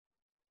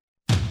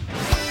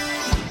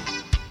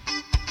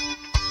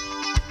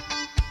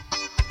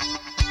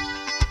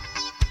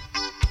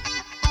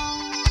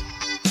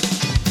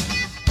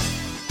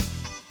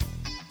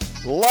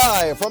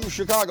Live from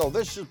Chicago,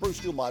 this is Bruce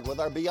Dumont with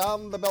our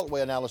Beyond the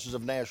Beltway analysis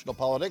of national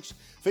politics,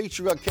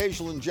 featuring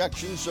occasional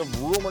injections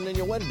of rumor and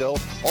innuendo,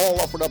 all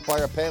offered up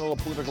by our panel of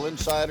political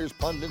insiders,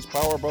 pundits,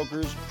 power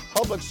brokers,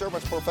 public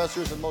service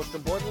professors, and most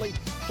importantly,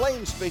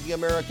 plain-speaking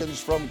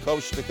Americans from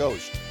coast to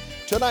coast.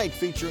 Tonight,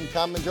 featuring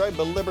commentary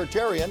by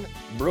Libertarian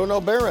Bruno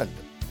Barron,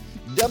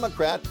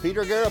 Democrat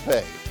Peter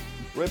Garapay,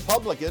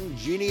 Republican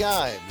Jeannie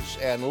Ives,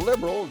 and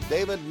Liberal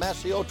David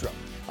Masiotra.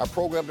 Our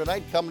program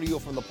tonight coming to you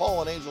from the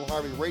Paul and Angel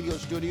Harvey radio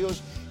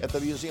studios at the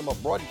Museum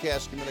of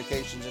Broadcast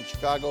Communications in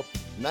Chicago.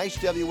 Nice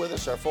to have you with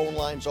us. Our phone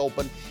line's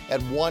open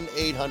at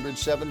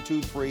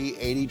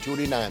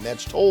 1-800-723-8229.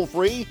 That's toll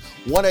free,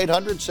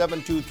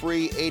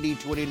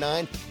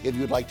 1-800-723-8229. If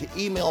you'd like to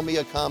email me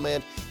a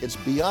comment, it's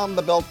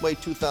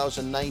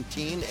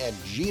beyondthebeltway2019 at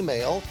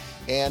Gmail.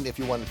 And if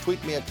you want to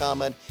tweet me a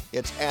comment,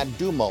 it's at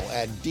Dumo,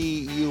 at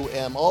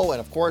D-U-M-O. And,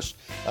 of course,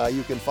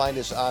 you can find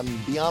us on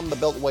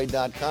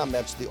beyondthebeltway.com.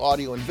 That's the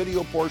audio and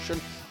video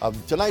portion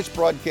of tonight's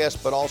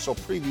broadcast, but also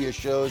previous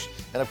shows.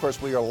 And, of course,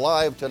 we are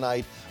live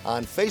tonight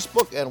on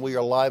Facebook, and we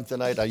are live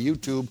tonight on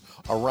YouTube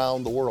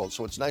around the world.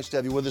 So it's nice to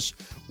have you with us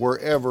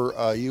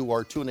wherever you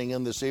are tuning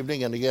in this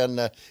evening. And again,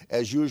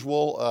 as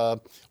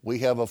usual, we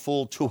have a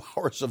full 2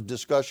 hours of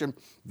discussion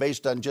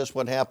based on just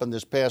what happened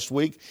this past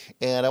week.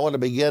 And I want to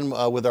begin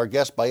with our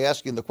guest by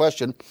asking the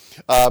question.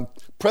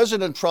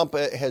 President Trump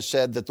has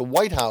said that the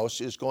White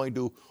House is going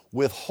to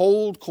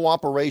withhold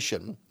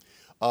cooperation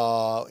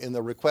in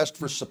the request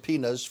for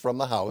subpoenas from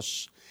the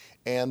House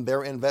and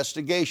their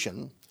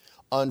investigation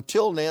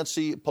until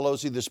Nancy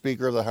Pelosi, the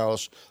Speaker of the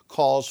House,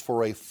 calls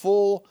for a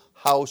full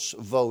House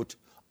vote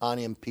on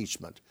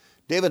impeachment.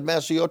 David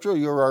Masiotra,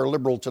 you're our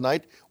liberal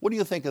tonight. What do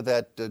you think of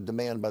that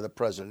demand by the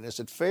president? Is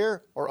it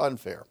fair or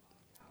unfair?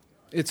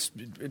 It's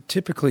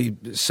typically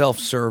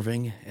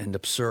self-serving and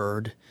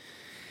absurd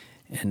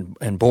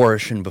and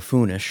boorish and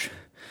buffoonish.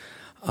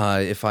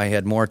 If I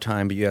had more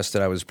time, but you asked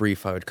that I was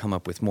brief, I would come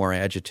up with more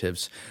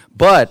adjectives.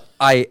 But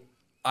I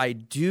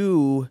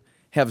do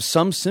have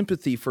some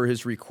sympathy for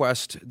his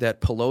request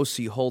that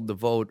Pelosi hold the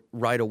vote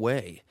right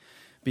away,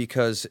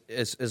 because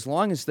as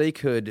long as they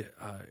could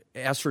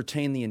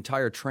ascertain the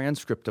entire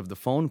transcript of the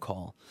phone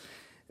call,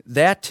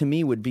 that to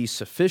me would be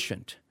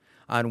sufficient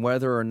on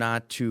whether or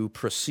not to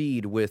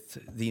proceed with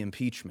the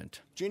impeachment.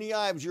 Jeannie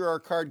Ives, you're our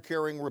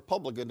card-carrying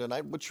Republican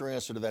tonight. What's your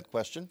answer to that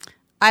question?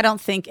 I don't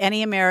think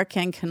any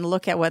American can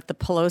look at what the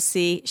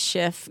Pelosi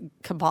Schiff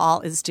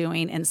cabal is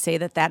doing and say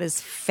that that is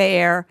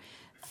fair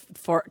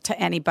to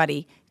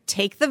anybody.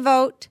 Take the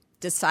vote,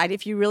 decide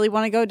if you really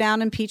want to go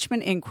down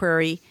impeachment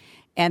inquiry,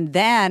 and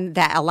then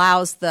that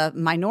allows the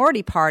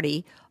minority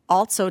party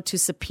also to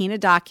subpoena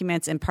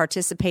documents and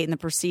participate in the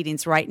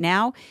proceedings. Right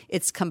now,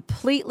 it's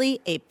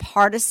completely a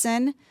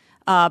partisan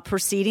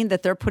proceeding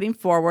that they're putting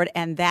forward,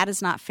 and that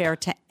is not fair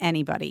to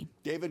anybody.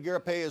 David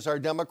Garapay is our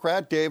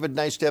Democrat. David,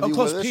 nice to have you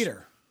with us.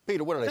 Peter.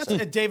 Peter, what did I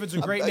say? David's a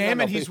great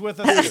name, and he's with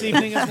us this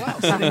evening as well,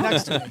 sitting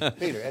next to me.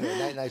 Peter,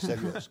 anyway, nice to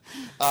have you with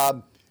us.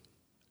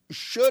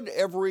 Should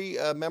every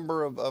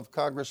member of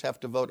Congress have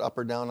to vote up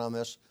or down on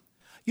this?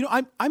 You know,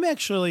 I'm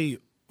actually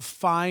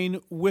fine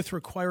with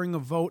requiring a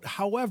vote.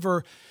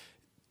 However,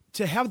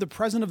 to have the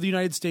President of the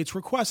United States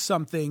request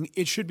something,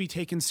 it should be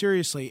taken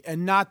seriously,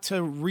 and not to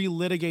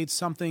relitigate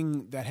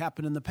something that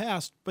happened in the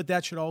past, but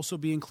that should also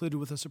be included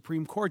with a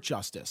Supreme Court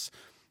justice.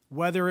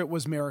 Whether it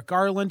was Merrick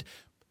Garland,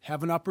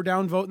 have an up or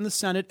down vote in the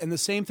Senate, and the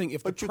same thing.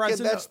 If but the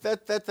president,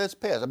 that's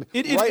passed. I mean,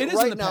 it is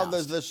right in now,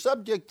 past.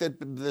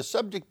 the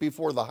subject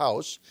before the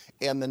House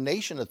and the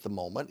nation at the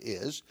moment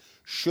is: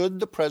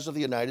 should the President of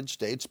the United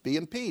States be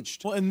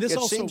impeached? Well, and this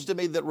it seems to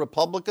me that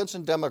Republicans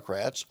and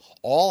Democrats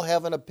all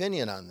have an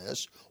opinion on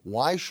this.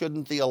 Why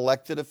shouldn't the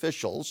elected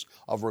officials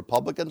of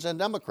Republicans and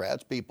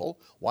Democrats,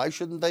 why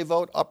shouldn't they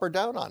vote up or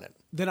down on it?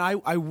 Then I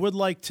would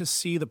like to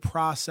see the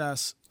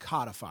process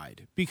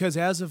codified, because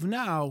as of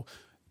now,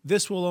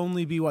 this will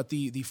only be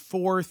the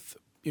fourth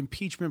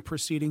impeachment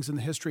proceedings in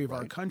the history of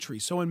our country.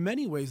 So in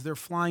many ways, they're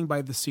flying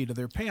by the seat of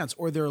their pants,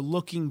 or they're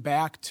looking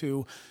back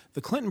to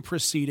the Clinton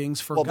proceedings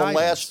for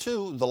guidance.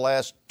 The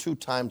last two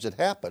times it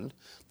happened,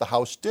 the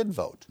House did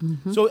vote.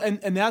 Mm-hmm. So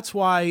and that's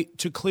why,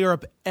 to clear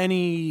up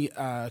any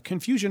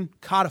confusion,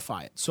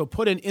 codify it. So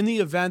put in the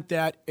event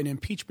that an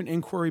impeachment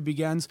inquiry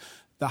begins,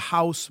 the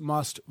House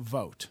must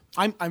vote.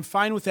 I'm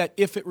fine with that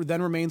if it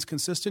then remains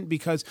consistent,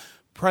 because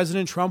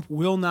President Trump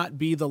will not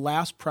be the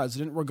last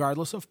president,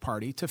 regardless of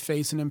party, to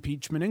face an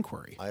impeachment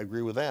inquiry. I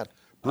agree with that.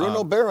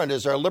 Bruno Barron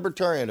is our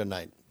Libertarian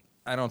tonight.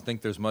 I don't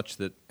think there's much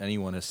that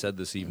anyone has said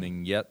this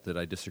evening yet that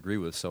I disagree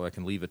with, so I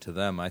can leave it to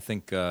them. I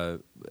think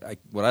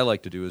what I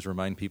like to do is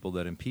remind people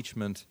that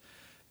impeachment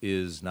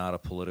is not a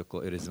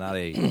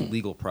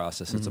legal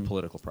process, it's a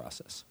political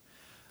process.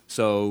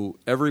 So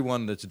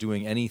everyone that's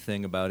doing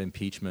anything about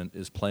impeachment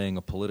is playing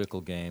a political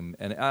game,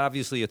 and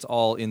obviously it's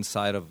all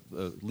inside of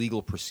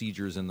legal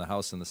procedures in the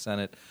House and the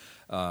Senate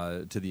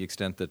to the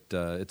extent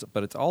that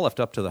it's all left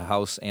up to the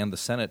House and the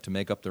Senate to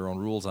make up their own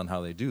rules on how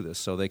they do this.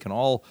 So they can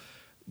all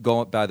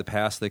go by the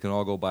past, they can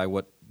all go by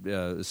what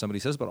somebody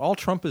says, but all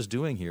Trump is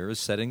doing here is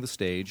setting the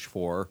stage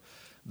for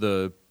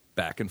the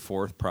back and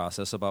forth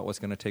process about what's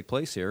going to take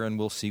place here, and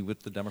we'll see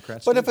what the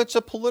Democrats But do. if it's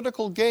a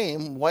political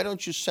game, why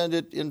don't you send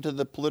it into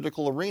the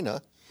political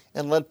arena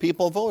and let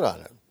people vote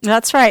on it?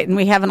 That's right. And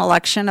we have an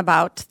election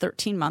about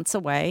 13 months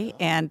away,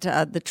 and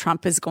the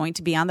Trump is going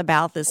to be on the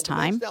ballot this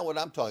time. That's not what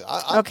I'm talking.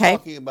 Okay.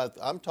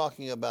 I'm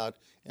talking about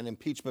an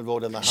impeachment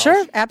vote in the House.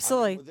 Sure,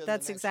 absolutely. within the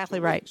That's next exactly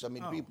 2 right. weeks. I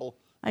mean, people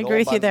I know agree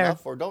with about you there.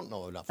 enough or don't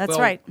know enough. That's Well,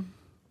 right.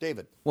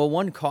 David. Well,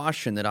 one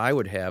caution that I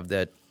would have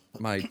that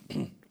my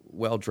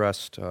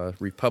well-dressed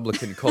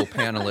Republican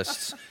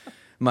co-panelists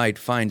might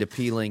find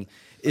appealing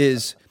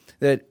is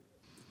that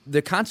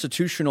the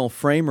constitutional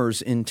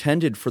framers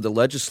intended for the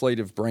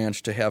legislative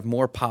branch to have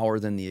more power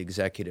than the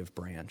executive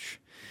branch.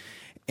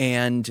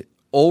 And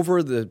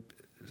over the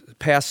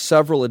past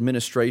several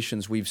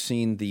administrations, we've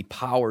seen the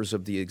powers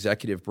of the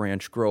executive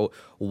branch grow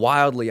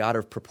wildly out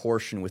of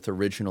proportion with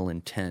original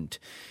intent.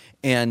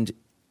 And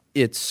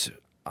it's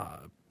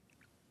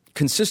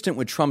consistent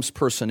with Trump's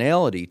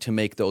personality to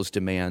make those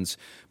demands,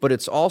 but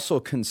it's also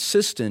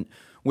consistent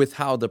with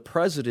how the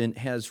president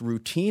has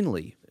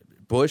routinely,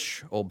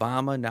 Bush,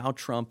 Obama, now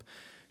Trump,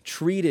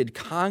 treated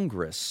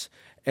Congress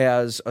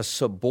as a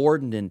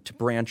subordinate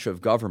branch of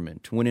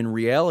government, when in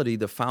reality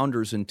the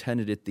founders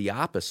intended it the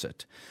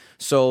opposite.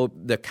 So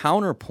the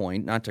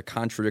counterpoint, not to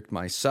contradict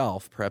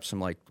myself, perhaps I'm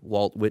like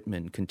Walt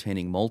Whitman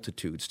containing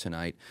multitudes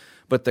tonight,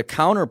 but the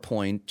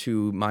counterpoint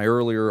to my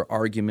earlier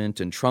argument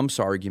and Trump's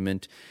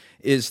argument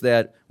is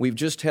that we've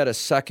just had a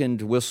second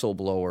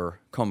whistleblower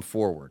come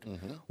forward.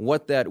 Mm-hmm.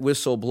 What that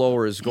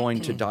whistleblower is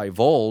going to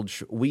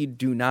divulge, we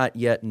do not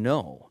yet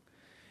know.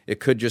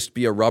 It could just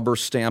be a rubber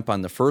stamp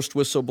on the first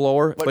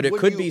whistleblower, but it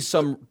could be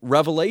some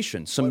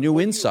revelation, some new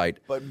insight.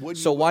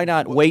 So why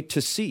not wait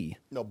to see?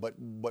 No, but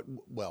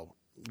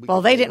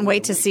Well, they didn't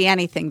wait to see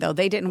anything, though.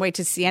 They didn't wait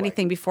to see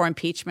anything before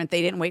impeachment.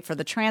 They didn't wait for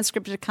the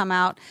transcript to come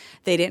out.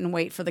 They didn't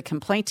wait for the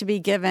complaint to be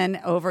given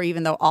over,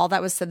 even though all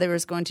that was said they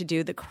was going to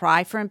do. The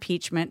cry for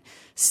impeachment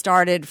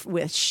started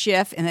with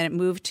Schiff, and then it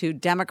moved to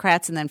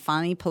Democrats, and then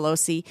finally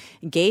Pelosi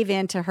gave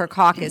in to her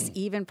caucus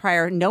even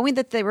prior, knowing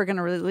that they were going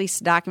to release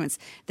documents.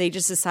 They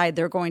just decided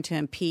they're going to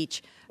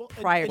impeach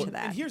prior to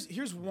that. And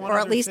here's one or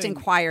at other least thing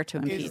inquire to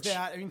is impeach.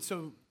 that,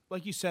 so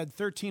like you said,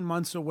 13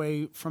 months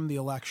away from the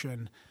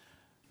election,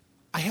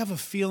 I have a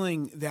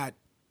feeling that,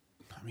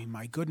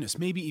 my goodness,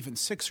 maybe even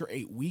 6 or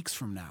 8 weeks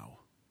from now,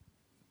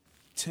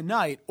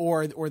 tonight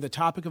or the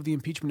topic of the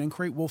impeachment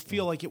inquiry will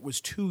feel like it was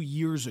 2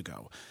 years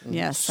ago.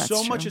 Yes, that's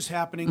so true. much is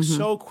happening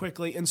so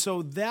quickly, and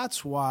so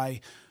that's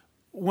why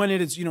when it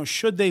is,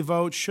 should they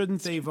vote,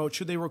 shouldn't they vote,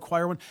 should they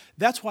require one?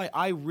 That's why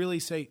I really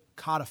say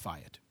codify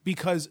it,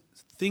 because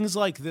things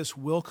like this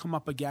will come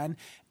up again.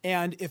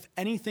 And if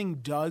anything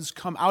does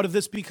come out of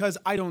this, because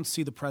I don't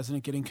see the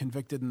president getting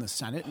convicted in the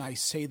Senate, and I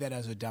say that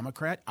as a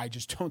Democrat, I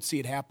just don't see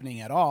it happening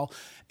at all.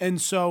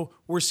 And so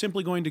we're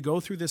simply going to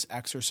go through this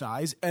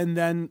exercise, and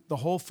then the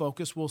whole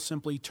focus will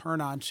simply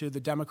turn on to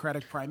the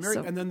Democratic primary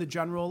and then the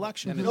general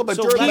election. No, but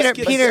So during- let's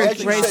get Peter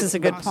something raises out. a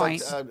good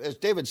point. As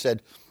David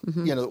said,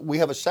 we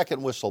have a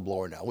second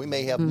whistleblower now. We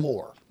may have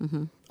more.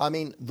 I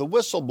mean, this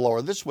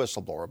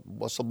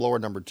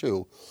whistleblower number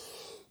 2,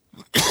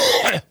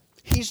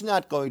 he's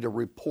not going to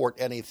report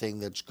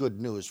anything that's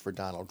good news for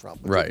Donald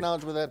Trump. Would you Right.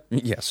 acknowledge with that?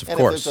 Yes, of and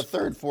course. if there's a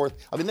third, fourth,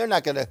 they're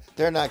not going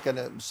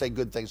to say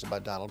good things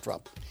about Donald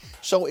Trump.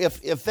 So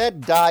if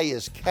that die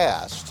is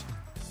cast,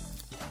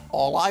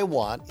 all I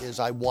want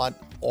is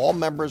all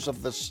members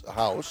of this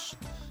House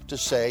to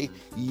say,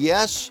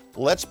 yes,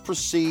 let's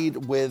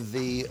proceed with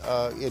the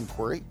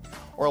inquiry,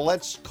 or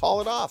let's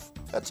call it off.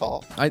 That's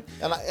all. I'll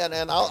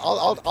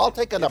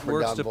take an up or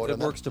down vote on It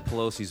that. works to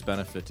Pelosi's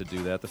benefit to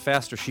do that. The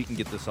faster she can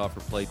get this off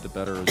her plate, the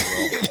better as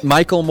well.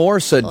 Michael Moore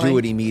said do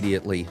it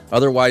immediately.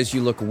 Otherwise,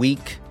 you look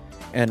weak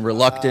and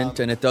reluctant,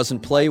 and it doesn't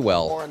play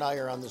well. Moore and I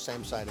are on the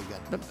same side again.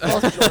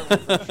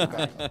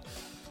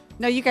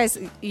 No, you guys,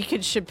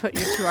 should put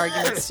your two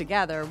arguments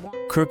together.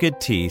 Crooked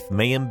teeth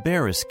may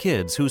embarrass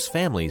kids whose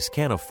families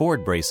can't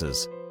afford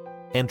braces,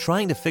 and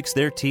trying to fix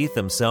their teeth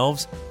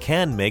themselves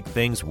can make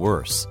things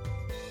worse.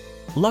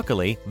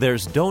 Luckily,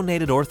 there's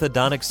Donated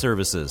Orthodontic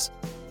Services,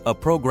 a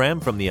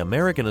program from the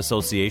American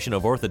Association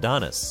of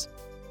Orthodontists.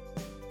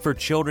 For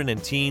children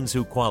and teens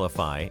who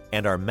qualify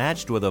and are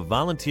matched with a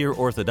volunteer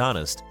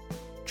orthodontist,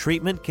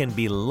 treatment can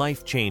be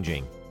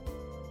life-changing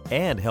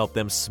and help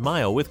them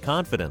smile with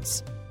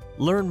confidence.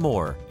 Learn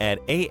more at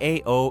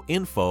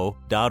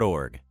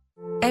aaoinfo.org.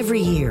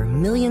 Every year,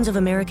 millions of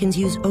Americans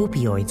use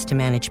opioids to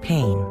manage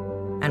pain,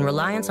 and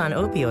reliance on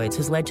opioids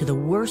has led to the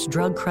worst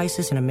drug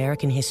crisis in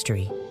American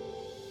history.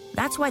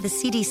 That's why the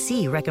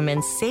CDC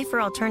recommends safer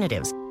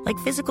alternatives like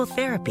physical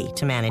therapy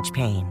to manage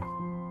pain.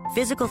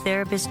 Physical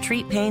therapists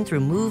treat pain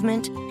through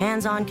movement,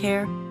 hands-on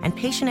care, and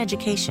patient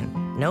education.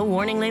 No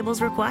warning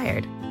labels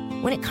required.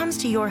 When it comes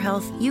to your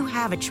health, you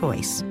have a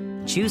choice.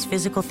 Choose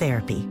physical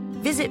therapy.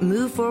 Visit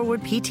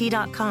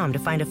moveforwardpt.com to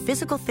find a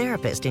physical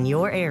therapist in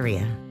your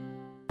area.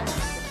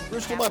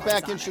 Bruce Dumont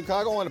back in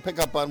Chicago. I want to pick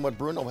up on what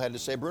Bruno had to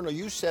say. Bruno,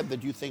 you said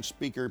that you think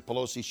Speaker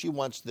Pelosi, she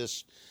wants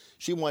this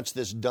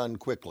done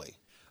quickly.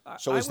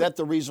 So is that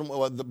the reason?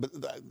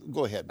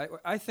 Go ahead.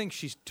 I think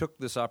she took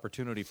this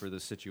opportunity for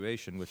this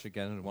situation, which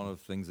again is one of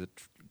the things that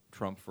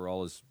Trump, for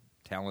all his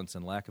talents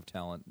and lack of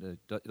talent,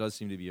 does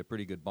seem to be a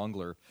pretty good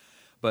bungler.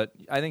 But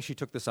I think she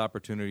took this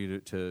opportunity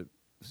to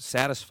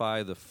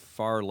satisfy the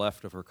far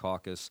left of her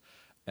caucus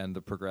and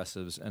the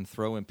progressives and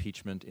throw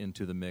impeachment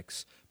into the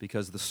mix,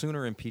 because the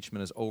sooner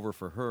impeachment is over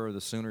for her,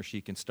 the sooner she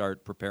can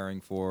start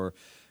preparing for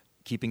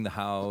keeping the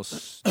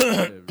House,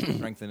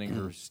 strengthening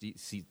her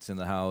seats in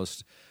the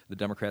House. The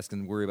Democrats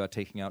can worry about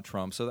taking out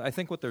Trump. So I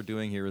think what they're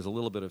doing here is a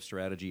little bit of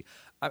strategy.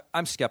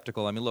 I'm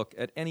skeptical. I mean, look,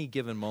 at any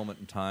given moment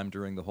in time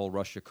during the whole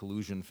Russia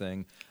collusion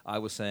thing, I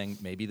was saying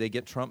maybe they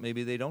get Trump,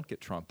 maybe they don't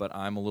get Trump, but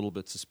I'm a little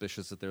bit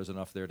suspicious that there's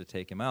enough there to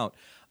take him out.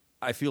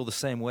 I feel the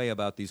same way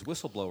about these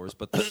whistleblowers,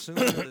 but the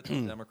sooner that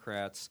the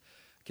Democrats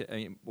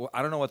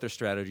I don't know what their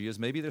strategy is.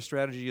 Maybe their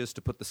strategy is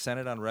to put the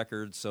Senate on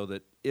record so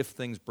that if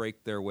things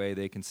break their way,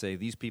 they can say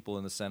these people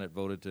in the Senate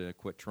voted to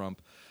acquit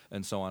Trump,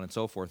 and so on and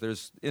so forth.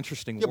 There's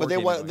interesting. Yeah, but they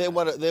want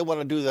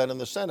to do that in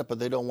the Senate, but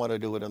they don't want to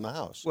do it in the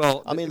House.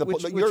 Well, I mean,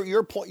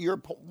 your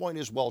point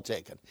is well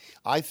taken.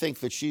 I think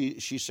that she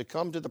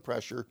succumbed to the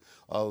pressure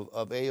of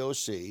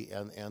AOC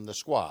and the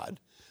Squad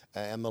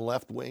and the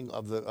left wing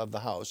of the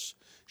House.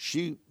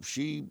 She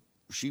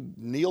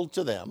kneeled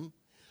to them.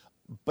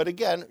 But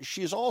again,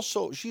 she's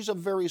a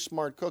very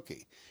smart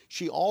cookie.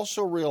 She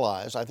also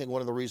realized, I think one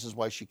of the reasons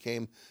why she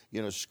came,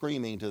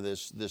 screaming to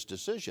this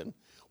decision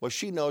was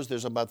she knows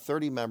there's about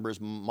 30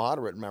 members,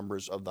 moderate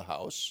members of the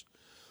House,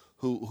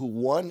 who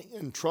won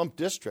in Trump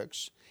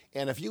districts,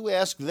 and if you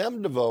ask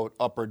them to vote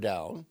up or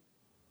down,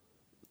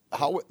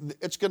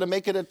 it's going to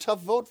make it a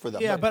tough vote for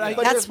them. Yeah, but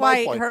that's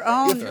why her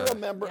own. If you're a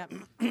member,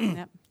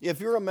 if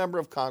you're a member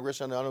of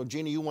Congress, and I know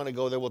Gina, you want to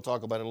go there, we'll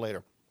talk about it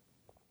later.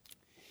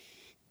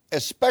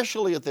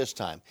 Especially at this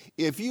time,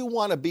 if you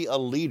want to be a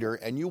leader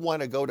and you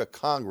want to go to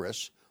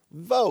Congress,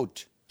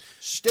 vote.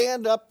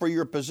 Stand up for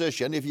your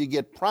position. If you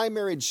get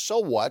primaried, so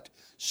what?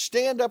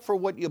 Stand up for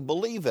what you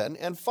believe in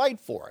and fight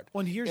for it.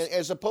 Well,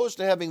 as opposed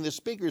to having the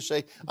speaker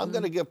say, I'm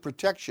going to give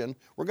protection,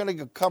 we're going to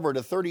give cover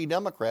to 30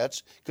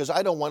 Democrats because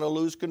I don't want to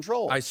lose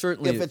control. I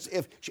certainly...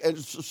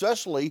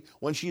 Especially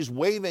when she's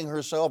waving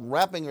herself,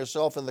 wrapping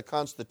herself in the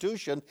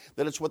Constitution,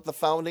 that it's what the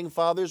Founding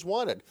Fathers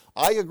wanted.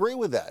 I agree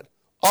with that.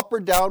 Up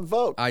or down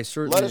vote. I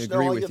certainly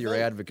agree with your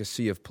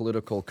advocacy of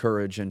political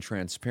courage and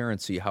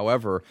transparency.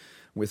 However,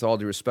 with all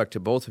due respect to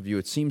both of you,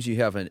 it seems you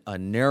have a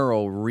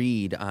narrow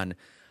read on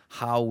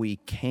how we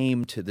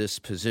came to this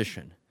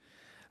position.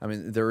 I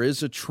mean, there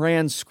is a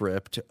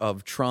transcript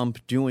of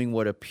Trump doing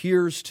what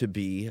appears to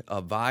be a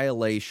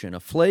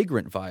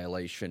flagrant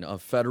violation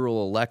of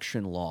federal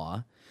election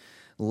law,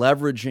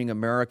 leveraging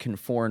American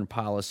foreign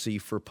policy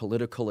for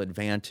political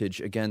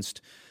advantage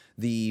against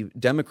the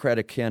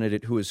Democratic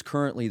candidate who is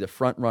currently the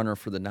front runner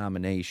for the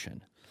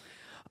nomination.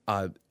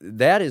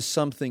 That is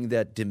something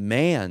that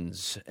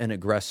demands an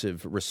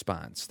aggressive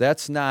response.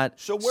 That's not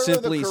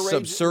simply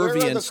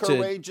subservience to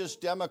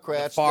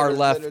the far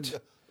left.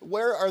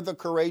 Where are the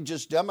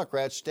courageous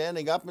Democrats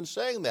standing up and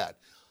saying that?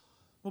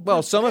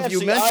 Well, some of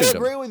you mentioned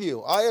them. I agree with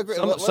you. I agree.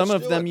 Some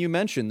of them you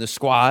mentioned. The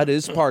Squad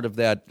is part of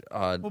that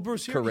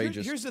Bruce,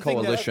 courageous here's the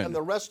coalition. And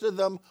the rest of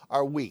them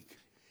are weak.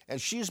 And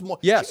she's more,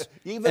 yes.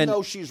 Even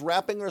though she's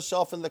wrapping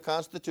herself in the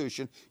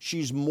Constitution,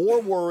 she's more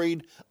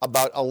worried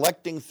about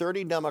electing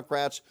 30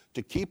 Democrats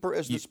to keep her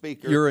as the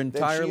speaker. You're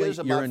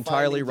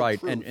entirely right.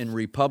 And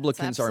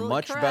Republicans are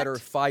much better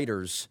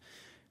fighters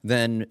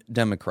than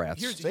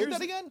Democrats. Say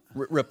that again?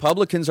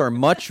 Republicans are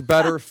much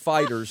better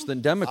fighters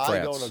than Democrats. I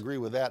don't agree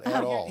with that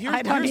at all.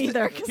 I don't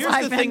either.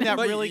 Here's the thing that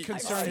really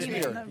concerns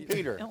me.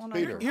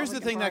 Peter. Here's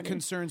the thing that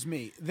concerns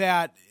me,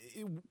 that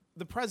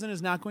the president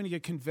is not going to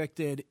get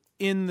convicted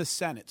in the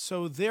Senate.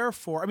 So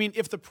therefore, I mean,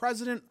 if the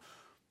president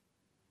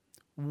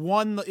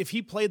if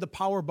he played the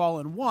Powerball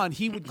and won,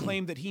 he would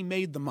claim that he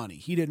made the money.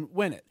 He didn't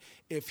win it.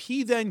 If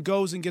he then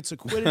goes and gets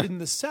acquitted in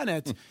the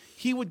Senate,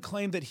 he would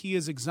claim that he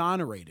is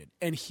exonerated.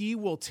 And he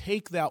will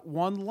take that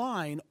one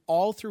line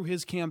all through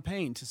his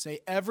campaign to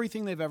say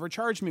everything they've ever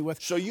charged me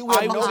with. So you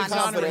have no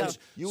confidence.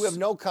 You have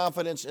no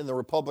confidence in the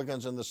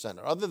Republicans in the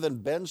Senate, other than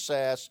Ben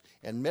Sasse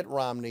and Mitt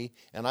Romney,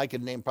 and I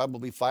could name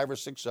probably 5 or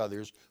 6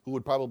 others who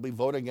would probably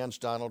vote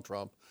against Donald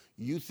Trump.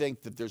 You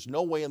think that there's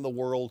no way in the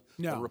world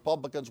the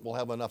Republicans will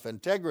have enough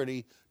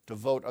integrity to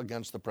vote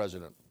against the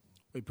president?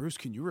 Wait, Bruce,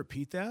 can you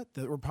repeat that?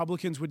 The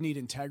Republicans would need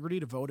integrity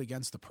to vote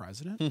against the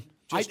president?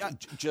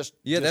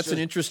 That's an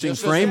interesting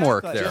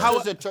framework there. How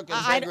it took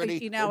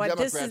integrity for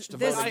Democrats to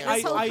vote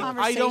against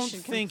I don't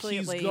think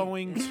he's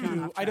going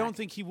to. I don't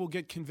think he will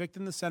get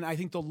convicted in the Senate. I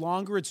think the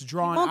longer it's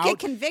drawn out, he won't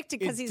get convicted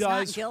because he's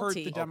not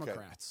guilty. Hurt the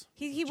Democrats.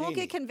 He won't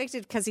get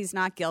convicted because he's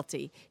not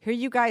guilty. Here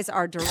you guys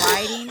are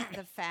deriding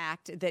the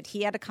fact that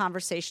he had a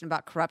conversation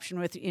about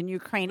corruption in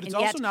Ukraine. But it's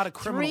and also yet not a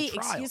criminal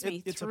trial. It's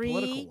a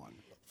political one.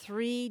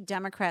 3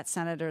 Democrat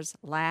senators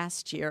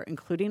last year,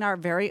 including our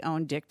very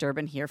own Dick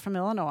Durbin here from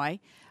Illinois,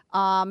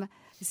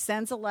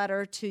 sends a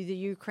letter to the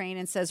Ukraine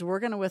and says, we're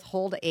going to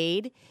withhold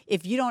aid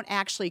if you don't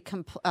actually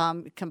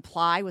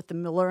comply with the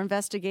Mueller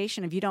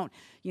investigation, if you don't,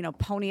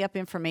 pony up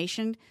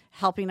information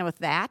helping them with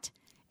that,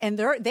 and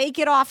they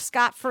get off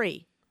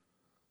scot-free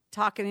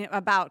talking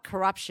about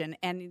corruption.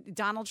 And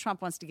Donald Trump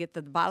wants to get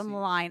to the bottom of the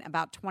line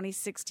about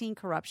 2016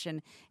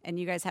 corruption, and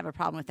you guys have a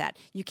problem with that.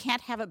 You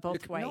can't have it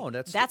both ways. No,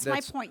 that's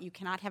my point. You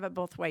cannot have it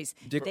both ways.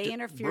 They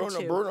interfere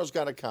too. Bruno's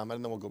got a comment,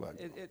 and then we'll go back.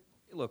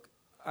 Look,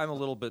 I'm a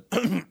little bit.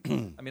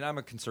 I mean, I'm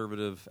a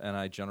conservative, and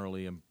I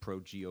generally am pro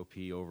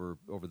GOP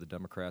over the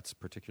Democrats,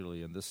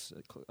 particularly in this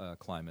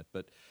climate.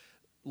 But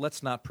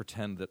let's not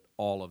pretend that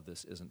all of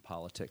this isn't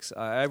politics.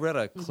 I read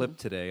a clip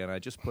today, and I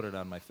just put it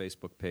on my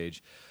Facebook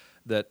page,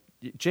 that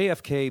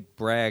JFK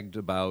bragged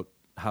about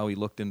how he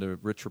looked into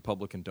rich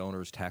Republican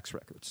donors' tax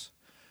records.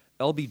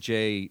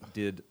 LBJ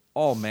did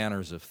all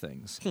manners of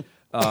things.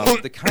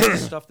 The kind of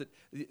stuff that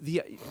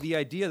the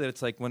idea that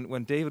it's like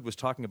when David was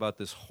talking about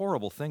this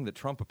horrible thing that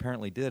Trump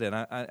apparently did, and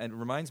it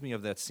reminds me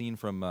of that scene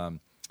from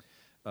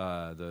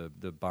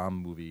the bomb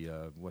movie.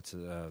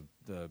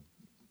 The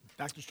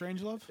Dr.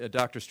 Strangelove?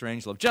 Dr.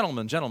 Strangelove.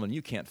 Gentlemen,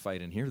 you can't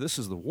fight in here. This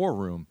is the war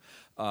room.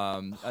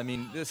 I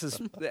mean, this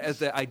is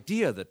the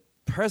idea that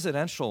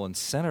presidential and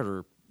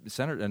senators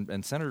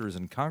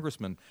and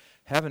congressmen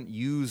haven't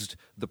used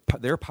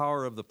their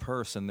power of the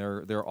purse and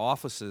their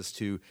offices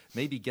to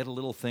maybe get a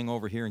little thing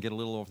over here and get a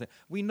little over there.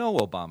 We know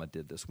Obama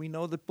did this. We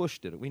know that Bush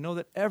did it. We know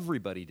that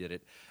everybody did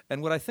it.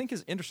 And what I think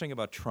is interesting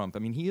about Trump, I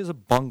mean, he is a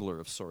bungler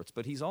of sorts,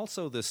 but he's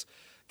also this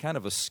kind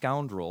of a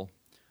scoundrel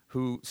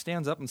who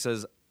stands up and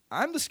says,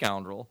 I'm the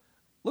scoundrel.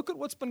 Look at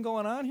what's been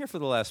going on here for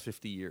the last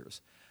 50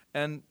 years.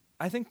 And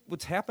I think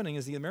what's happening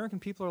is the American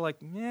people are like,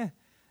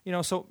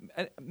 so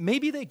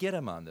maybe they get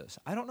him on this.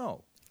 I don't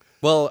know.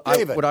 Well,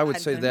 what I would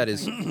say that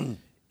is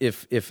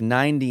if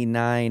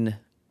 99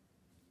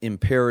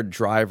 impaired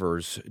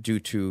drivers due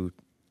to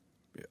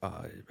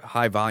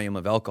high volume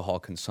of alcohol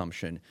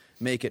consumption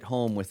make it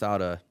home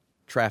without a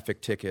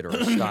traffic ticket or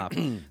a stop,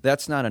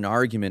 that's not an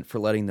argument for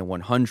letting the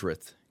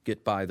 100th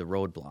get by the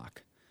roadblock.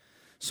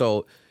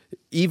 So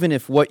even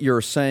if what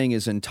you're saying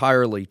is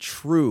entirely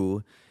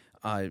true,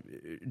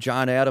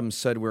 John Adams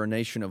said we're a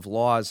nation of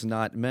laws,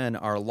 not men.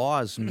 Our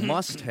laws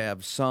must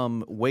have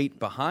some weight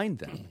behind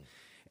them.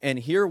 And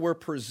here we're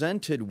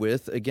presented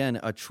with, again,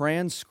 a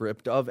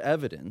transcript of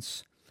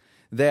evidence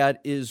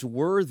that is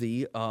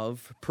worthy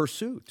of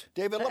pursuit.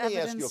 David, let me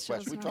ask you a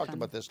question. We talked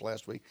about this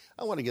last week.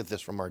 I want to get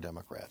this from our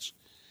Democrats.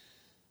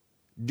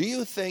 Do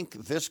you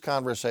think this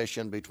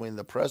conversation between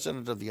the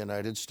President of the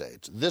United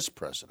States, this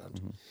President,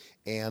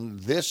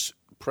 and this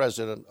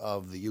President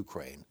of the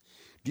Ukraine,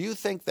 do you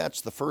think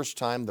that's the first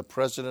time the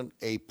President,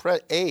 a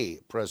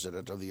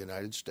President of the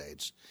United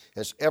States,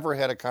 has ever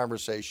had a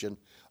conversation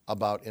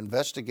about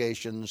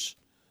investigations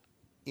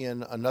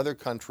in another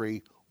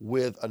country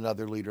with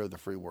another leader of the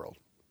free world?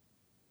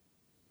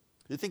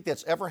 Do you think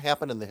that's ever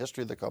happened in the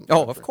history of the country?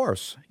 Oh, of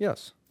course,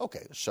 yes.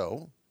 Okay,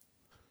 so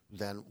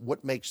then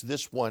what makes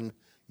this one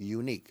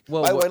unique?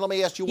 Well, by the way, let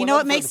me ask you one what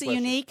other makes it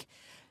question. unique?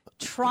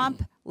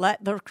 Trump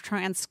let the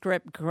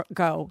transcript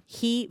go.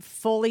 He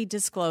fully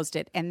disclosed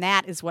it, and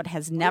that is what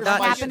has never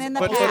happened in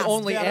the past. But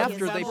only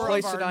after they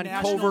placed it on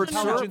covert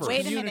servers.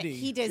 Wait a minute.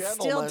 He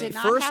still did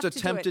not first have to do it.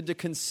 attempted to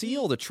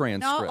conceal the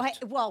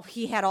transcript. No,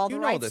 he had all the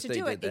rights to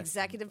do it. That.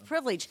 Executive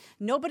privilege.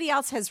 Nobody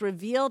else has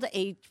revealed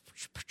a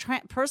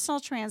personal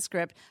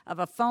transcript of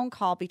a phone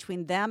call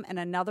between them and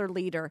another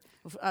leader.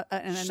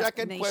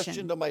 Second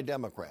question to my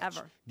Democrats.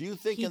 Ever. Do you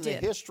think the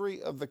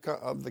history of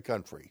the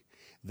country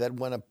that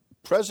when a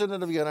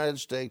President of the United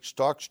States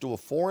talks to a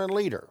foreign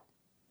leader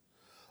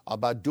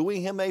about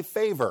doing him a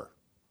favor,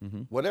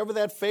 whatever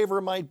that favor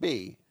might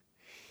be,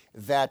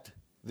 that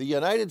the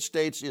United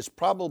States is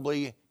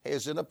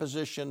in a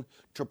position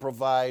to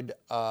provide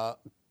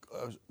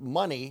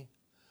money,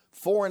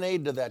 foreign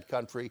aid to that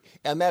country,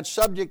 and that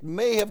subject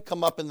may have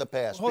come up in the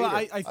past? Hold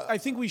on, I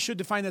think we should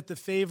define that the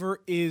favor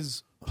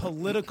is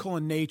political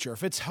in nature.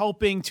 If it's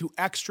helping to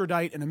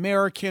extradite an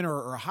American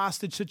or a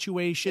hostage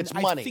situation, it's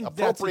money, I think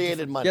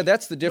appropriated money. Yeah,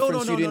 that's the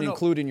difference you didn't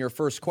include in your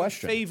first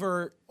question. The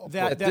favor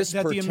that this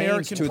the pertains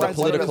American to the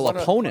political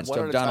opponents one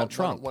of Donald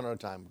Trump. One at a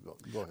time. Go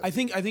ahead. I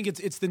think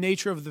it's the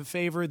nature of the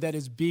favor that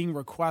is being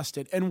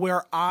requested, and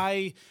where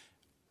I've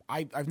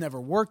never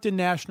worked in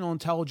national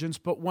intelligence,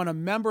 but when a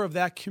member of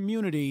that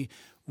community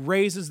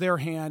raises their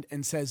hand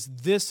and says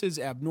this is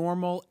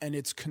abnormal and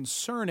it's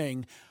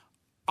concerning,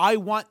 I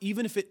want,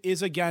 even if it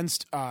is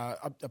against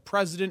a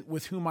president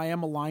with whom I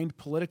am aligned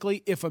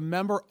politically, if a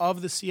member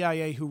of the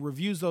CIA who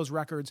reviews those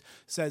records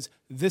says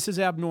this is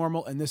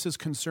abnormal and this is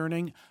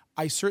concerning,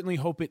 I certainly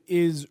hope it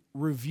is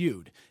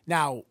reviewed.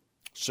 Now,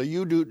 so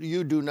you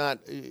do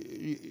not?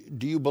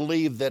 Do you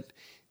believe that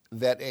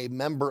that a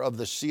member of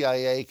the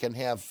CIA can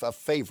have a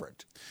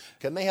favorite?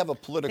 Can they have a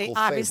political They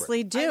favorite?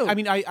 obviously do.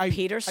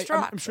 Peter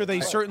Strzok. I'm sure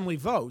they certainly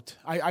vote.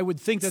 I would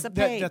think that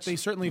they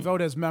certainly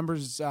vote as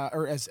members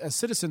or as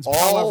citizens.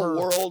 All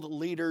world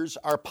leaders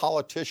are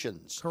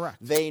politicians. Correct.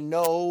 They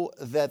know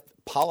that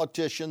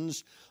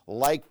politicians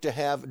like to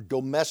have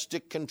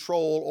domestic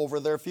control over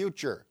their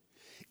future.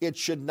 It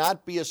should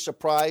not be a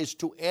surprise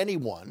to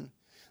anyone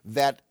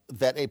that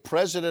a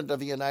president of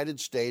the United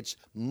States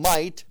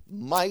might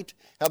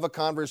have a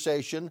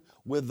conversation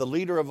with the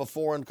leader of a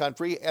foreign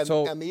country, and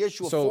the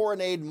issue of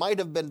foreign aid might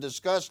have been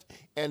discussed,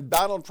 and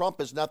Donald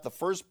Trump is not the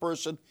first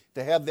person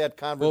to have that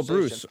conversation.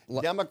 Well, Bruce,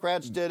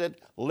 Democrats did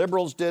it,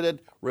 liberals did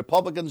it,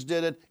 Republicans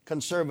did it,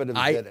 conservatives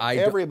did it.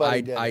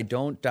 Everybody did it. I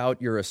don't doubt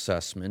your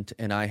assessment,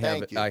 and I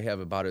have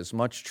about as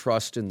much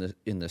trust in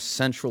the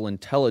Central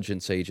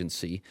Intelligence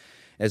Agency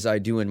as I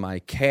do in my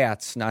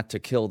cats not to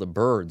kill the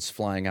birds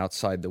flying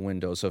outside the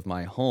windows of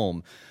my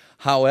home.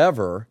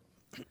 However,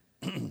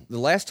 the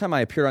last time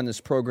I appeared on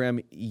this program,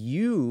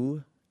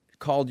 you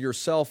called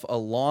yourself a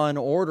law and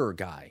order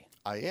guy.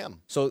 I am.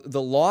 So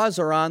the laws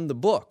are on the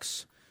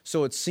books.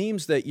 So it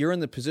seems that you're in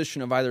the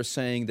position of either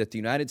saying that the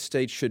United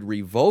States should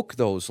revoke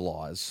those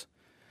laws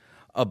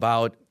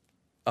about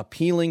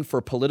appealing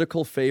for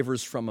political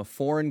favors from a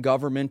foreign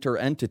government or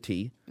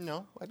entity.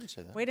 No, I didn't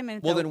say that. Wait a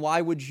minute. Well, though. then why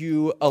would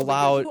you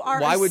allow?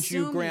 Why would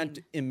you assuming. grant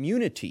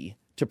immunity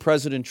to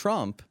President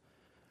Trump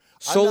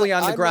solely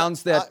on the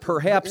grounds that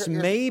perhaps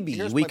maybe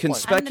we can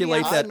point.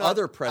 speculate I'm that not-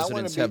 other I wanna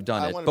presidents be- have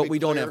done I it, wanna but be we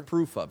don't clear. have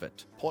proof of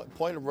it?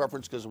 Point of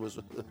reference, because it was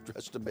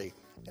addressed to me,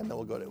 and then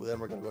we're going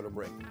to go to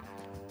break.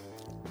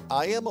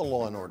 I am a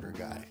law and order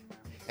guy,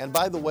 and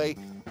by the way,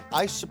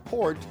 I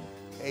support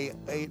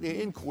an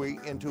inquiry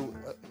into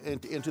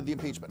the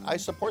impeachment. I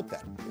support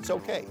that. It's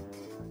okay.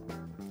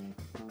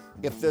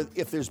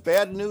 If there's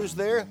bad news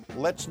there,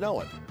 let's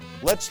know it.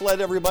 Let's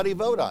let everybody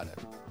vote on it.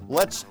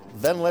 Let's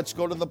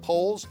go to the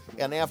polls,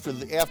 and after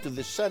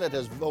the Senate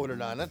has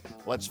voted on it,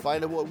 let's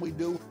find out what we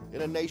do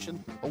in a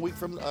nation a week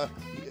from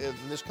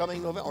this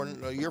coming November, or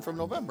a year from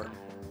November.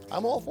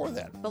 I'm all for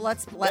that. But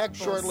let's Back both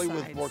shortly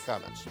with sides more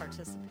comments.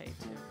 participate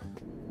too.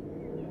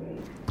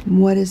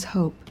 What is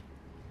hope?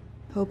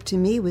 Hope to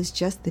me was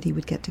just that he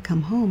would get to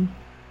come home.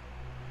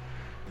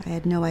 I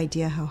had no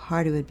idea how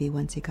hard it would be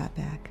once he got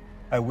back.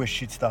 I wish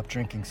she'd stop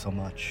drinking so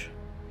much.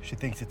 She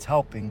thinks it's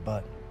helping,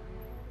 but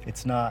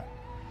it's not.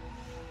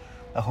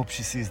 I hope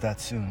she sees that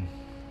soon.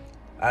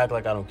 I act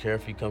like I don't care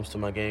if he comes to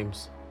my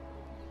games,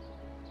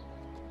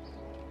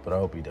 but I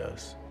hope he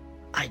does.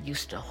 I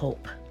used to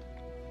hope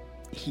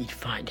he'd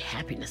find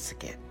happiness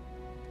again.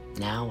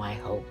 Now I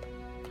hope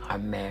our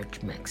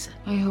marriage makes it.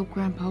 I hope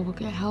Grandpa will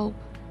get help.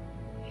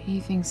 He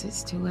thinks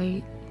it's too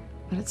late,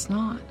 but it's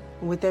not.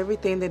 With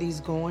everything that he's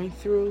going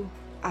through,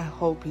 I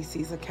hope he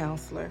sees a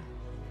counselor.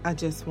 I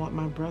just want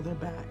my brother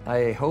back.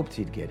 I hoped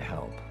he'd get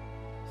help.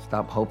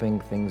 Stop hoping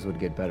things would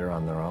get better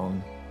on their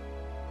own.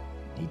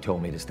 He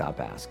told me to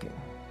stop asking.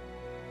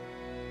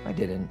 I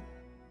didn't.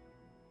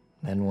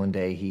 Then one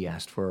day he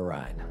asked for a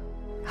ride.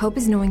 Hope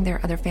is knowing there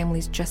are other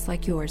families just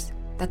like yours,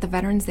 that the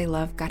veterans they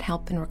love got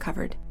help and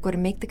recovered. Go to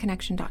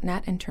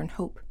maketheconnection.net and turn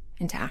hope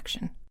into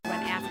action.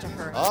 Went after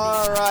her.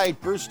 All right,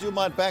 Bruce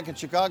Dumont back in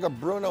Chicago.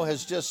 Bruno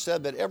has just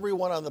said that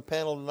everyone on the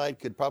panel tonight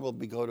could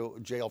probably go to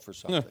jail for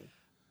something.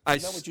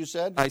 Is that what you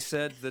said? I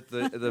said that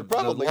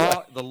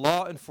the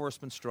law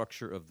enforcement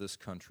structure of this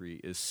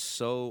country is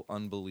so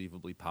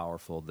unbelievably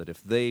powerful that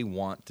if they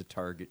want to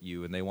target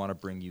you and they want to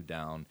bring you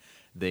down,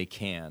 they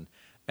can.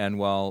 And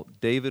while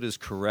David is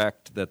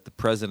correct that the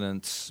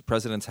presidents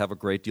have a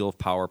great deal of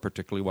power,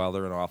 particularly while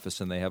they're in office,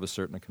 and they have a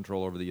certain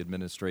control over the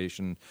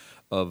administration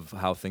of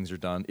how things are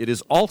done, it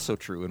is also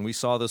true, and we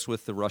saw this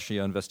with the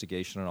Russia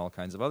investigation and all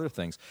kinds of other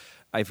things.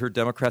 I've heard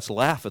Democrats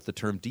laugh at the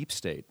term deep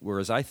state,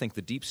 whereas I think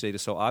the deep state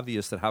is so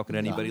obvious that how can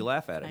anybody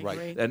laugh at it?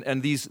 Right.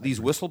 And these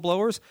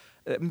whistleblowers,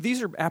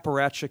 these are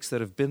apparatchiks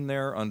that have been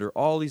there under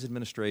all these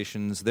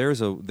administrations.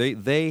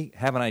 They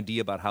have an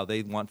idea about how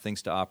they want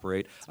things to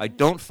operate. I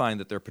don't find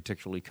that they're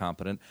particularly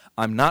competent.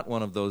 I'm not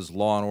one of those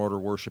law and order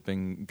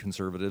worshiping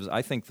conservatives.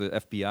 I think the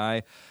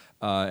FBI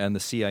and the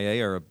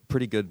CIA are a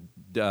pretty good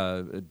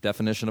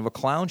definition of a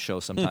clown show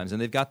sometimes,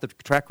 and they've got the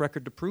track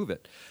record to prove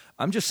it.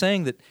 I'm just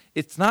saying that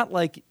it's not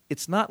like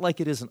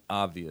it isn't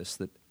obvious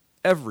that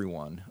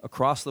everyone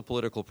across the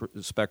political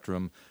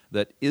spectrum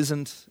that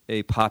isn't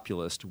a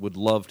populist would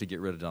love to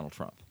get rid of Donald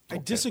Trump. I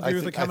disagree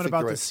with the comment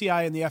about the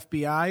CIA and the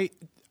FBI.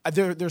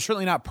 They're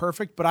certainly not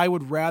perfect, but I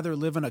would rather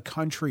live in a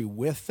country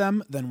with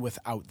them than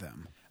without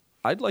them.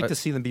 I'd like to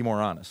see them be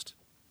more honest.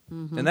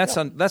 Mm-hmm. And that's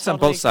on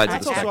both sides of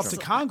the spectrum. That's also up to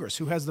Congress,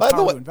 who has the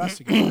power to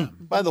investigate them.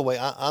 By the way,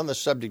 on the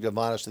subject of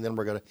honesty, then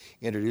we're going to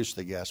introduce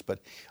the guest, but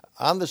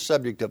on the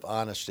subject of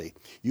honesty,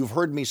 you've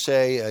heard me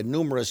say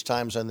numerous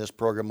times on this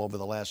program over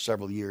the last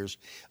several years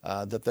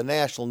that the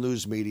national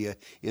news media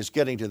is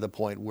getting to the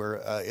point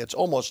where it's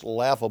almost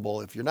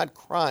laughable. If you're not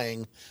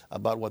crying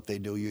about what they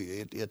do,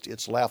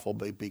 it's laughable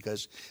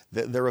because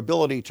their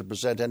ability to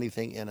present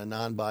anything in a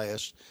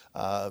non-biased,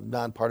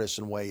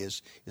 nonpartisan way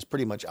is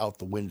pretty much out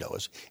the window.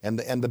 And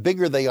the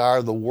bigger they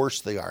are, the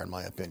worse they are, in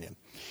my opinion.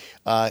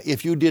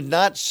 If you did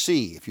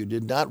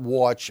not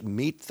watch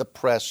Meet the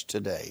Press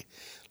today,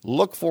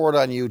 look for it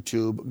on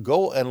YouTube.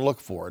 Go and look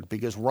for it,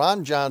 because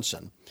Ron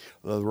Johnson,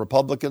 the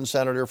Republican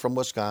senator from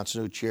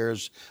Wisconsin who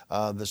chairs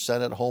the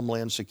Senate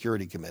Homeland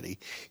Security Committee,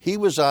 he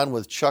was on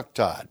with Chuck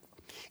Todd.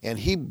 And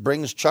he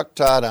brings Chuck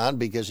Todd on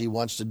because he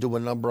wants to do a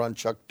number on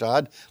Chuck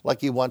Todd like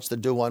he wants to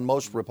do on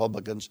most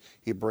Republicans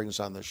he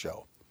brings on the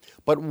show.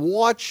 But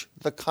watch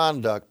the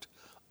conduct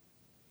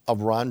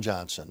of Ron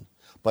Johnson,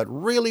 but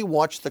really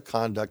watch the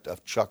conduct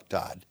of Chuck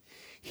Todd.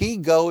 He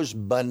goes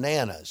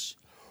bananas.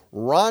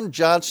 Ron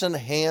Johnson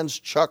hands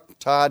Chuck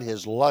Todd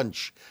his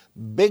lunch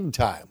big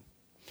time.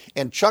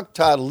 And Chuck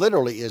Todd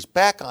literally is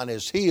back on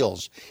his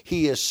heels.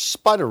 He is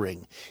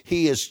sputtering.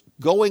 He is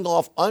going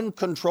off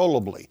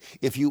uncontrollably.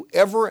 If you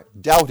ever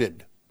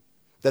doubted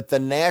that the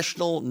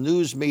national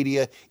news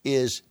media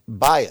is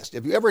biased,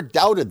 if you ever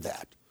doubted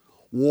that,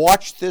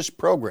 watch this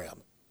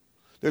program.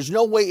 There's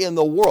no way in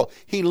the world.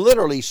 He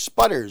literally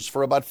sputters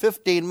for about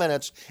 15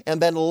 minutes,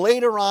 and then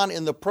later on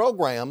in the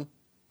program,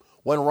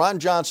 when Ron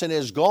Johnson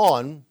is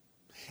gone,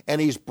 and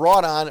he's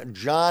brought on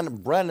John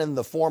Brennan,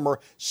 the former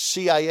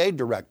CIA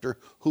director,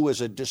 who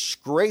is a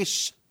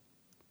disgrace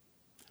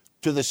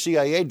to the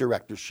CIA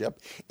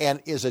directorship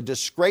and is a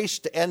disgrace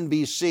to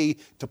NBC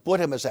to put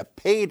him as a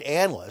paid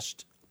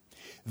analyst.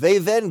 They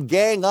then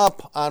gang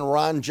up on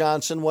Ron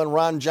Johnson when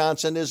Ron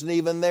Johnson isn't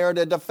even there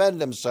to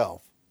defend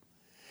himself.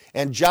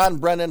 And John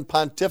Brennan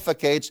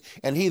pontificates,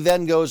 and he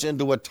then goes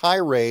into a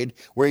tirade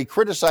where he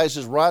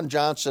criticizes Ron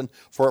Johnson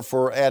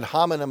for ad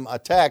hominem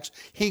attacks.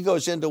 He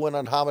goes into an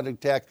ad hominem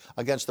attack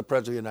against the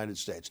President of the United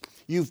States.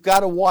 You've got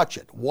to watch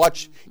it.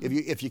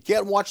 If you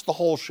can't watch the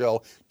whole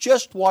show,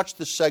 just watch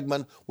the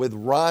segment with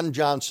Ron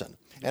Johnson.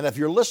 And if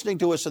you're listening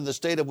to us in the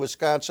state of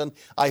Wisconsin,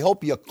 I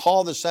hope you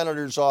call the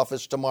senator's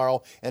office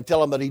tomorrow and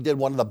tell him that he did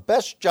one of the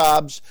best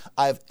jobs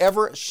I've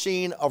ever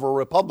seen of a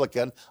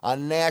Republican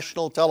on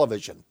national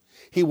television.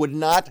 He would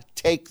not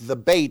take the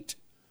bait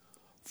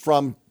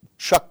from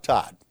Chuck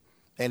Todd.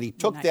 And he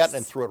took that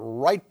and threw it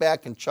right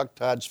back in Chuck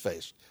Todd's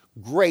face.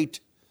 Great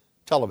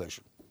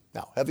television.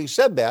 Now, having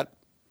said that,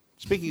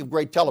 speaking of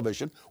great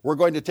television, we're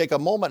going to take a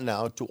moment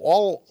now to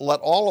let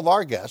all of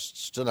our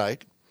guests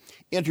tonight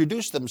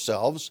introduce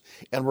themselves,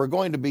 and we're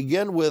going to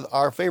begin with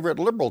our favorite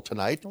liberal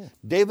tonight,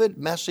 David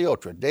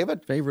Masiotra.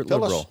 David, favorite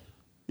liberal.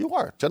 You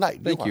are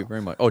tonight. Thank you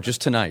very much. Oh, just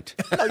tonight.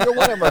 No, you're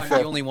one of our favorite.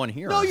 I'm the only one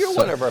here. No, you're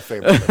one of our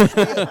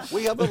favorites.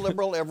 We have a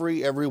liberal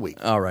every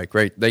week. All right,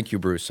 great. Thank you,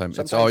 Bruce.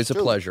 It's always a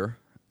pleasure.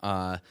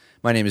 My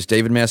name is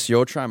David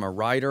Masiotra. I'm a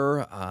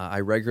writer. I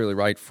regularly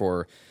write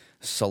for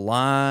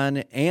Salon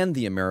and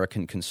the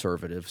American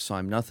Conservative, so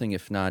I'm nothing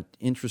if not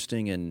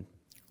interesting and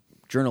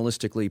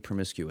journalistically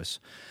promiscuous.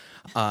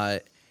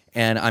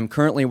 And I'm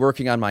currently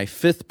working on my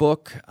 5th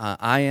book,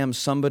 I Am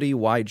Somebody,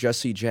 Why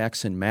Jesse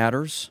Jackson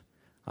Matters.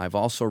 I've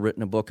also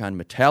written a book on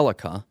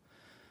Metallica,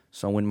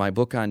 so when my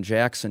book on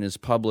Jackson is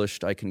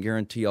published, I can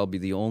guarantee I'll be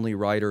the only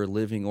writer,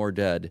 living or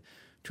dead,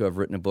 to have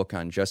written a book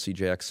on Jesse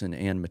Jackson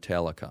and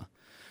Metallica.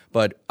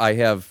 But I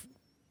have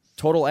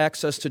total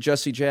access to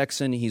Jesse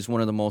Jackson. He's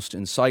one of the most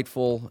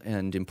insightful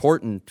and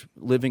important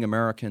living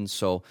Americans,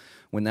 so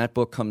when that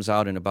book comes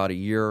out in about a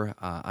year,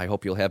 I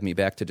hope you'll have me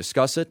back to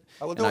discuss it,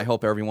 and I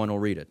hope everyone will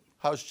read it.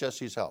 How's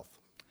Jesse's health?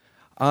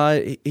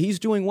 He's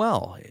doing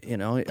well.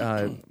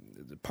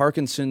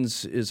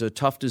 Parkinson's is a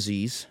tough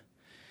disease,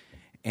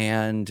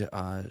 and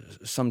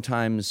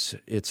sometimes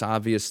it's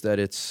obvious that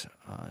it's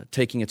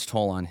taking its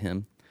toll on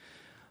him.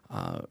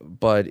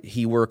 But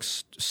he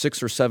works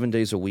 6 or 7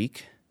 days a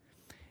week,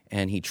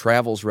 and he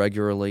travels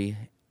regularly,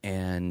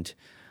 and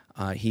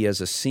he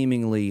has a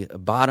seemingly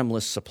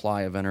bottomless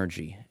supply of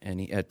energy.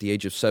 And at the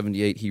age of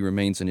 78, he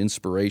remains an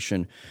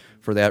inspiration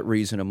for that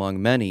reason among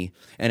many.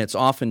 And it's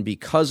often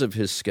because of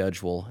his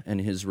schedule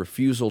and his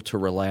refusal to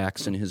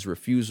relax and his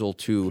refusal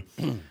to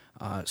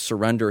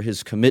surrender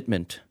his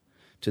commitment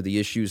to the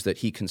issues that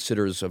he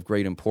considers of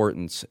great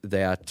importance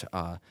that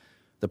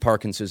the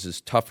Parkinson's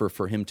is tougher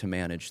for him to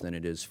manage than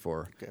it is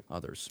for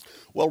others.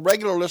 Well,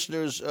 regular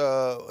listeners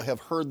have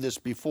heard this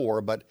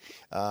before, but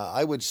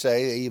I would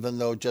say, even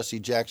though Jesse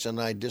Jackson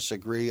and I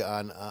disagree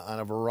on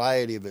a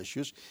variety of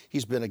issues,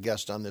 he's been a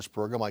guest on this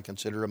program. I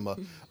consider him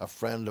a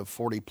friend of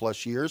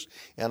 40-plus years,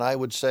 and I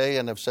would say,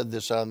 and I've said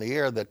this on the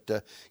air,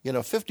 that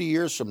 50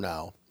 years from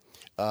now,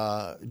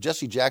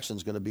 Jesse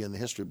Jackson's going to be in the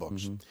history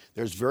books. Mm-hmm.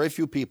 There's very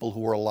few people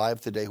who are alive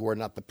today who are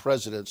not the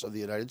presidents of the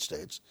United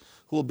States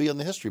who will be in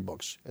the history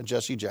books, and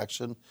Jesse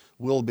Jackson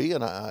will be,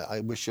 and I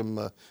wish him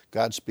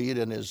Godspeed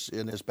in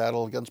his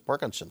battle against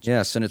Parkinson's.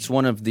 Yes, and it's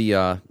one of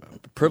the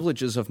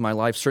privileges of my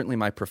life, certainly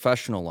my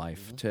professional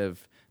life, to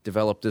have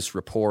developed this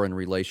rapport and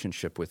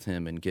relationship with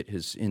him and get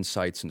his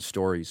insights and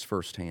stories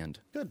firsthand.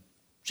 Good.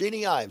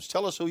 Jeannie Ives,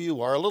 tell us who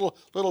you are. A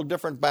little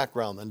different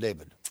background than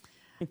David.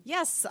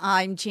 Yes,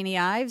 I'm Jeannie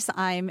Ives.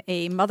 I'm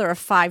a mother of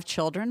 5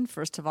 children,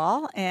 first of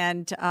all,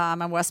 and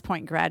I'm a West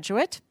Point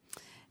graduate.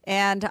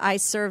 And I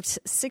served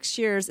 6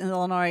 years in the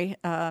Illinois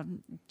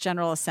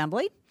General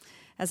Assembly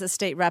as a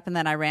state rep, and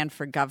then I ran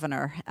for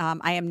governor.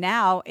 I am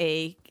now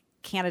a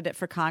candidate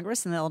for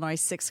Congress in the Illinois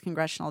 6th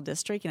Congressional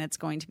District, and it's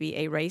going to be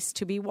a race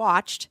to be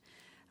watched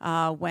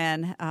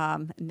when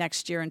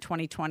next year in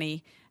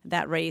 2020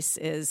 that race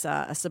is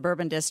a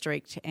suburban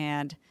district,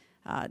 and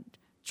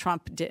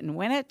Trump didn't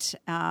win it.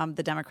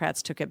 The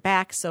Democrats took it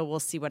back, so we'll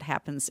see what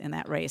happens in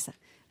that race.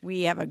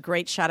 We have a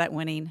great shot at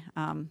winning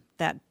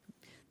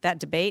that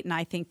debate, and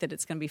I think that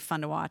it's going to be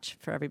fun to watch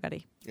for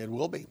everybody. It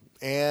will be.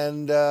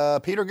 And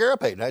Peter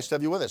Garapay, nice to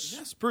have you with us.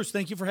 Yes, Bruce,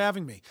 thank you for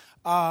having me.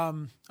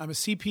 I'm a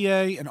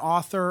CPA, an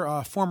author,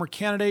 a former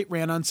candidate,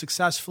 ran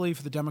unsuccessfully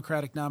for the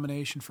Democratic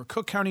nomination for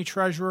Cook County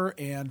Treasurer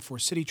and for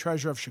City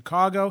Treasurer of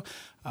Chicago.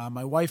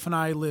 My wife and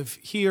I live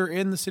here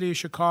in the city of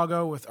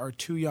Chicago with our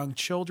 2 young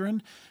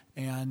children.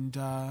 And,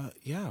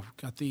 we've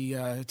got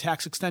the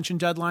tax extension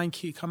deadline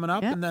coming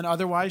up, and then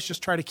otherwise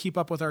just try to keep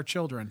up with our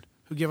children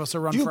who give us a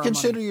run for our money. Do you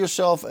consider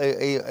yourself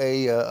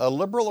a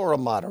liberal or a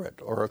moderate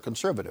or a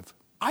conservative?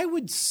 I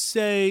would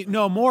say,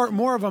 no,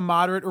 more of a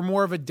moderate or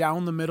more of a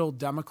down-the-middle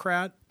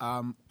Democrat.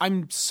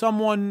 I'm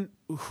someone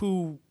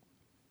who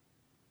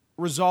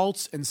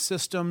results and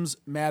systems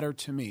matter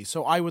to me.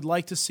 So I would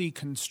like to see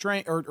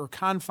constraint or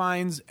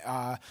confines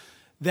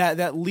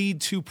that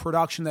lead to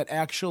production that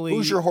actually...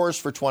 Who's your horse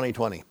for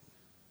 2020?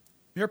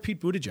 Mayor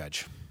Pete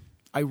Buttigieg.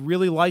 I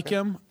really like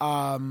him. There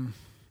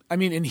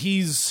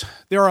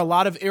are a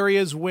lot of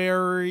areas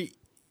where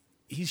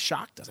he's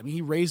shocked us. I mean,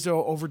 he raised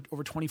over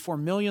 $24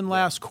 million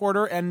last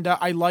quarter, and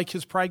I like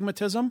his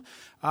pragmatism.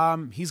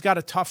 He's got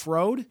a tough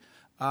road,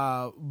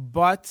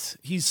 but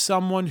he's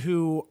someone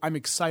who I'm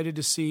excited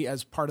to see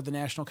as part of the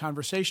national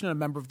conversation and a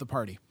member of the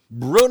party.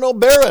 Bruno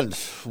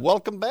Behrens,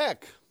 welcome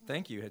back.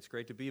 Thank you. It's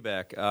great to be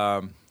back.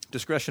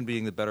 Discretion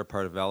being the better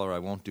part of valor, I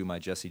won't do my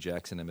Jesse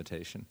Jackson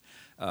imitation.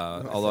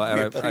 Although I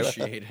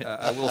appreciate it.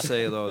 I will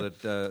say, though,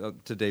 that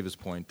to David's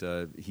point,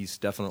 he's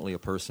definitely a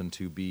person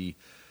to be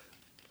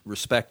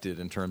respected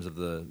in terms of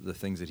the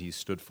things that he's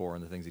stood for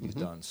and the things that he's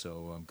done.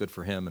 So good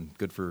for him and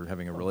good for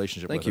having a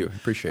relationship with him. Thank you.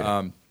 Appreciate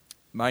it.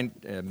 My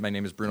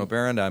name is Bruno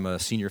Behrens. I'm a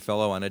senior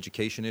fellow on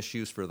education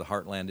issues for the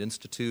Heartland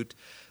Institute.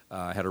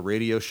 I had a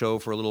radio show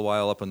for a little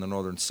while up in the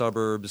northern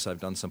suburbs.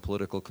 I've done some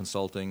political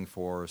consulting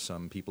for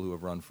some people who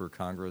have run for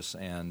Congress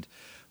and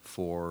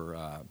for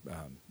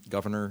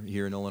governor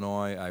here in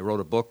Illinois. I wrote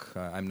a book.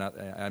 I'm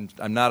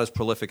not as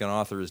prolific an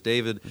author as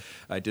David.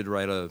 I did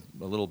write a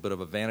little bit of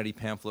a vanity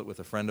pamphlet with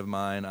a friend of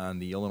mine on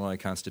the Illinois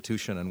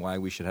Constitution and why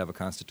we should have a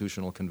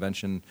constitutional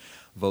convention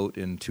vote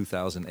in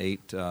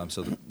 2008.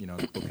 So the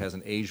book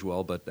hasn't aged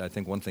well, but I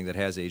think one thing that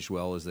has aged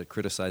well is that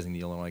criticizing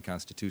the Illinois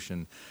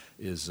Constitution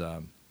is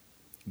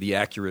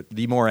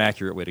the more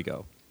accurate way to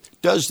go.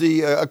 Does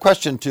a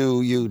question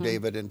to you,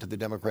 David, and to the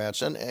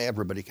Democrats, and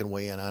everybody can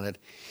weigh in on it.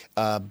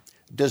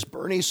 Does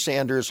Bernie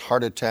Sanders'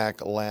 heart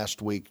attack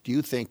last week, do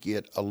you think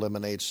it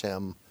eliminates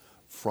him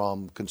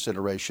from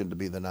consideration to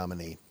be the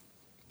nominee?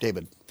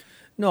 David?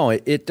 No,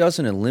 it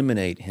doesn't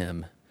eliminate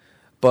him,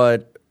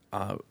 but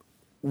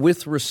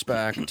with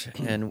respect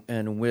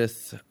and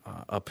with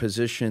a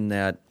position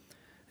that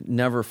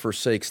never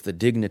forsakes the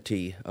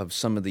dignity of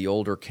some of the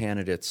older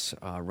candidates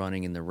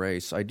running in the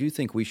race, I do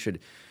think we should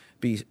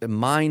be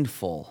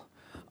mindful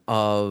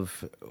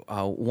of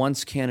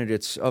once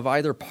candidates of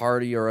either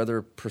party or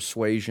other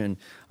persuasion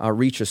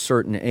reach a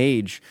certain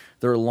age,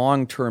 their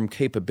long-term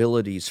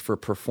capabilities for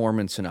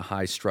performance in a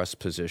high-stress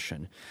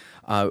position.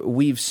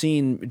 We've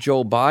seen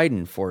Joe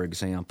Biden, for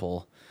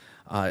example,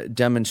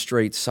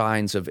 demonstrate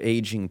signs of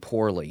aging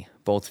poorly,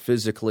 both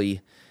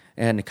physically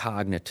and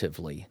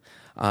cognitively.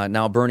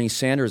 Now, Bernie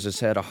Sanders has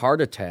had a heart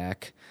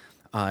attack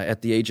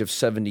at the age of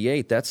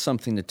 78. That's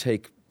something to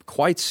take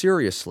quite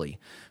seriously.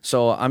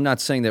 So I'm not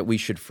saying that we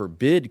should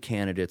forbid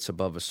candidates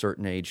above a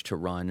certain age to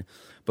run,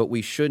 but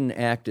we shouldn't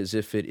act as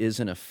if it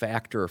isn't a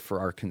factor for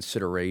our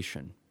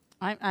consideration.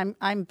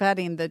 I'm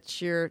betting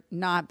that you're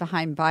not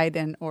behind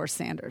Biden or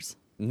Sanders.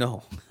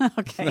 No.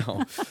 Okay.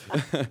 No.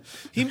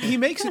 He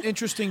makes an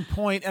interesting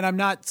point, and I'm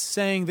not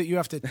saying that you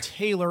have to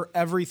tailor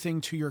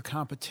everything to your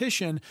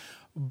competition,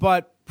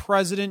 but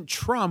President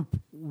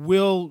Trump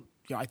will,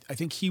 I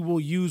think he will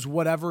use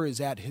whatever is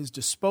at his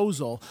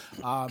disposal.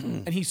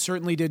 And he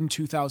certainly did in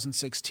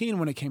 2016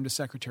 when it came to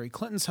Secretary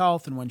Clinton's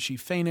health and when she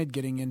fainted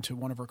getting into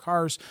one of her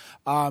cars.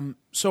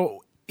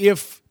 So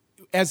if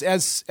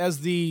as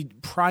the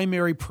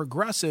primary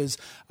progresses,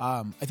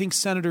 I think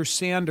Senator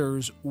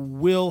Sanders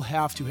will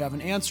have to have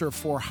an answer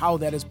for how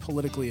that is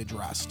politically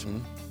addressed. Mm-hmm.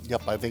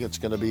 Yep, I think it's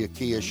going to be a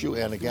key issue.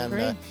 And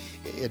again,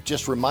 it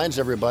just reminds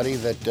everybody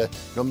that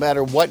no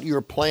matter what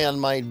your plan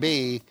might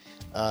be,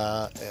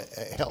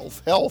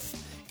 health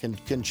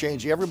can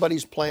change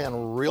everybody's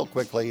plan real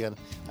quickly, and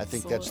I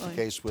think that's the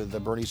case with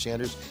Bernie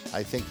Sanders.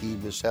 I think he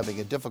was having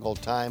a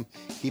difficult time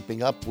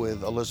keeping up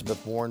with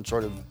Elizabeth Warren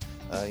sort of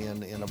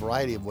in a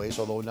variety of ways,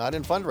 although not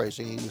in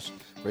fundraising. He was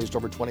raised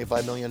over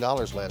 $25 million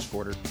last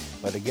quarter.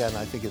 But again,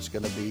 I think it's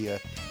going to be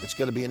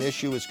an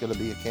issue. It's going to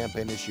be a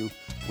campaign issue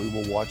we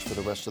will watch for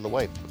the rest of the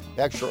way.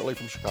 Back shortly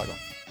from Chicago.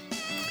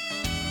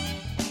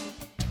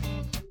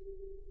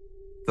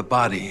 The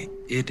body,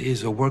 it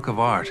is a work of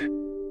art.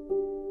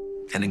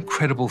 an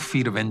incredible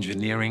feat of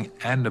engineering,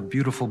 and a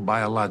beautiful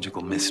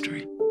biological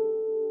mystery.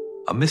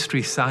 A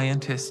mystery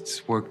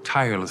scientists work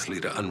tirelessly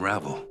to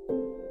unravel.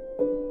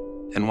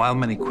 And while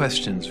many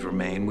questions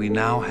remain, we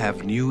now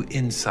have new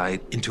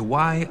insight into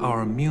why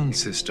our immune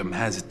system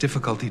has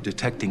difficulty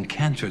detecting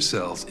cancer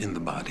cells in the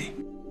body.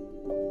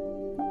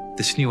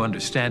 This new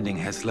understanding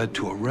has led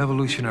to a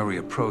revolutionary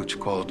approach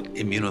called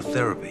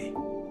immunotherapy,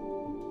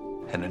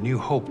 and a new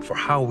hope for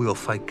how we'll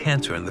fight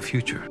cancer in the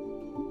future.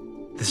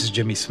 This is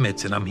Jimmy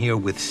Smits, and I'm here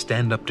with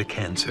Stand Up to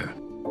Cancer.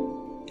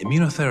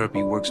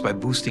 Immunotherapy works by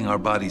boosting our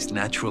body's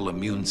natural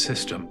immune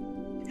system,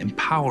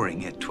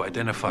 empowering it to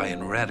identify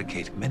and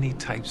eradicate many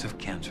types of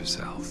cancer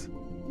cells.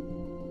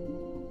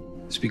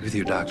 Speak with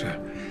your doctor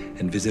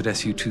and visit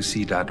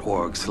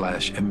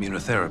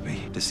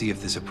su2c.org/immunotherapy to see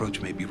if this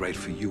approach may be right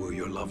for you or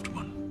your loved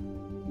one.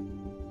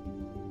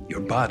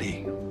 Your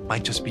body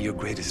might just be your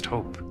greatest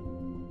hope.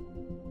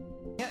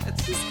 Yeah,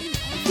 it's just,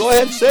 Go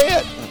ahead, say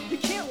it. You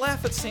can't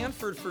laugh at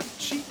Sanford for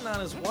cheating on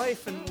his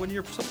wife, and when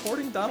you're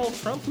supporting Donald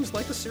Trump, who's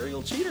like a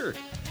serial cheater.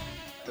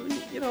 I mean,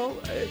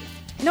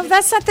 No,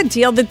 that's not the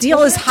deal. The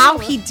deal is how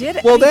he did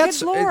it. Well, good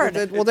Lord.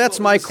 that's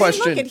my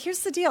question. Look, here's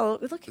the deal.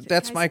 Look,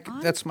 That's my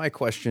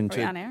question Are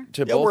we on air?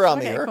 to Yeah, both. we're on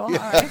the Okay, air. cool.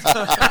 Yeah. All right.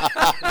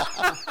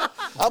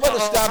 I'm going to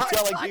stop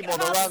telling people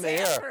they're on the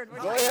air.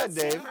 Go ahead,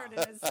 Dave.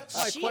 That's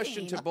my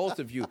question to both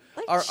of you.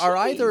 Are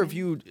either of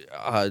you,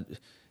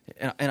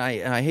 and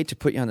I hate to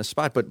put you on the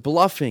spot, but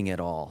bluffing at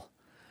all?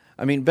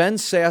 I mean, Ben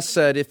Sasse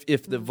said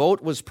if the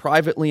vote was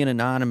privately and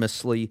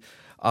anonymously,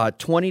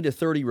 20 to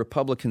 30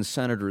 Republican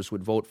senators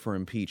would vote for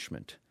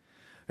impeachment.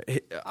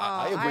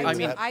 I agree with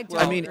that. I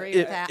don't agree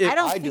with that. I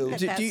don't think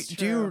that's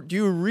true. Do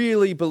you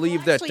really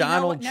believe that Actually, you know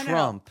Donald what? No.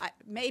 Trump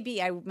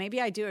Maybe I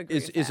do agree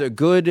with is that. a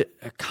good,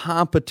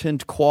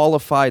 competent,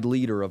 qualified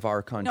leader of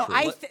our country?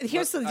 No,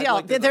 here's the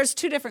deal. There's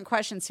two different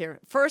questions here.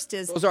 First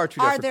is, Those are two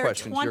different there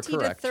questions. You're 20 to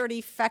correct.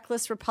 30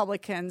 feckless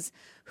Republicans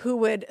who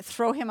would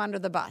throw him under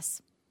the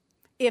bus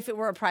if it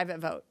were a private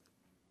vote?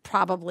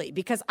 Probably,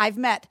 because I've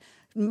met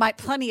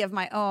plenty of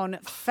my own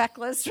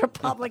feckless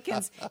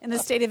Republicans in the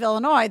state of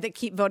Illinois that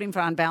keep voting for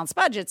unbalanced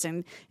budgets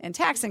and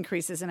tax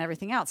increases and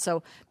everything else.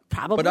 So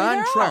probably But on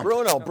there Trump.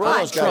 are.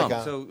 Bruno's got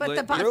to So, But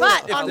let- on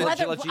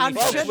whether let on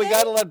Jeannie should Folks, we they?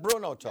 got to let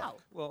Bruno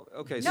talk. Well,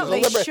 okay. No, so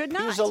they should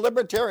not. He's a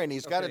libertarian.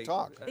 He's got to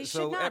talk. They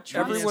So should not. everyone-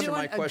 Trump's Answer my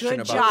doing a question good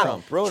about job.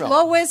 Trump. Bruno.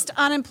 Lowest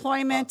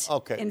unemployment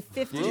Okay. in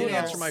 50 You didn't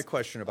years. answer my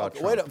question about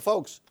Trump. Wait,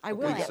 folks. I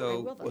will. Okay,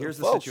 so I will. here's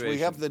the Folks, situation.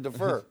 we have to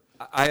defer.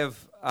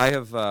 I've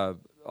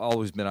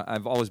always been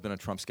a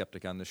Trump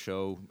skeptic on this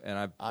show, and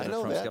I've I been a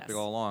know Trump that. skeptic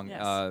all along.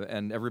 Yes.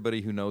 And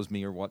everybody who knows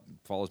me or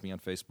follows me on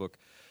Facebook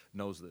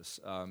knows this.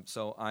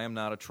 So I am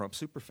not a Trump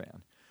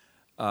superfan.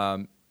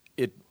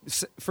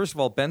 First of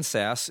all, Ben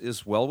Sasse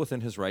is well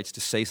within his rights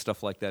to say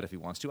stuff like that if he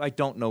wants to. I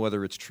don't know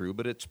whether it's true,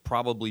 but it's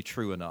probably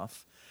true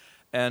enough.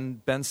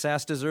 And Ben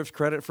Sasse deserves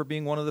credit for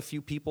being one of the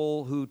few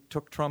people who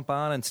took Trump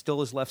on and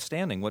still is left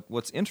standing.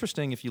 What's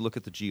interesting, if you look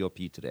at the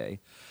GOP today,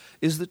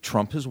 is that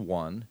Trump has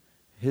won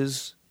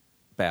his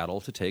battle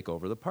to take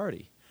over the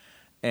party.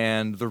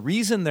 And the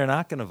reason they're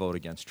not going to vote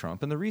against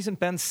Trump, and the reason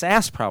Ben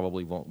Sasse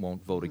probably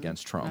won't vote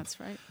against Trump, That's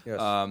right.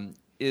 Yes.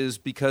 is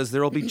because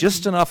there will be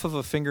just enough of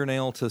a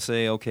fingernail to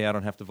say, okay, I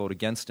don't have to vote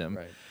against him.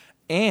 Right.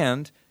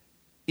 And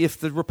if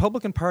the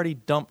Republican Party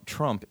dumped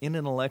Trump in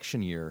an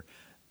election year,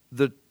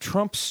 the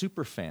Trump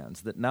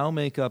superfans that now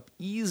make up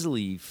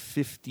easily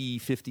 50,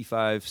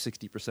 55,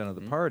 60% of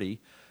the party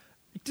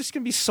are just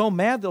going to be so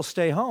mad they'll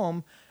stay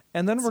home.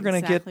 And then we're going to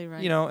exactly get,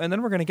 right. and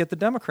then we're going to get the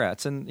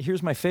Democrats. And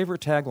here's my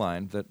favorite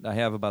tagline that I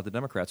have about the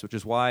Democrats, which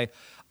is why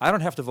I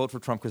don't have to vote for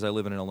Trump because I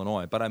live in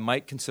Illinois, but I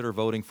might consider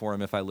voting for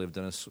him if I lived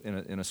in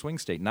a swing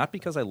state. Not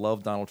because I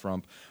love Donald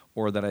Trump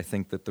or that I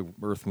think that the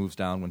earth moves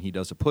down when he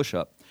does a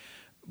push-up,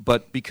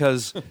 but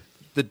because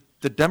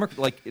the Democrat,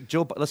 like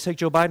let's take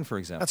Joe Biden for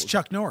example. That's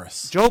Chuck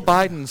Norris. Joe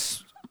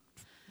Biden's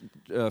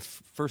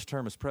first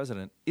term as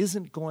president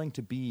isn't going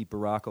to be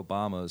Barack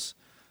Obama's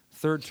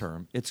third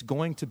term. It's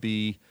going to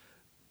be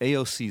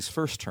AOC's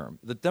first term.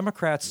 The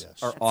Democrats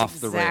are off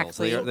the rails.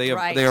 They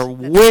are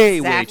way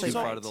too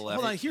far to the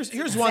left. Hold on, here's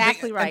Exactly one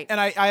thing, right. and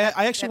I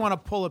actually want to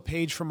pull a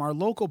page from our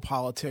local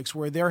politics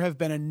where there have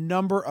been a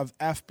number of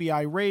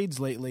FBI raids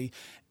lately,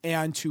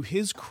 and to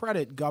his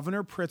credit,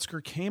 Governor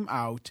Pritzker came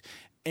out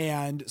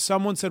and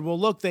someone said, well,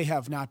 look, they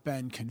have not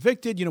been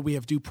convicted. You know, we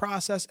have due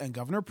process. And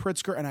Governor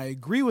Pritzker, and I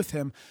agree with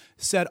him,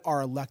 said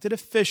our elected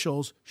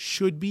officials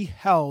should be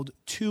held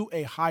to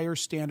a higher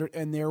standard.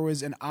 And there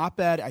was an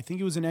op-ed, I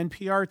think it was an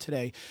NPR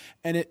today,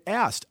 and it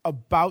asked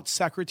about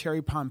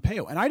Secretary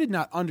Pompeo. And I did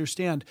not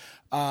understand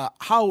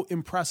how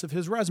impressive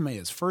his resume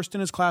is. First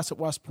in his class at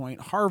West Point,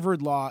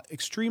 Harvard Law,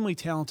 extremely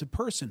talented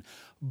person.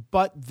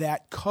 But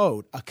that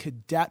code, a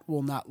cadet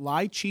will not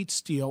lie, cheat,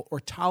 steal, or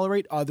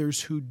tolerate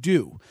others who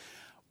do.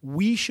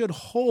 We should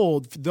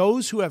hold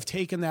those who have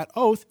taken that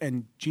oath,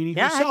 and Jeannie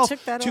herself, I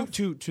took that oath.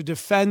 to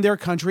defend their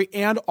country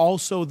and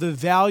also the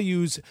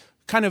values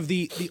kind of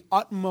the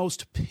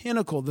utmost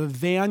pinnacle, the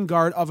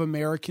vanguard of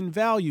American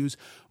values,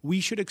 we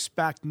should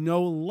expect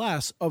no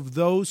less of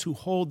those who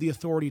hold the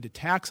authority to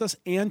tax us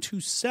and to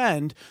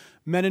send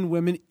men and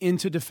women in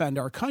to defend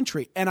our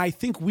country. And I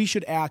think we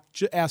should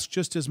ask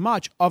just as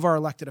much of our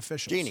elected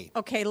officials. Jeannie.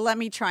 Okay, let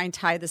me try and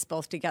tie this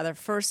both together.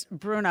 First,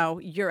 Bruno,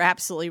 you're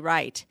absolutely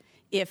right.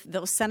 If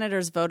those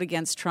senators vote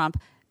against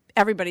Trump,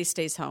 everybody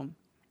stays home.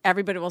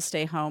 Everybody will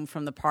stay home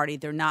from the party.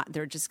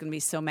 They're just going to be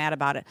so mad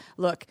about it.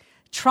 Look,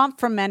 Trump,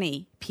 for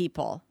many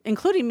people,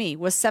 including me,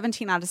 was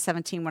 17 out of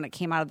 17 when it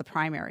came out of the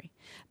primary.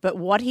 But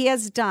what he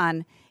has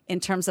done in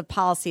terms of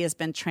policy has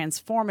been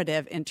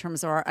transformative in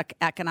terms of our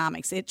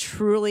economics. It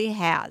truly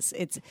has.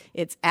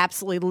 It's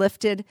absolutely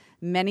lifted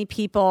many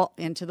people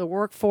into the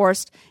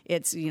workforce.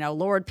 It's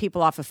lowered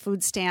people off of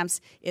food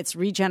stamps. It's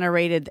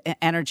regenerated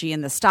energy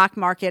in the stock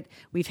market.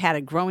 We've had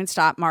a growing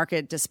stock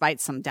market despite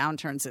some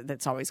downturns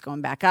that's always going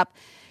back up.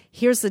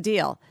 Here's the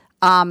deal.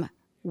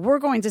 We're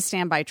going to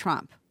stand by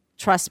Trump.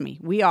 Trust me,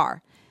 we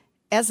are.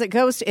 As it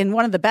goes to, and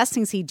one of the best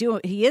things he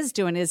is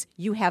doing is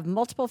you have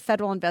multiple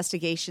federal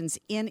investigations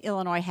in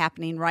Illinois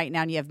happening right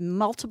now, and you have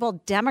multiple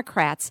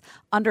Democrats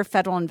under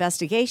federal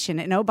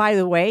investigation. And oh, by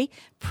the way,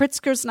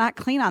 Pritzker's not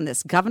clean on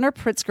this. Governor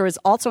Pritzker is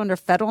also under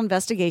federal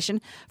investigation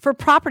for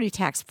property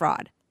tax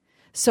fraud.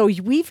 So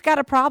we've got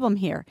a problem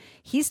here.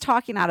 He's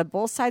talking out of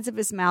both sides of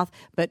his mouth,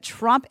 but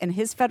Trump and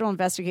his federal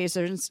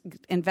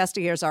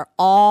investigators are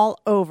all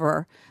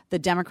over the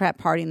Democrat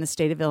Party in the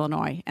state of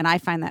Illinois, and I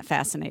find that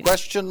fascinating.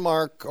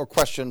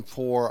 Question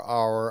for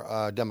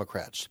our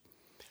Democrats.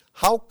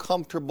 How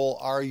comfortable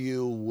are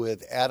you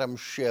with Adam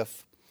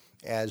Schiff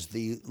as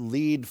the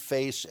lead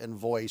face and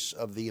voice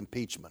of the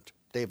impeachment?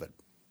 David?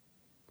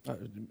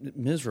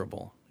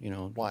 Miserable,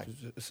 Why?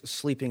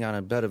 Sleeping on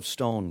a bed of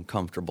stone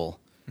comfortable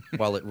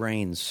while it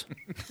rains.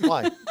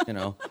 Why?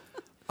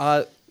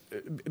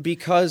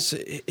 Because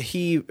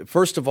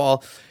first of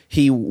all,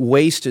 he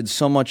wasted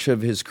so much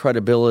of his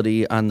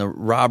credibility on the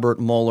Robert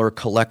Mueller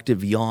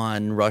collective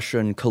yawn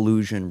Russian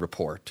collusion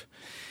report.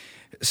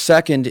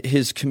 Second,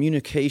 his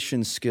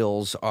communication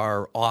skills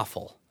are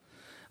awful.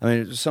 I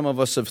mean, some of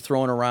us have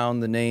thrown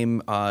around the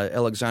name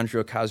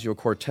Alexandria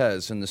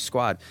Ocasio-Cortez in the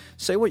squad.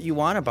 Say what you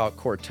want about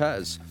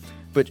Cortez,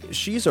 but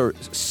she's a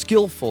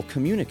skillful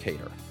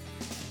communicator.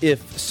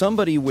 If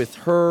somebody with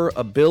her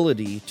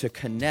ability to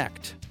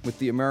connect with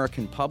the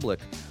American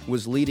public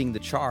was leading the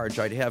charge,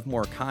 I'd have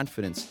more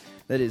confidence.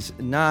 That is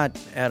not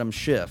Adam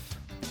Schiff.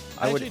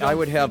 I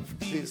would have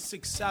the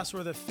success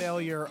or the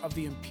failure of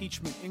the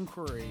impeachment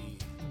inquiry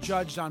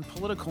judged on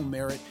political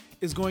merit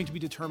is going to be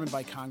determined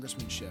by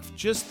Congressman Schiff.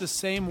 Just the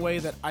same way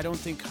that I don't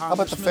think Congressman... How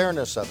about the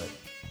fairness of it?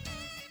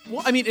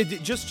 Well, I mean,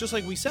 just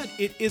like we said,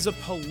 it is a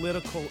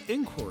political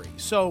inquiry.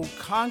 So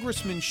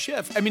Congressman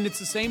Schiff, I mean, it's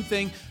the same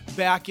thing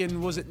back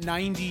in, was it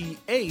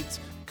 98,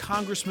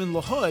 Congressman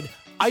LaHood,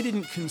 I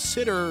didn't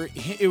consider,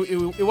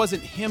 it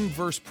wasn't him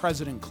versus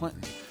President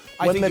Clinton.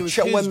 I think it was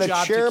his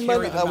job to carry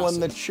the message. When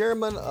the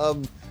chairman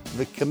of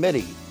the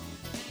committee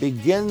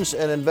begins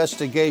an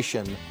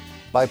investigation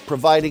by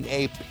providing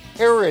a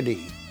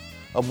parody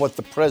of what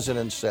the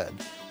president said,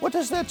 what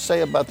does that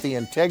say about the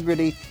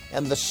integrity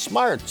and the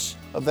smarts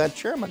of that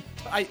chairman?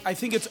 I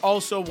think it's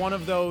also one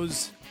of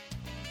those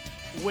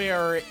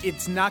where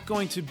it's not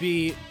going to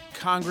be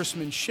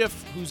Congressman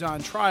Schiff who's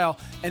on trial,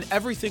 and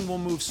everything will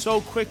move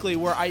so quickly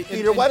where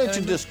Peter, why don't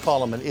you just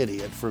call him an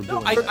idiot for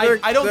doing that?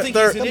 I don't think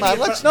he's an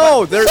idiot.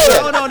 No,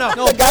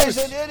 the guy's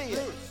an idiot.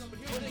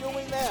 For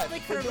doing that. We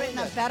could have written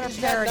a better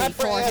parody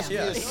for him.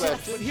 But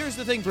here's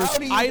the thing, Bruce. How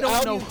do you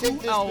who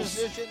take else.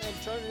 This position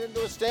and turn it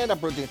into a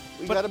stand-up routine?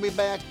 We got to be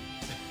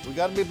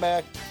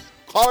back.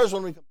 Callers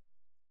when we come.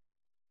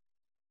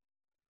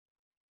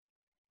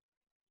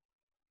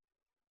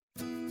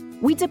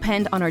 We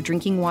depend on our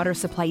drinking water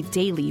supply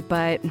daily,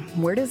 but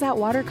where does that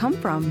water come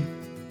from?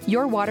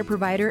 Your water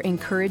provider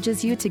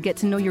encourages you to get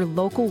to know your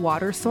local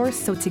water source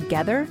so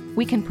together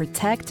we can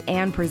protect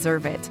and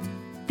preserve it.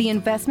 The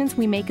investments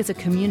we make as a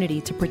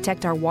community to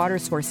protect our water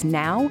source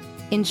now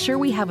ensure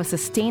we have a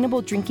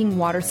sustainable drinking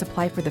water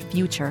supply for the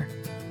future.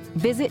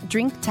 Visit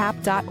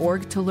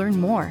drinktap.org to learn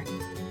more.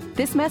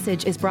 This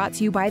message is brought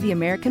to you by the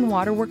American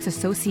Water Works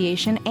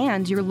Association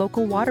and your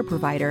local water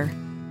provider.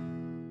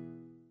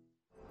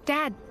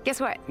 Dad,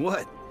 guess what?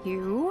 What?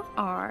 You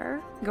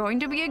are going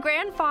to be a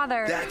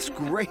grandfather. That's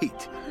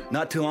great.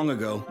 Not too long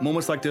ago,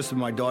 moments like this with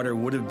my daughter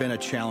would have been a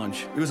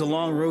challenge. It was a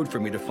long road for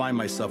me to find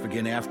myself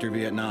again after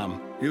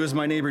Vietnam. It was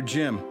my neighbor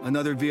Jim,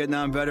 another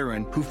Vietnam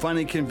veteran, who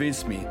finally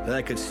convinced me that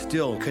I could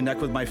still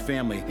connect with my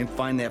family and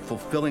find that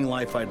fulfilling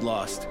life I'd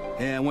lost.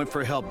 And I went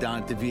for help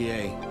down at the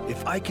VA.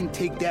 If I can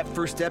take that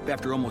first step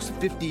after almost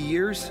 50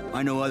 years,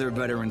 I know other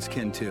veterans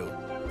can too.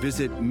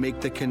 Visit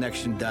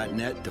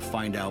maketheconnection.net to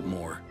find out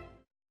more.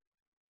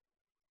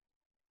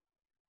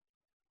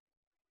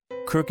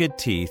 Crooked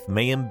teeth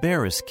may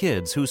embarrass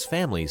kids whose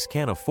families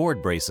can't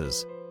afford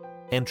braces,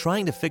 and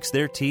trying to fix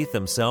their teeth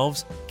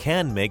themselves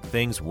can make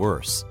things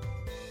worse.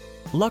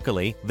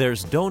 Luckily,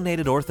 there's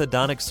Donated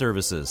Orthodontic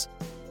Services,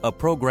 a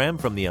program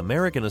from the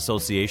American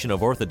Association of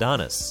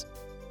Orthodontists.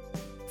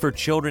 For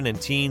children and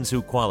teens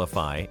who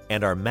qualify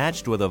and are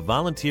matched with a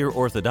volunteer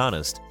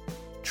orthodontist,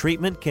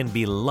 treatment can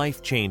be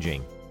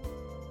life-changing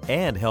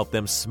and help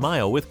them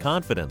smile with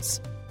confidence.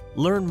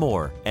 Learn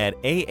more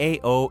at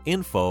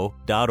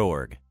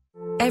aaoinfo.org.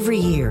 Every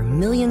year,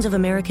 millions of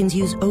Americans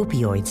use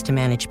opioids to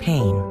manage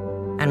pain,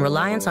 and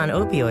reliance on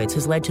opioids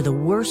has led to the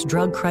worst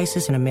drug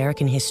crisis in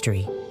American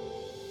history.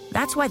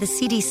 That's why the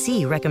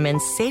CDC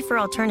recommends safer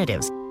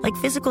alternatives like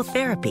physical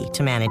therapy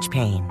to manage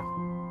pain.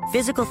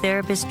 Physical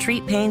therapists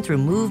treat pain through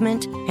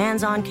movement,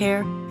 hands-on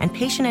care, and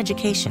patient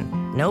education.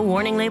 No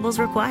warning labels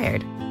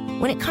required.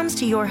 When it comes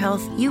to your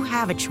health, you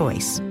have a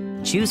choice.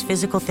 Choose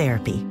physical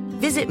therapy.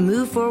 Visit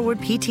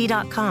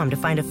moveforwardpt.com to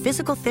find a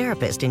physical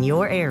therapist in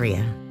your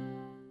area.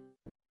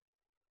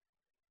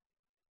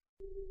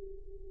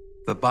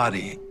 The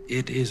body,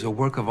 it is a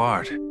work of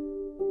art,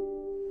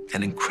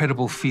 an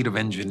incredible feat of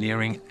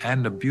engineering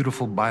and a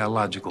beautiful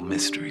biological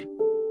mystery.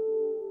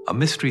 A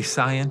mystery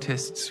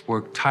scientists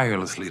work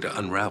tirelessly to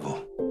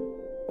unravel.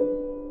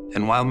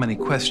 And while many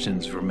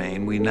questions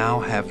remain, we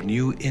now have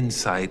new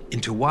insight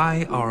into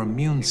why our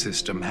immune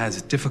system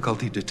has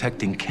difficulty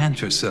detecting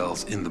cancer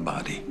cells in the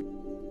body.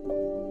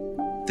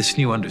 This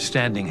new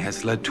understanding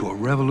has led to a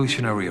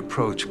revolutionary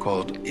approach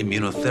called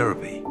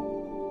immunotherapy,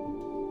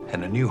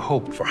 and a new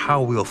hope for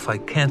how we'll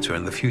fight cancer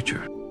in the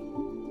future.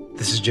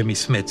 This is Jimmy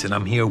Smits, and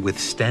I'm here with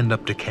Stand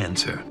Up to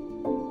Cancer.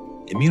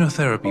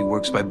 Immunotherapy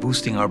works by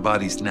boosting our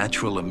body's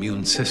natural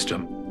immune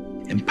system,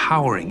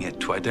 empowering it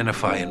to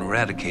identify and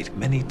eradicate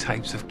many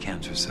types of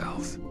cancer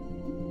cells.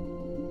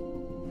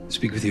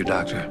 Speak with your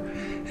doctor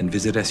and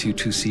visit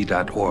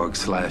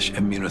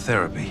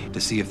su2c.org/immunotherapy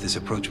to see if this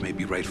approach may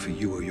be right for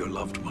you or your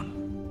loved one.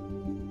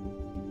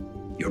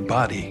 Your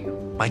body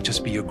might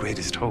just be your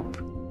greatest hope.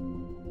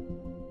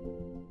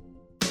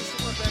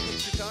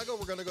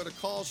 We're going to go to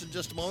calls in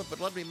just a moment, but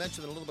let me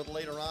mention that a little bit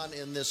later on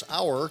in this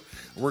hour,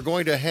 we're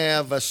going to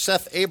have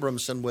Seth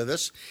Abramson with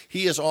us.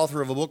 He is author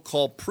of a book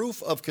called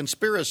Proof of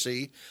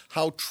Conspiracy: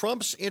 How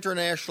Trump's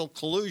International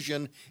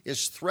Collusion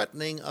is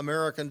Threatening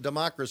American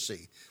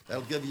Democracy.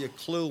 That'll give you a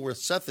clue where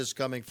Seth is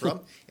coming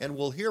from, and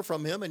we'll hear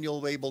from him, and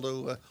you'll be able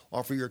to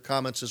offer your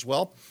comments as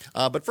well.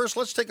 But first,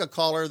 let's take a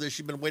caller that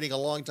she's been waiting a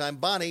long time.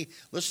 Bonnie,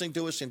 listening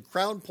to us in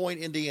Crown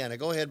Point, Indiana.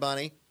 Go ahead,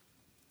 Bonnie.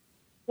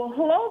 Well,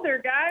 hello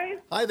there, guys.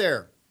 Hi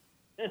there.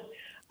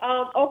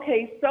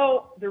 Okay,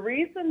 so the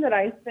reason that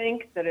I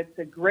think that it's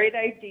a great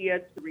idea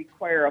to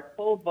require a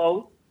full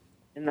vote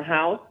in the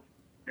House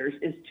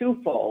is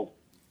twofold.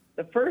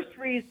 The first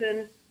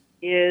reason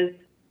is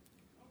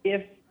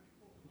if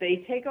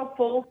they take a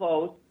full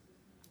vote,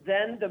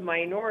 then the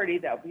minority,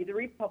 that would be the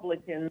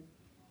Republicans,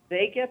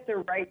 they get the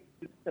right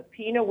to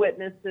subpoena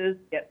witnesses,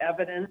 get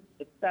evidence,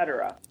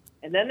 etc.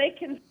 And then they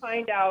can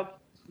find out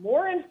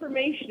more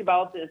information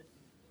about this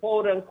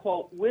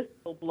quote-unquote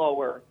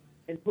whistleblower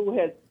and who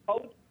has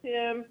coached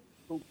him,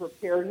 who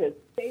prepared his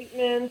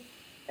statements,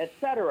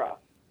 etc.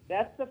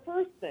 That's the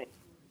first thing.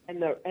 And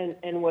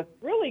what's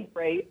really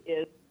great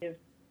is if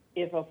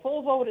a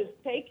full vote is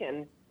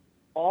taken,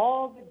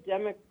 all the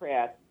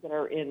Democrats that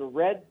are in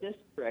red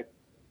districts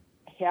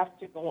have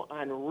to go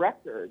on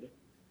record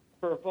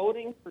for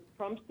voting for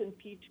Trump's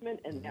impeachment,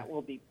 and that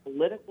will be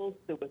political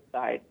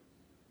suicide.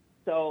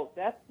 So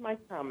that's my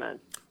comment.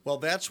 Well,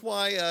 that's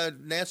why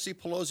Nancy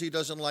Pelosi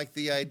doesn't like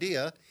the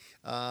idea.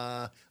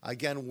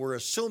 Again, we're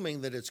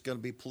assuming that it's going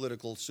to be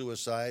political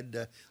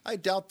suicide. I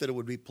doubt that it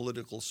would be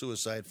political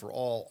suicide for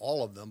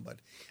all of them. But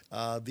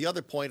the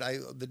other point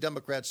the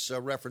Democrats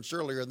referenced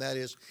earlier, and that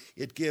is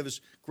it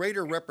gives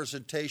greater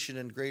representation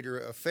and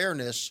greater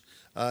fairness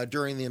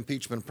during the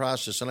impeachment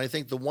process. And I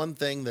think the one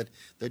thing that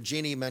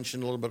Jeannie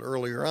mentioned a little bit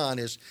earlier on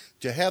is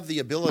to have the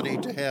ability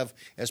to have,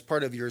 as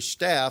part of your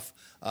staff,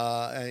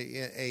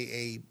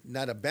 a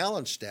not a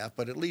balanced staff,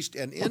 but at least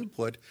an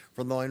input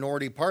from the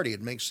minority party.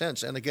 It makes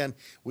sense. And again,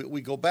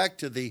 we go back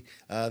to the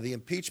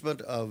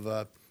impeachment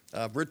of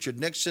Richard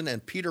Nixon,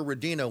 and Peter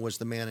Rodino was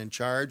the man in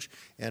charge.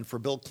 And for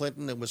Bill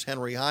Clinton, it was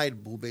Henry Hyde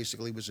who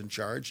basically was in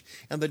charge.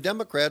 And the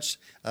Democrats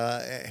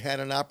had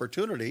an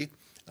opportunity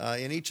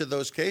in each of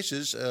those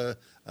cases to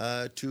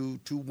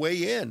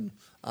weigh in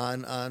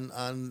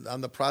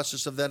on the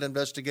process of that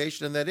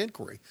investigation and that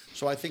inquiry.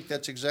 So I think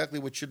that's exactly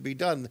what should be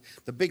done.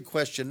 The big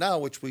question now,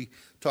 which we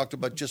talked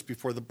about just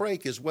before the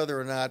break, is whether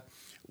or not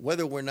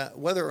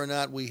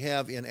we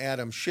have in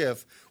Adam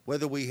Schiff,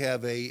 whether we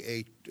have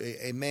a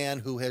man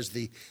who has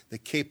the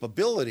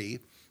capability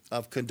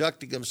of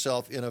conducting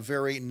himself in a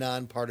very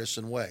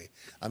nonpartisan way.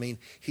 I mean,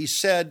 he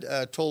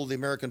told the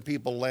American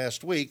people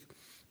last week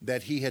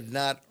that he had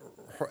not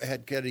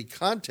had any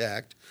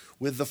contact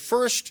with the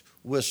first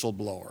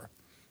whistleblower.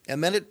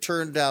 And then it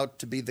turned out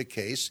to be the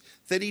case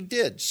that he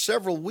did.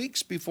 Several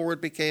weeks before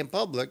it became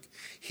public,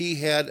 he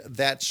had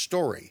that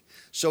story.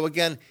 So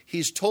again,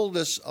 he's told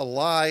us a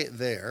lie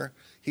there.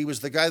 He was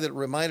the guy that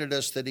reminded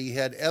us that he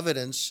had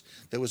evidence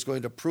that was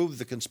going to prove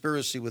the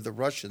conspiracy with the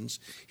Russians.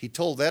 He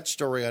told that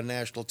story on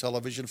national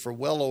television for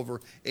well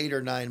over 8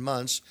 or 9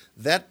 months.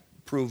 That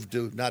proved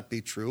to not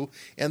be true.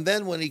 And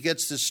then when he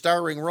gets this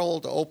starring role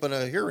to open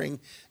a hearing,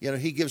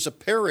 he gives a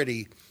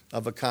parody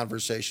of a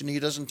conversation. He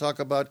doesn't talk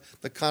about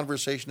the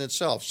conversation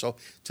itself. So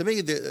to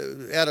me,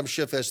 Adam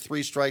Schiff has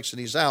 3 strikes and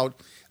he's out.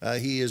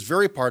 He is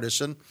very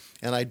partisan,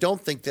 and I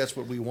don't think that's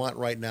what we want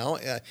right now,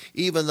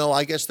 even though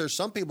I guess there's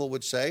some people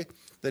would say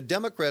the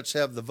Democrats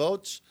have the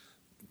votes.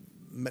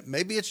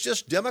 Maybe it's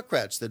just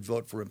Democrats that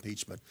vote for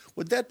impeachment.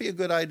 Would that be a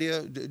good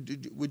idea?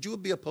 Would you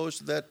be opposed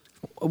to that?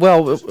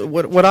 Well,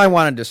 what I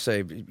wanted to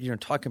say,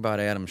 talking about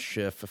Adam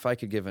Schiff, if I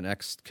could give an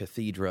ex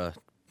cathedra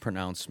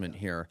pronouncement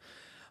here.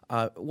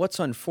 What's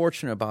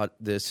unfortunate about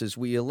this is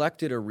we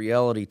elected a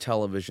reality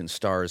television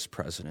star as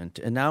president,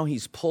 and now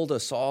he's pulled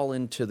us all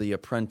into the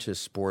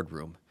Apprentice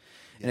boardroom.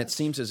 And it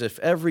seems as if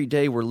every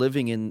day we're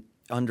living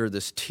under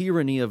this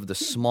tyranny of the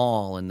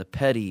small and the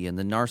petty and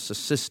the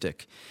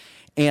narcissistic.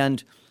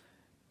 And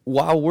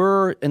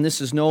while and this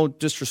is no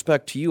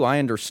disrespect to you, I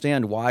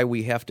understand why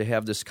we have to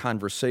have this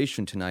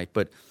conversation tonight,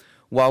 but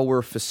while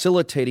we're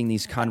facilitating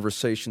these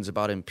conversations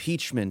about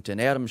impeachment and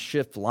Adam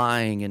Schiff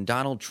lying and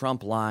Donald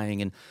Trump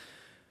lying, and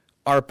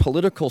our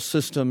political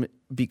system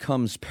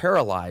becomes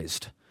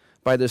paralyzed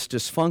by this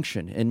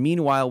dysfunction. And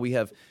meanwhile, we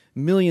have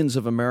millions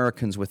of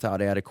Americans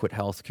without adequate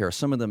health care,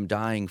 some of them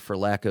dying for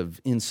lack of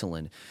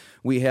insulin.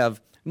 We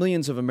have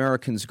millions of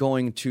Americans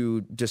going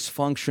to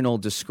dysfunctional,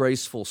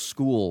 disgraceful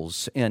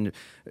schools and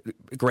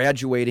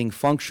graduating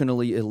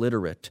functionally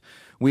illiterate.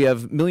 We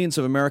have millions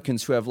of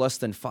Americans who have less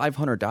than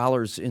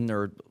 $500 in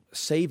their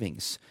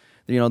savings.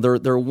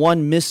 They're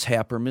one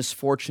mishap or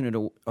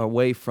misfortune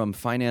away from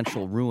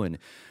financial ruin.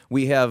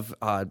 We have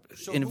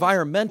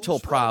environmental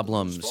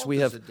problems. We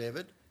have.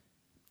 David?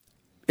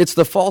 It's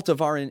the fault of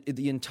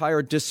the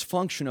entire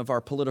dysfunction of our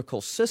political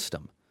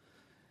system.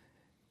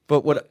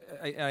 But what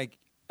I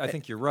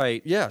think you're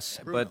right. Yes,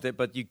 but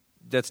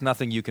that's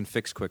nothing you can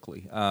fix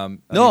quickly.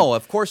 No,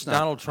 of course not.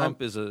 Donald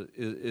Trump is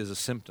a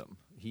symptom.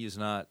 He is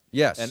not.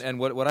 Yes. And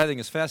what I think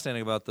is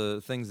fascinating about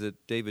the things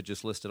that David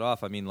just listed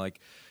off, I mean,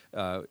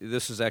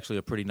 this is actually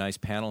a pretty nice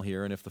panel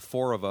here. And if the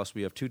 4 of us,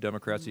 we have 2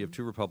 Democrats, you have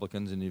 2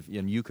 Republicans, and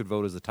you could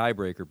vote as the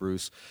tiebreaker,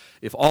 Bruce,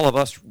 if all of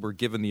us were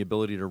given the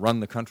ability to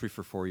run the country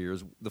for 4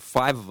 years, the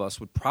 5 of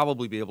us would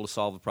probably be able to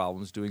solve the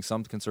problems, doing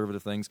some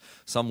conservative things,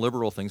 some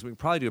liberal things. We could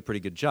probably do a pretty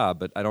good job,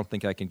 but I don't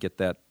think I can get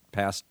that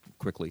passed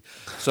quickly.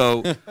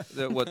 So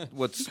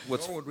what's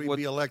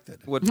be elected?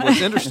 What's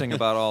interesting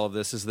about all of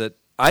this is that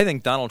I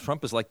think Donald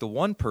Trump is like the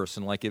one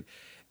person,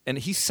 and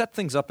he set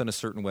things up in a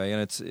certain way,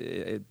 and it's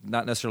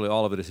not necessarily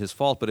all of it is his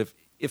fault, but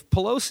if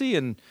Pelosi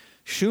and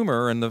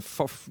Schumer and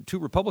the 2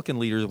 Republican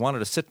leaders wanted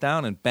to sit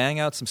down and bang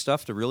out some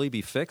stuff to really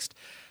be fixed,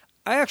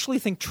 I actually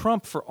think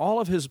Trump, for all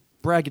of his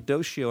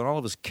braggadocio and all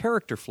of his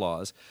character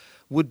flaws,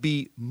 would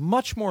be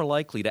much more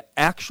likely to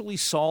actually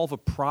solve a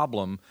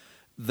problem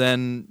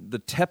than the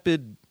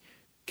tepid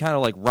kind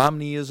of like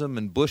Romneyism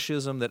and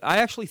Bushism that I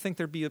actually think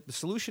there'd be a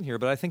solution here.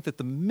 But I think that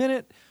the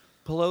minute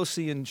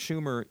Pelosi and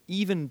Schumer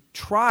even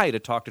try to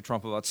talk to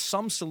Trump about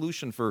some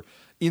solution for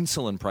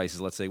insulin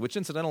prices, let's say, which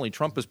incidentally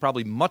Trump is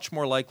probably much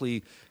more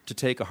likely to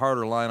take a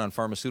harder line on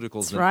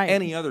pharmaceuticals than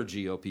any other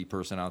GOP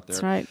person out there.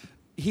 That's right.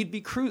 He'd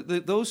be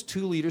those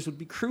 2 leaders would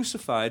be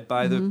crucified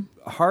by the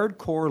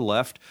hardcore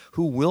left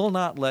who will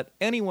not let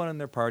anyone in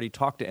their party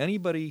talk to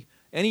anybody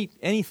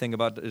anything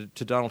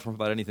to Donald Trump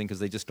about anything because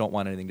they just don't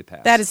want anything to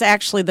pass. That is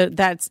actually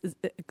that's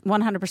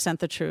 100%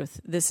 the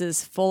truth. This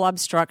is full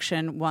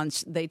obstruction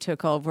once they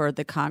took over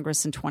the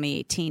Congress in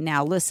 2018.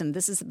 Now, listen,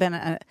 this has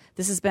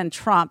been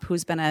Trump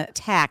who's been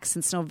attacked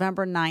since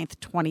November 9th,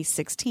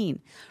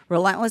 2016.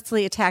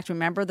 Relentlessly attacked.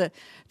 Remember the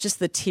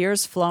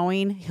tears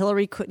flowing.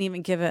 Hillary couldn't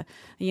even give a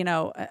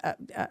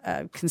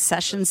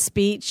concession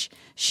speech.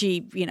 She,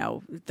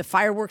 the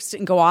fireworks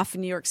didn't go off in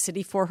New York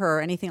City for her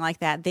or anything like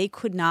that. They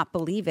could not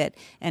believe it.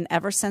 And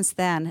ever since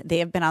then, they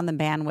have been on the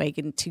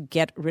bandwagon to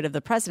get rid of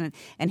the president.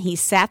 And he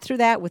sat through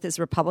that with his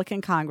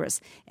Republican Congress.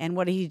 And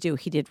what did he do?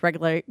 He did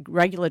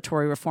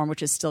regulatory reform,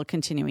 which is still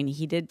continuing.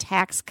 He did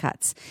tax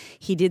cuts.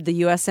 He did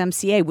the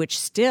USMCA, which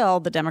still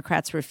the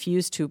Democrats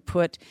refused to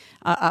put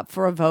up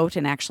for a vote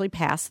and actually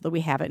pass, so that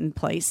we have it in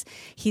place.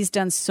 He's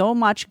done so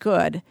much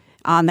good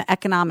on the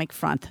economic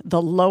front,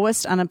 the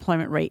lowest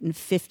unemployment rate in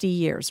 50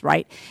 years,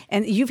 right?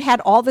 And you've had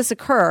all this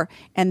occur,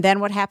 and then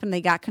what happened?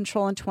 They got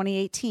control in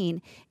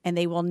 2018, and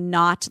they will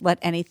not let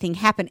anything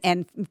happen.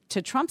 And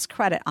to Trump's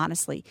credit,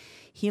 honestly,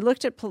 he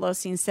looked at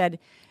Pelosi and said,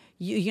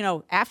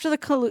 after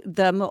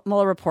the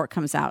Mueller report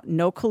comes out,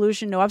 no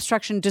collusion, no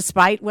obstruction,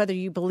 despite whether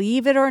you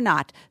believe it or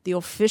not, the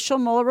official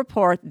Mueller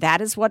report,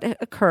 that is what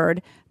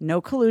occurred. No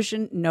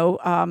collusion, no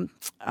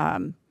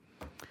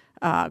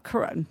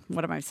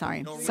what am I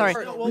sorry?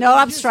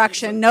 No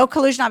obstruction, no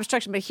collusion,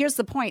 obstruction. But here's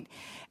the point.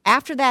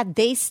 After that,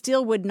 they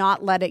still would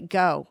not let it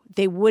go.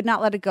 They would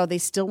not let it go. They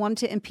still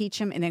wanted to impeach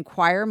him and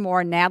inquire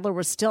more. Nadler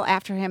was still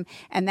after him.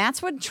 And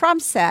that's what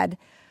Trump said.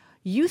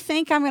 You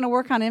think I'm going to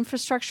work on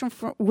infrastructure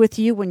with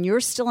you when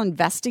you're still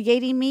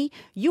investigating me?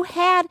 You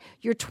had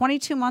your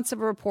 22 months of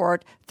a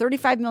report,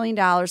 $35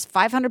 million,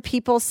 500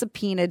 people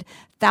subpoenaed,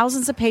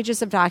 thousands of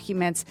pages of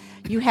documents.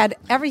 You had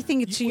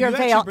everything to your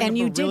veil, and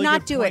you did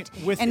not do it.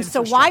 And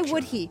so why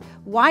would he?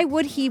 Why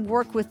would he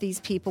work with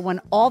these people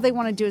when all they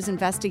want to do is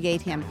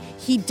investigate him?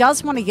 He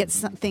does want to get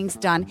some things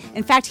done.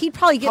 In fact, he'd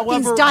probably get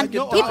things done. He'd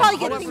probably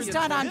get things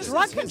done on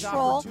drug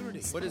control.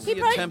 What is He he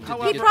probably, attempted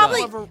to he'd get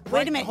probably done?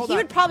 wait a minute. He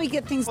would probably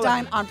get things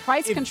done on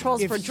price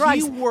controls for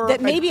drugs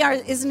that maybe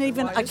isn't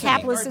even a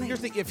capitalist.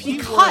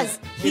 Because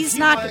he's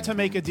not to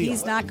make a deal.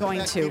 He's not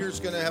going to. Peter's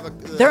going to have a.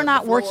 They're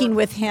not working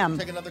with him.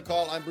 Take another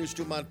call. I'm Bruce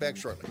Dumont. Back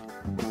shortly.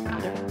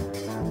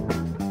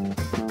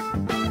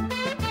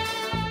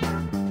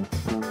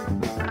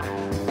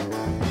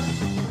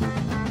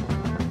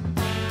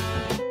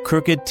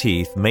 Crooked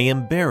teeth may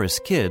embarrass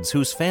kids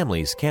whose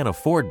families can't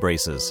afford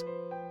braces,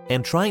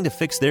 and trying to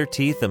fix their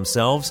teeth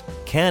themselves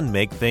can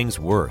make things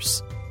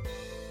worse.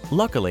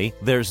 Luckily,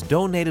 there's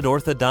Donated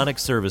Orthodontic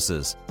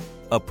Services,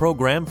 a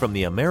program from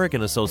the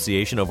American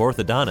Association of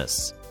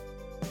Orthodontists.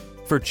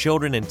 For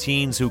children and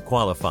teens who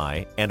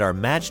qualify and are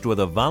matched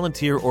with a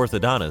volunteer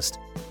orthodontist,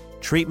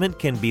 treatment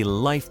can be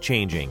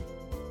life-changing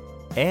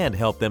and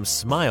help them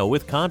smile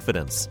with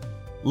confidence.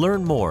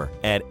 Learn more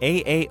at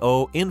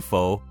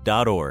aaoinfo.org.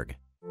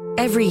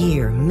 Every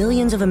year,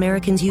 millions of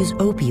Americans use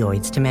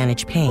opioids to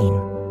manage pain,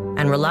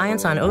 and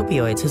reliance on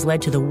opioids has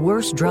led to the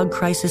worst drug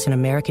crisis in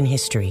American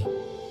history.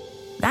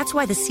 That's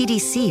why the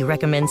CDC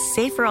recommends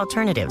safer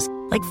alternatives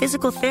like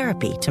physical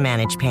therapy to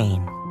manage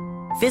pain.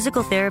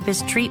 Physical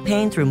therapists treat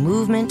pain through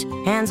movement,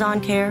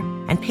 hands-on care,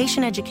 and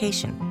patient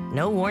education.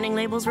 No warning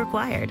labels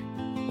required.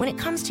 When it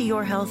comes to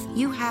your health,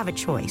 you have a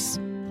choice.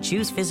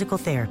 Choose physical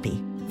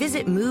therapy.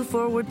 Visit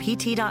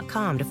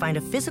moveforwardpt.com to find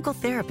a physical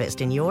therapist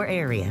in your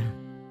area.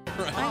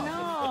 I know.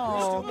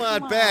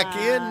 Dumont back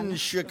in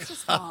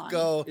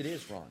Chicago. It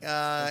is wrong.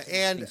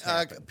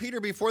 Peter,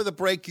 before the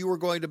break, you were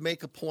going to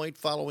make a point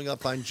following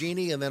up on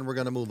Jeannie, and then we're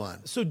going to move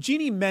on. So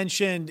Jeannie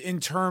mentioned in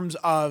terms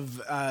of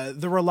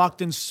the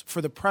reluctance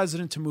for the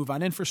president to move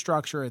on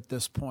infrastructure at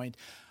this point.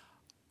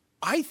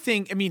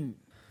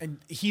 And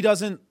he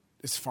doesn't,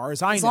 as far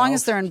as I know. As long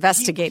as they're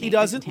investigating. He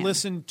doesn't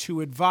listen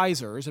to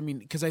advisors.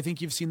 Because I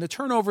think you've seen the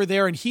turnover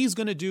there, and he's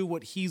going to do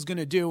what he's going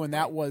to do, and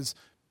that was,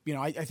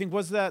 I think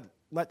was that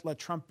let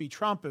Trump be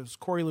Trump. It was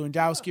Corey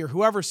Lewandowski or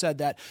whoever said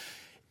that.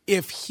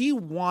 If he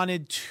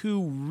wanted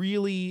to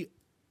really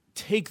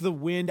take the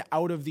wind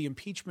out of the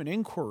impeachment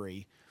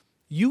inquiry,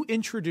 you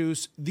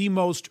introduce the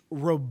most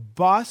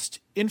robust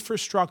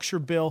infrastructure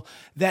bill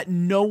that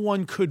no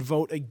one could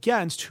vote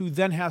against, who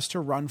then has to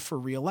run for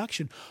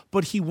re-election.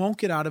 But he won't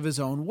get out of his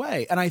own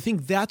way. And I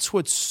think that's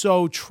what's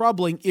so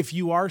troubling if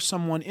you are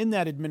someone in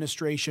that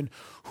administration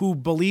who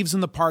believes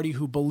in the party,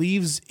 who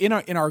believes in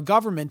our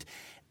government,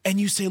 and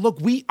you say, look,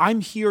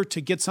 I'm here to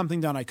get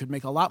something done. I could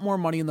make a lot more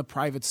money in the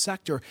private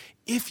sector.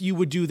 If you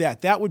would do that,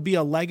 that would be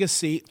a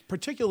legacy,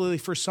 particularly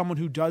for someone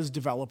who does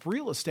develop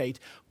real estate.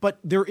 But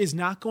there is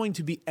not going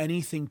to be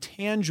anything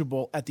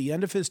tangible at the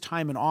end of his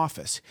time in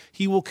office.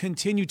 He will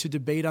continue to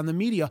debate on the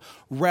media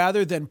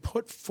rather than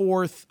put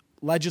forth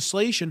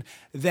legislation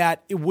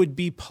that it would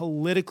be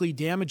politically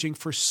damaging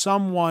for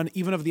someone,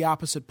 even of the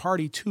opposite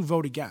party, to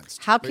vote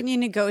against. How can you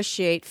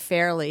negotiate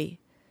fairly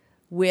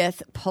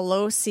with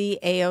Pelosi,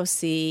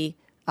 AOC,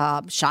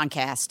 Sean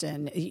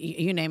Casten,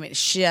 you name it,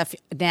 Schiff,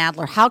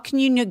 Nadler? How can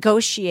you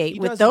negotiate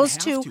with those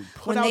two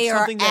when they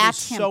are at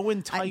him? So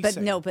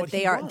enticing, but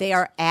they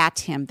are at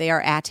him. They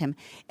are at him.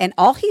 And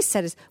all he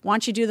said is, why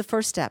don't you do the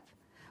first step?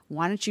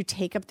 Why don't you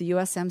take up the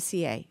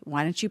USMCA?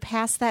 Why don't you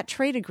pass that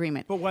trade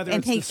agreement? But whether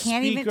it's the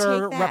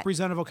Speaker,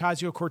 Representative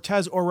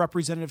Ocasio-Cortez, or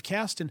Representative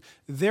Casten,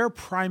 their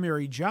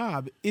primary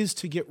job is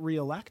to get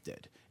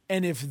reelected.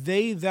 And if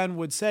they then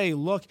would say,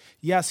 look,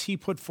 yes, he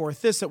put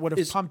forth this that would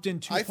have pumped in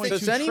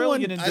 $2.2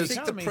 trillion into the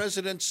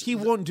economy, he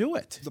won't do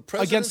it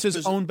against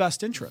his own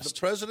best interest. The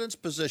president's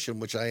position,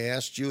 which I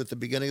asked you at the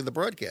beginning of the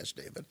broadcast,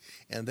 David,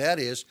 and that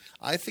is,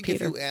 I think if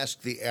you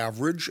ask the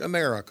average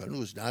American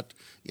who's not,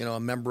 a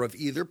member of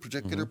either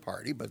particular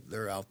party, but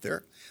they're out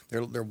there,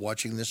 they're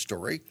watching this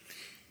story,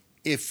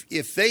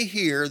 if they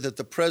hear that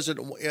the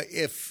president,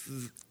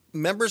 if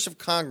members of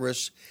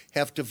Congress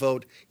have to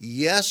vote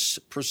yes,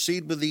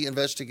 proceed with the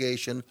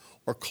investigation,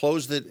 or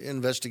close the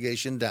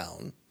investigation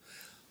down,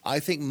 I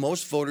think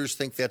most voters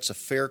think that's a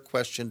fair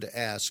question to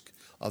ask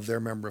of their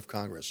member of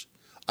Congress.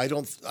 I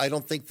don't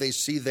think they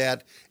see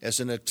that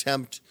as an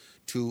attempt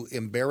to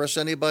embarrass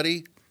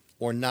anybody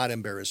or not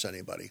embarrass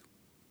anybody.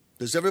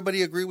 Does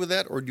everybody agree with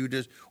that, or do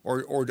you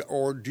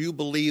or do you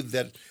believe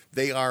that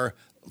they are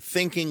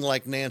thinking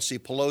like Nancy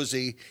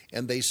Pelosi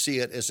and they see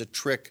it as a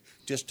trick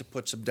just to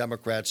put some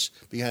Democrats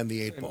behind the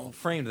eight ball?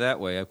 Framed that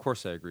way, of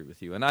course I agree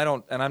with you. And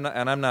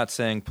I'm not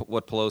saying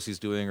what Pelosi's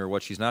doing or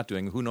what she's not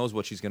doing. Who knows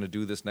what she's going to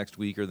do this next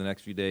week or the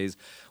next few days?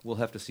 We'll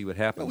have to see what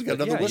happens. Well, we got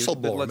another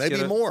whistleblower,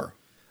 maybe more.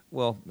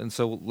 Well, and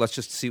so let's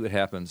just see what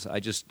happens.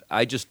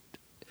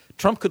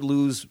 Trump could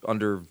lose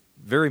under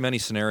very many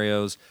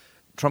scenarios.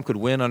 Trump could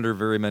win under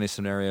very many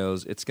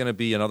scenarios. It's going to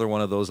be another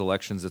one of those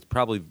elections that's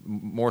probably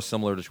more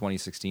similar to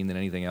 2016 than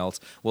anything else.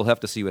 We'll have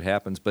to see what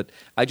happens, but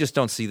I just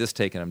don't see this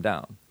taking him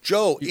down.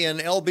 Joe in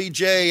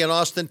LBJ in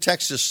Austin,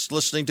 Texas,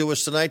 listening to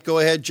us tonight. Go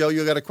ahead, Joe.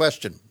 You got a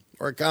question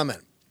or a comment?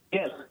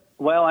 Yes.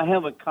 Well, I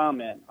have a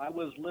comment. I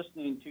was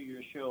listening to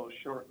your show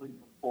shortly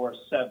before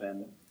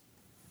 7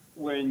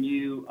 when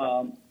you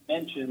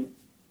mentioned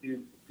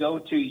to go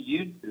to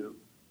YouTube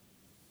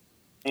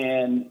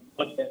and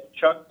look at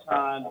Chuck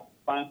Todd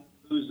finally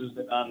loses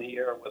it on the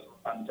air with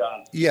Ron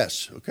Johnson.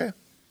 Yes, okay.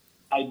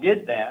 I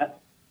did that,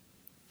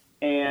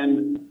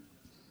 and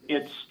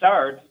it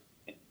starts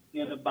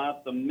in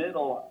about the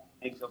middle,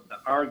 I think, of the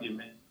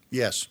argument.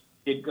 Yes.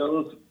 It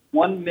goes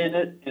 1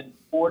 minute and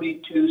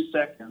 42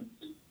 seconds,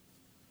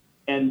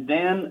 and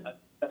then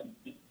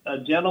a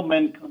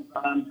gentleman comes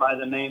on by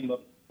the name of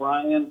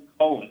Brian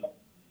Cohen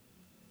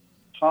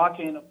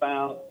talking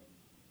about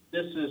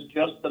this is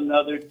just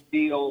another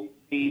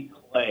GOP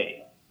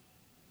play.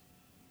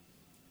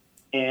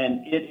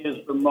 And it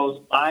is the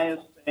most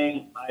biased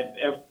thing I've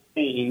ever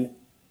seen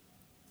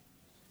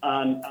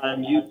on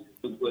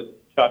YouTube with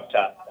Chuck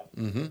Todd.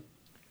 Mm-hmm.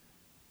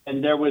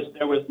 And there was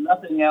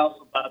nothing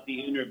else about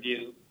the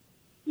interview.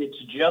 It's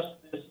just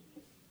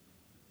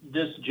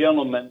this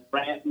gentleman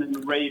ranting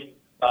and raving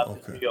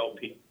about the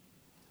GOP.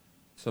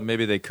 So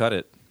maybe they cut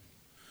it.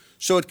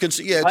 So it's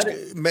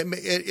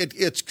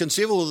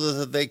conceivable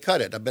that they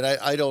cut it. I mean,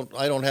 I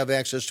don't have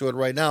access to it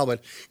right now,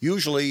 but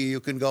usually you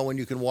can go and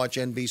you can watch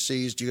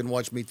NBC's, you can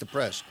watch Meet the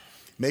Press.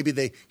 Maybe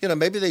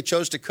they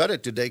chose to cut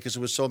it today because it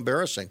was so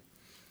embarrassing,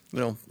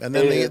 and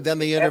then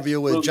the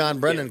interview with John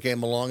Brennan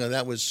came along, and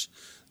that was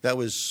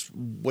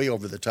way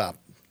over the top.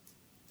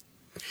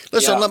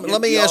 Listen,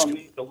 let me ask. You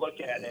need to look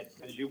at it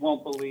because you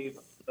won't believe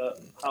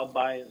how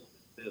biased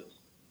it is.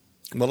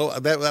 Well,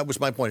 that was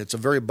my point. It's a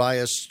very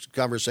biased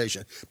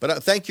conversation.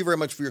 But thank you very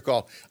much for your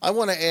call. I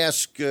want to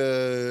ask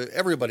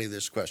everybody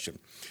this question.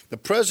 The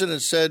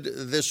president said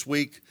this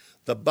week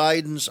the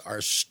Bidens are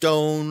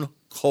stone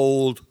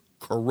cold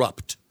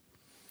corrupt.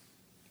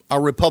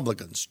 Are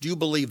Republicans? Do you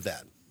believe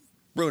that?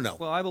 Bruno.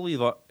 Well, I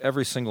believe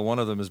every single one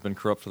of them has been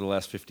corrupt for the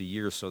last 50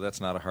 years, so that's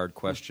not a hard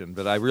question.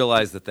 But I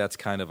realize that that's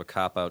kind of a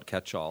cop-out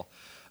catch-all.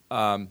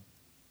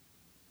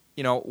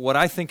 What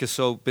I think has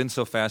been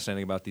so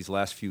fascinating about these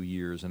last few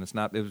years, and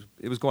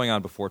it was going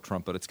on before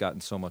Trump, but it's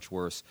gotten so much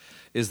worse,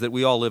 is that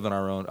we all live in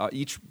our own.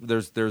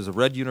 There's a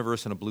red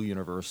universe and a blue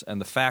universe,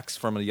 and the facts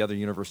from the other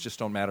universe just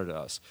don't matter to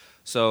us.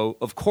 So,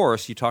 of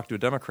course, you talk to a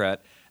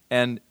Democrat,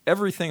 and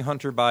everything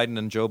Hunter Biden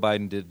and Joe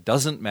Biden did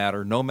doesn't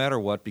matter, no matter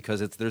what,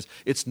 because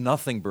it's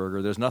nothing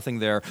burger. There's nothing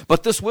there.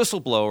 But this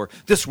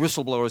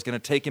whistleblower is going to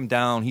take him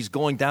down. He's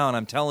going down.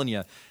 I'm telling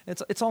you,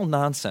 it's all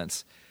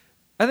nonsense.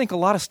 I think a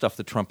lot of stuff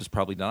that Trump has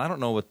probably done, I don't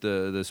know what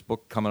this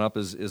book coming up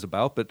is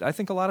about, but I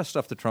think a lot of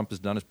stuff that Trump has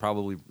done is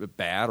probably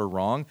bad or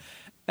wrong.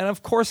 And,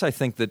 of course, I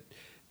think that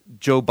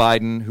Joe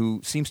Biden,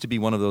 who seems to be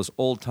one of those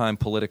old-time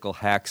political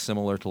hacks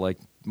similar to like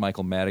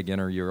Michael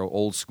Madigan or your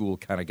old-school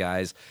kind of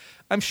guys,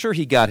 I'm sure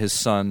he got his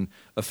son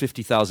a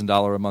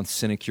 $50,000 a month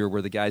sinecure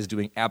where the guy's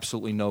doing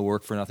absolutely no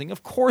work for nothing.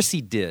 Of course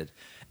he did.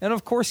 And,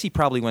 of course, he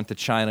probably went to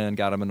China and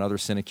got him another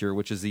sinecure,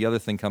 which is the other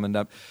thing coming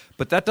up.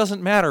 But that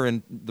doesn't matter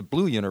in the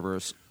blue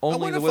universe.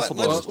 Only the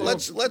whistleblowers.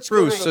 Let's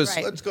go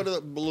to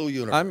the blue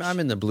universe. I'm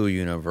in the blue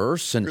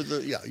universe, and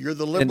you're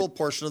the liberal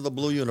portion of the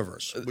blue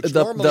universe, which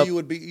normally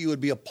you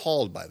would be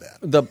appalled by that.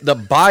 The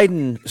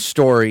Biden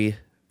story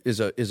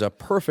is a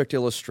perfect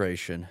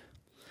illustration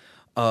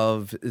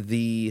of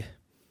the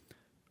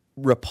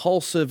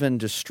repulsive and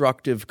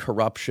destructive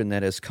corruption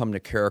that has come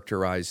to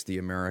characterize the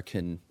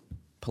American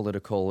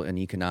political and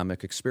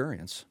economic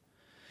experience.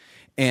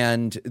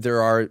 And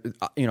there are,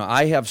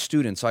 I have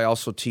students. I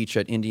also teach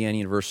at Indiana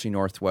University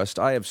Northwest.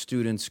 I have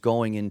students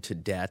going into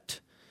debt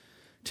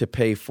to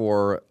pay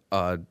for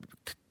a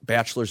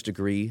bachelor's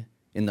degree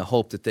in the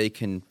hope that they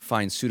can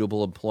find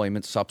suitable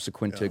employment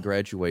subsequent to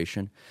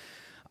graduation.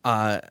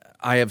 I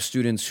have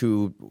students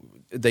who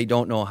they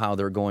don't know how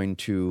they're going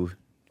to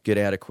get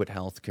adequate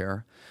health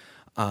care.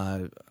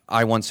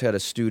 I once had a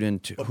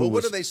student who what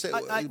was. Do they say?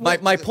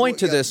 My point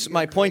to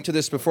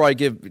this before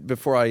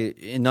I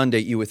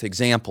inundate you with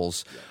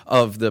examples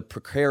of the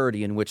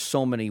precarity in which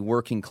so many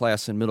working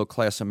class and middle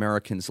class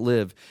Americans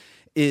live,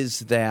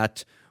 is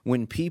that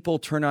when people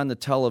turn on the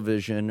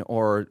television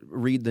or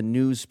read the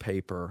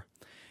newspaper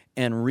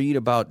and read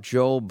about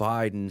Joe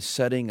Biden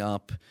setting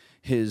up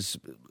his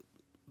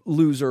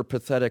loser,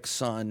 pathetic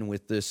son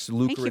with this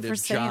lucrative Thank you for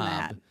saying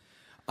job.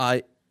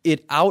 that.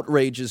 It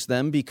outrages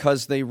them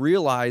because they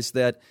realize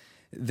that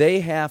they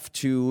have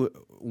to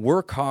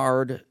work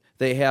hard.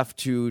 They have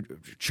to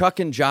chuck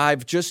and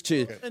jive just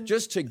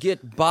to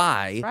get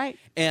by. Right.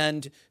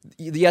 And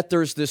yet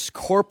there's this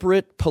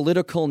corporate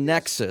political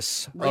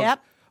nexus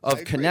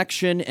of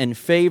connection and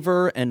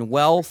favor and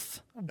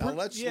wealth. Now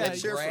let's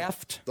hear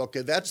Graft.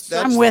 Okay, that's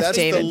I'm with the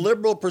David.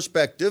 liberal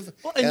perspective,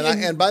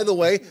 and by the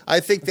way, I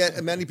think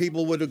that many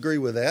people would agree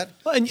with that.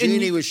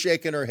 Jeannie was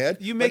shaking her head.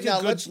 You make a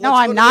good. No,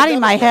 I'm nodding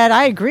my head.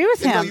 I agree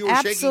with You know, him. you were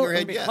shaking your Absolutely.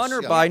 head, yes.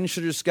 Hunter Biden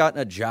should have just gotten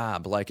a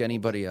job like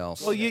anybody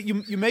else. Well,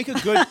 you make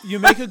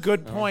a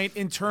good point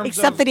in terms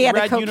Except of that he had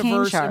a red cocaine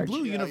universe charge. and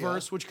blue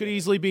universe, which could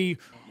easily be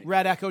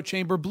red echo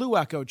chamber, blue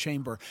echo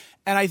chamber.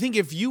 And I think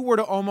if you were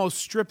to almost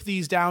strip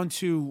these down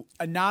to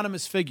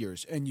anonymous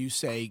figures and you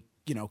say,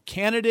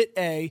 candidate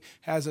A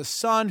has a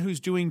son who's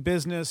doing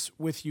business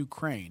with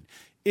Ukraine.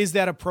 Is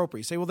that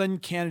appropriate? Say, well, then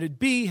candidate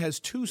B has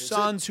two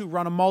sons who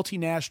run a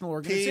multinational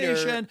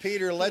organization.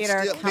 Peter, let's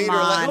Peter, deal. come Peter,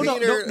 on.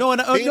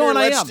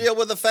 let's deal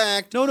with the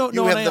fact. No,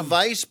 you have I the am.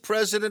 Vice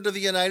President of the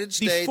United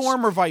States, The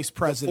former vice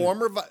president.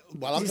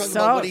 Well, I'm talking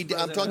about what he did.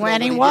 I'm talking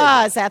when about he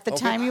what was, did. at the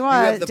Okay? time he You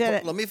have was, did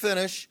it. Let me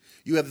finish.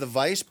 You have the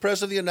Vice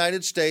President of the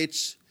United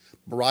States.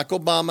 Barack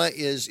Obama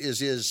is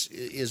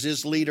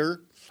his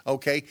leader.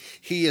 Okay,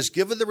 he is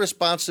given the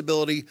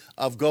responsibility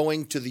of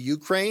going to the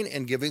Ukraine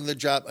and giving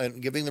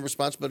the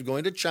responsibility of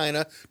going to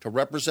China to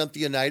represent the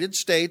United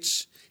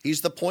States.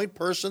 He's the point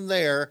person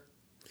there.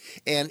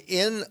 And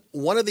in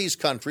one of these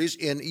countries,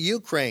 in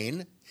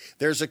Ukraine,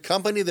 there's a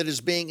company that is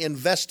being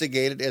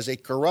investigated as a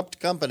corrupt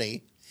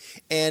company.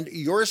 And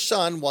your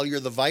son, while you're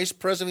the Vice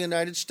President of the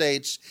United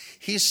States,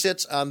 he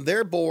sits on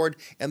their board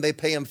and they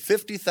pay him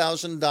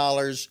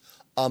 $50,000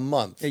 a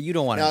month. Yeah, you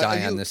don't want to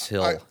die on this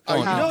hill. We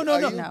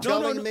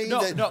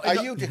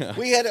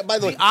had, by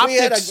the way,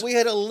 we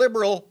had a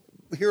liberal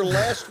here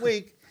last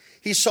week.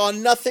 He saw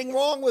nothing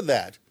wrong with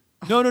that.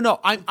 No.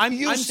 I'm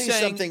see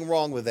saying something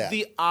wrong with that.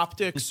 The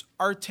optics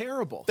are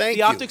terrible. Thank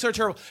you. The optics are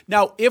terrible.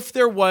 Now, if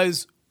there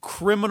was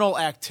criminal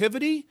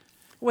activity.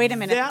 Wait a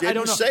minute. I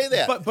don't know. say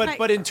that.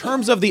 But in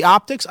terms of the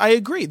optics, I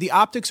agree. The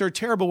optics are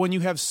terrible when you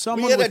have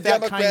someone We had a with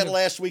that Democrat kind of.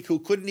 last week who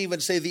couldn't even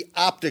say the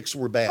optics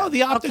were bad. Oh,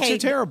 the optics are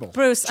terrible.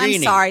 Bruce, Jeannie.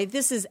 I'm sorry.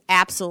 This is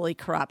absolutely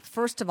corrupt.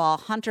 First of all,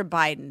 Hunter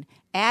Biden,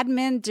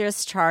 admin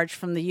discharge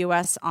from the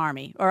U.S.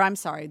 Army, or I'm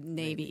sorry,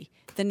 Navy,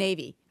 the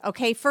Navy,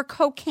 okay, for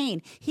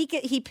cocaine. He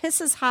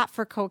pisses hot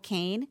for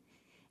cocaine.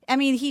 I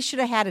mean, he should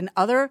have had an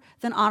other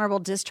than honorable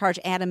discharge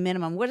at a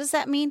minimum. What does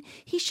that mean?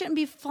 He shouldn't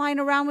be flying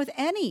around with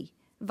any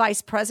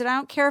vice president. I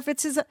don't care if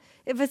it's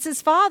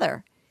his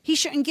father. He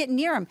shouldn't get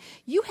near him.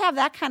 You have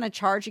that kind of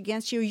charge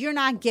against you, you're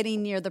not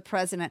getting near the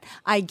president.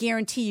 I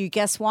guarantee you.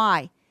 Guess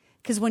why?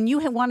 Because when you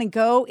want to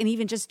go and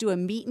even just do a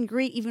meet and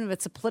greet, even if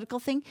it's a political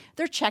thing,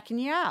 they're checking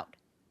you out.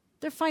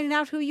 They're finding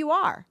out who you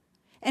are.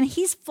 And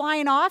he's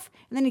flying off,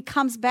 and then he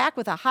comes back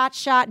with a hot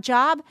shot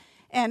job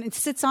and it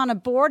sits on a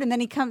board, and then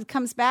he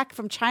comes back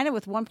from China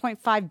with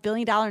 $1.5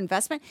 billion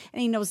investment,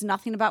 and he knows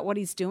nothing about what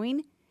he's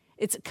doing.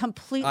 It's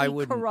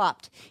completely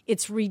corrupt.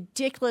 It's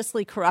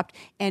ridiculously corrupt,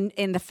 and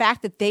the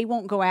fact that they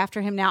won't go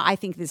after him now, I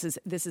think this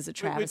is a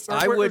travesty.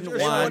 I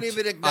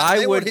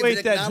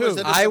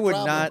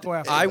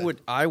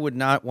would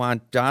not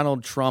want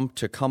Donald Trump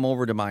to come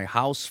over to my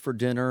house for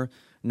dinner,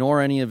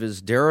 nor any of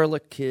his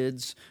derelict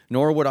kids,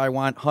 nor would I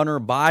want Hunter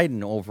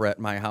Biden over at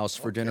my house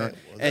for dinner.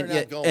 Well,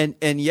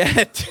 and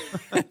yet,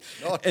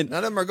 none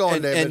of them are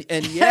going, David.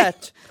 And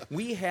yet,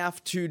 we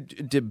have to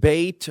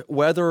debate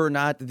whether or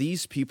not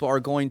these people are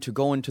going to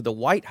go into the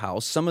White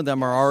House. Some of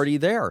them are already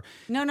there.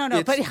 No.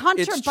 But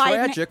Hunter it's Biden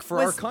tragic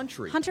for our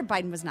country. Hunter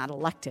Biden was not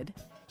elected.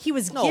 He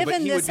was No, given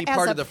but he this would be as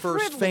part a of the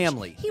first privilege.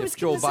 family He was if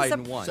Joe given this as a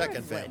Biden won.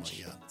 Second privilege.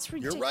 family, yeah. It's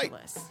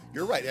ridiculous.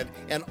 You're right.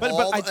 And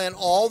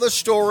all the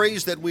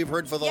stories that we've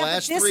heard for the Yeah, but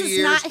last this 3 is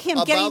years not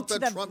him getting about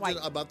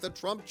to about the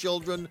Trump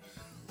children,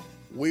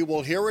 we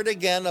will hear it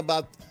again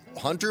about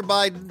Hunter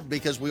Biden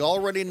because we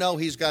already know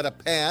he's got a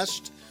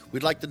past.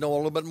 We'd like to know a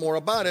little bit more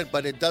about it,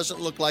 but it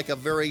doesn't look like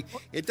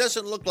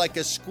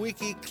a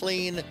squeaky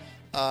clean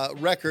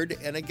record.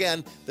 And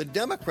again, the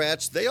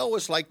Democrats, they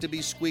always like to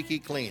be squeaky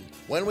clean.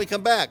 When we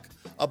come back,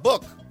 a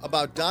book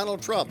about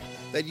Donald Trump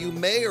that you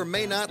may or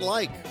may not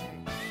like.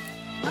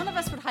 None of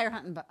us would hire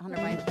Hunter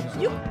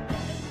Biden.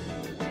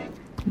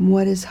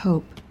 What is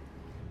hope?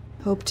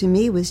 Hope to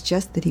me was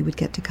just that he would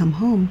get to come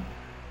home.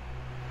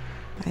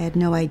 I had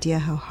no idea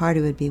how hard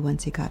it would be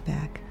once he got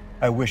back.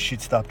 I wish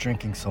she'd stop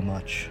drinking so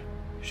much.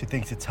 She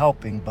thinks it's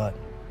helping, but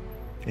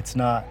it's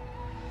not.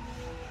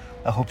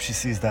 I hope she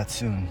sees that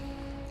soon.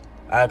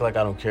 I act like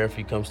I don't care if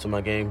he comes to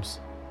my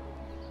games,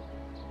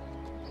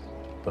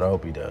 but I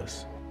hope he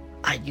does.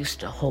 I used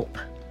to hope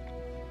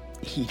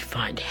he'd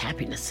find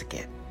happiness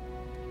again.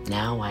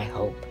 Now I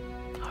hope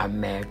our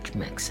marriage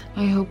makes it.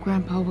 I hope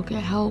Grandpa will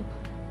get help.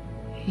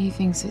 He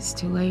thinks it's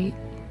too late,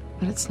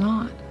 but it's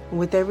not.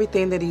 With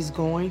everything that he's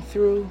going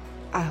through,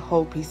 I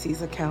hope he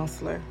sees a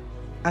counselor.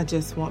 I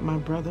just want my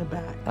brother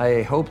back.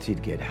 I hoped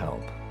he'd get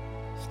help.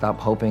 Stop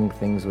hoping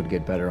things would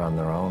get better on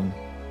their own.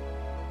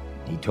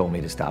 He told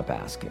me to stop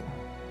asking.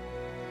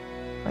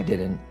 I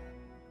didn't.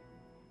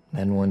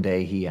 Then one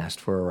day he asked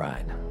for a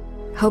ride.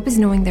 Hope is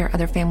knowing there are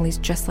other families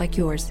just like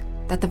yours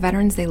that the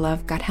veterans they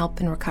love got help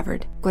and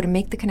recovered. Go to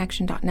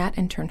maketheconnection.net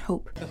and turn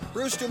hope.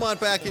 Bruce Dumont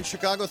back in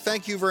Chicago.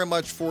 Thank you very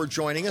much for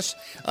joining us.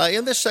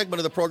 In this segment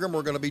of the program,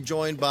 we're going to be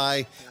joined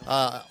by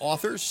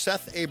author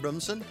Seth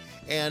Abramson.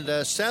 And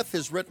Seth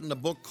has written a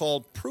book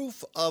called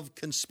Proof of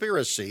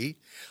Conspiracy,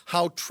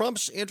 How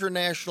Trump's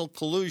International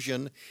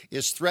Collusion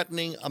is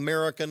Threatening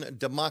American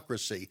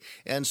Democracy.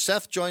 And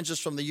Seth joins us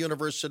from the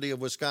University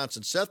of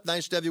Wisconsin. Seth,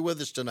 nice to have you with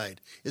us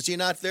tonight. Is he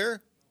not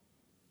there?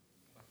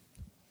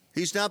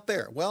 He's not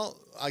there. Well,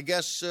 I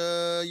guess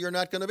you're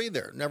not going to be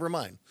there. Never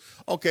mind.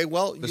 Okay,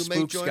 well, you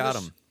may join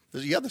us. Him.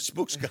 Yeah, the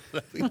spooks got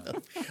him.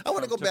 I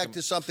want to go back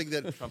to something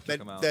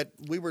that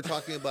we were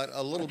talking about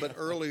a little bit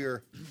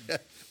earlier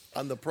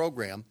on the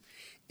program,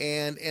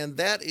 and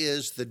that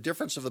is the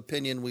difference of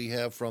opinion we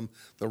have from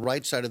the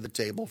right side of the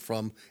table,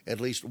 from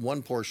at least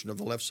one portion of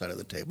the left side of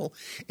the table,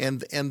 and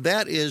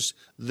that is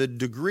the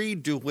degree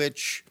to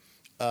which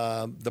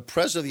the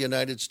President of the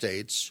United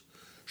States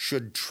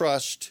should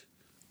trust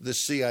the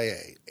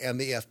CIA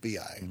and the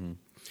FBI. Mm-hmm.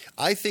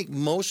 I think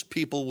most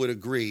people would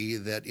agree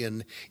that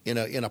in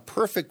a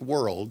perfect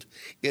world,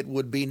 it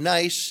would be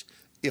nice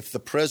if the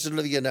President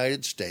of the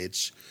United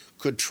States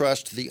could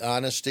trust the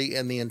honesty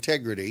and the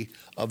integrity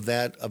of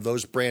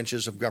those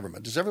branches of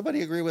government. Does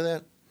everybody agree with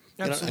that?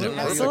 Absolutely.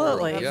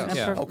 Absolutely.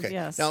 Yeah. Okay.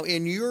 Yes. Now,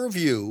 in your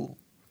view,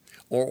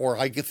 or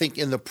I think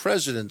in the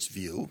President's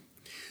view,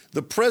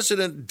 the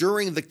President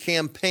during the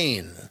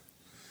campaign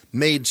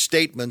made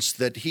statements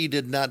that he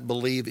did not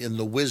believe in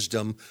the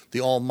wisdom,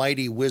 the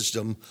almighty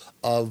wisdom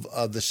of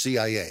the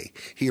CIA.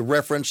 He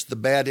referenced the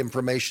bad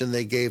information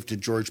they gave to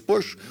George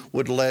Bush,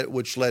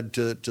 which led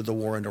to the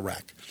war in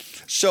Iraq.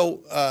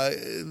 So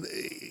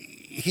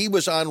he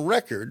was on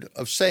record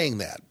of saying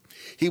that.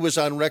 He was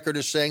on record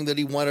as saying that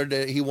he wanted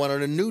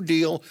a new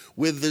deal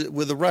with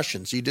the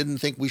Russians. He didn't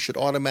think we should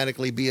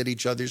automatically be at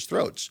each other's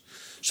throats.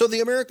 So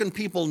the American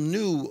people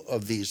knew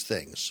of these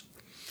things.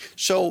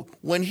 So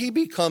when he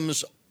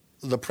becomes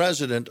the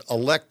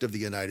president-elect of the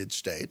United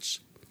States,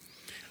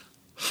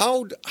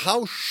 how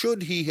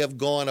should he have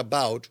gone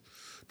about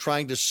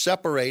trying to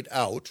separate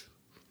out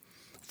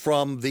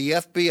from the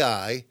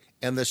FBI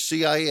and the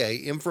CIA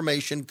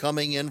information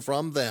coming in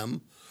from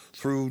them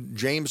through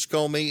James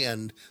Comey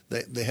and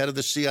the head of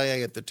the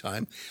CIA at the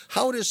time?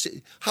 How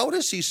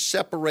does he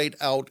separate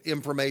out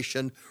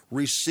information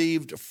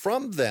received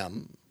from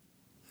them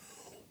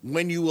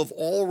when you have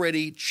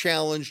already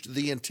challenged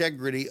the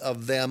integrity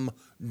of them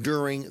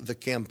during the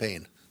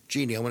campaign?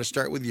 Jeannie, I want to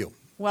start with you.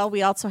 Well,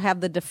 we also have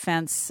the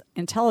Defense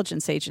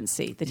Intelligence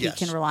Agency that Yes.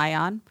 he can rely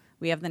on.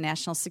 We have the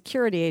National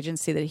Security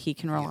Agency that he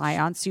can rely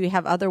on. So you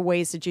have other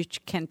ways that you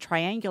can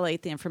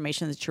triangulate the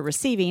information that you're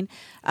receiving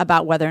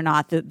about whether or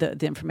not the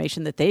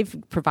information that they've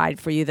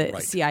provided for you, the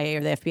CIA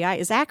or the FBI,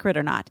 is accurate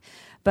or not.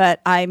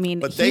 But I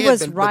mean, he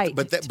was right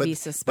to be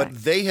suspect.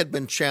 But they had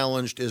been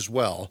challenged as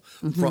well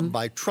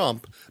by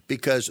Trump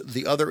because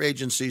the other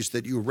agencies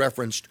that you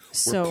referenced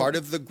were part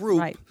of the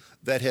group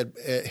that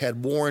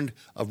had warned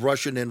of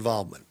Russian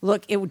involvement.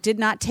 Look, it did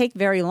not take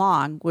very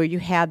long where you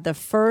had the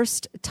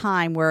first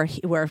time where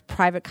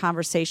private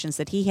conversations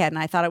that he had, and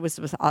I thought it was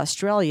with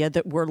Australia,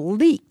 that were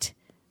leaked.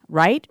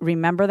 Right?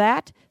 Remember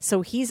that?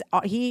 So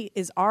he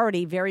is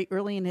already very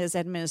early in his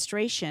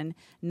administration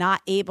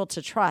not able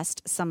to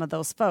trust some of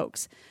those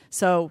folks.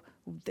 So,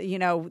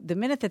 the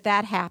minute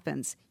that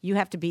happens, you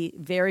have to be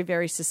very,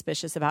 very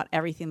suspicious about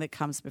everything that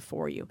comes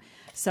before you.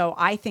 So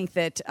I think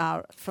that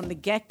from the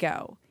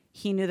get-go,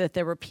 he knew that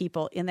there were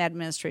people in the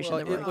administration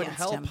that were against him. It would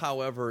help,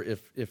 however,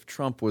 if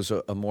Trump was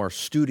a more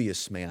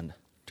studious man,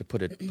 to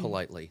put it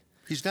politely.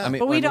 He's not. I mean,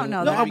 but we don't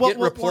know that. We get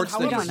reports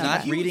that he's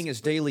not reading his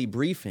daily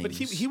briefings. But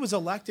he was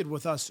elected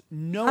with us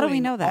knowing How do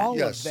we know that?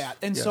 all of that.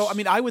 And so, I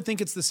mean, I would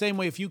think it's the same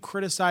way if you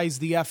criticize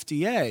the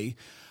FDA,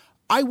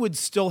 I would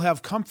still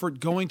have comfort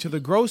going to the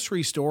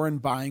grocery store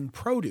and buying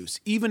produce,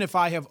 even if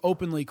I have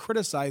openly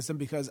criticized them,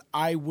 because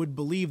I would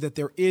believe that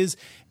there is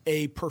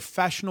a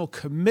professional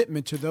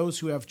commitment to those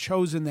who have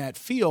chosen that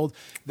field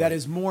that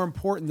is more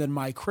important than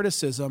my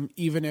criticism,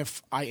 even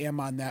if I am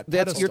on that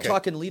pedestal. You're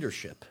talking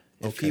leadership.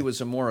 If he was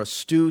a more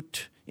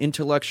astute,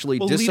 intellectually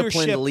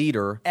disciplined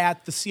leader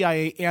at the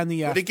CIA and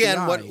the FBI, but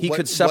again, he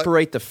could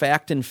separate the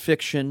fact and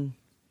fiction,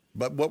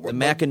 the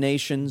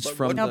machinations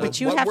from. No, but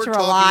you have to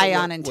rely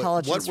on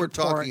intelligence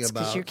reports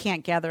because you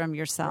can't gather them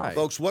yourself. Right.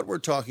 Folks, what we're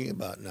talking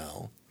about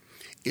now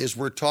is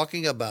we're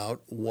talking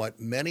about what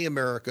many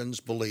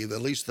Americans believe,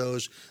 at least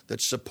those that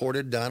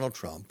supported Donald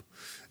Trump.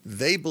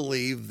 They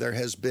believe there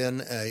has been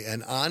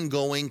an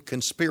ongoing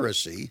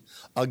conspiracy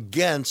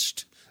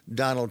against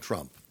Donald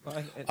Trump.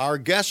 Our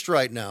guest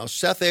right now,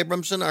 Seth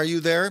Abramson, are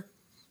you there?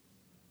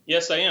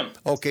 Yes, I am.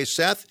 Okay,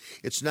 Seth,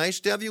 it's nice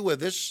to have you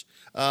with us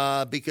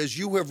because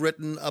you have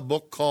written a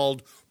book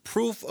called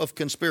Proof of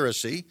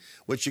Conspiracy,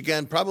 which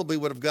again probably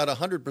would have got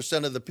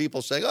 100% of the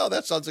people saying, oh,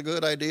 that sounds a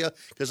good idea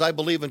because I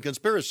believe in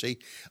conspiracy.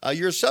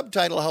 Your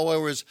subtitle,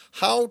 however, is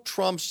How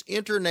Trump's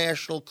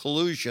International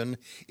Collusion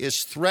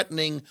is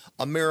Threatening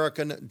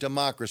American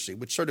Democracy,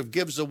 which sort of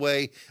gives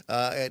away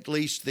at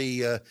least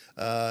at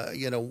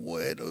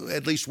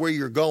least where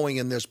you're going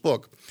in this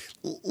book.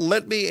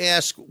 Let me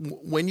ask,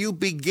 when you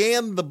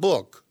began the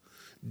book,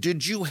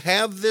 did you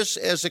have this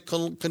as a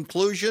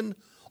conclusion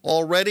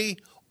already,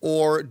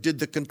 or did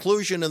the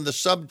conclusion and the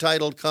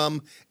subtitle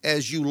come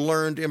as you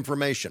learned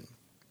information?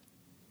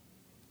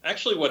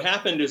 Actually, what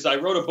happened is I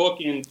wrote a book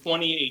in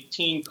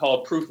 2018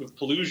 called Proof of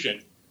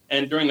Collusion.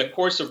 And during the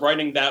course of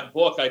writing that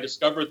book, I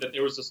discovered that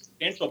there was a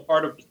substantial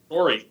part of the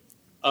story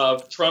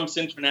of Trump's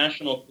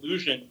international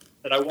collusion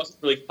that I wasn't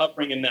really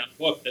covering in that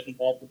book that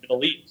involved the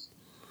Middle East.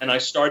 And I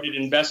started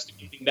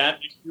investigating that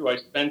issue. I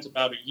spent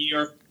about a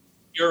year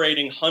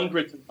curating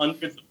hundreds and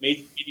hundreds of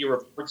major media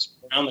reports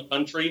around the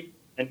country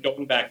and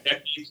going back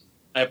decades.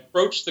 I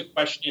approached the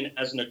question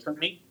as an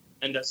attorney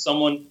and as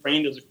someone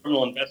trained as a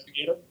criminal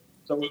investigator.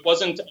 So it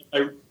wasn't,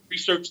 I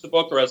researched the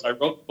book or as I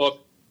wrote the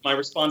book, my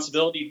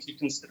responsibility to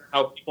consider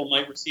how people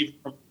might receive it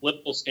from a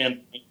political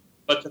standpoint,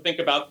 but to think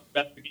about the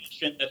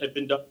investigation that had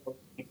been done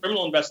in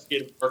criminal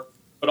investigative work,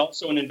 but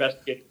also in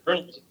investigative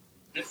journalism.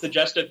 And it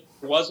suggested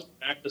there was, in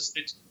fact,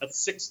 a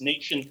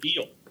six-nation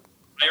deal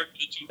prior to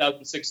the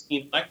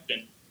 2016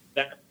 election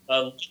that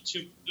led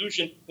to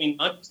collusion between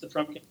not just the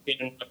Trump campaign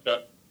in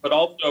Russia, but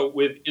also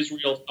with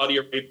Israel, Saudi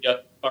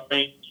Arabia,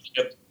 Bahrain,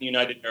 Egypt, and the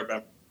United Arab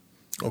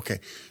Emirates. Okay.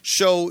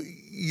 So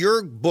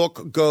your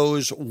book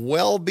goes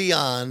well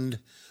beyond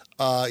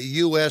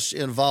U.S.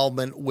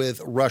 involvement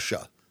with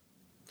Russia.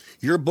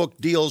 Your book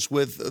deals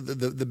with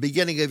the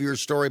beginning of your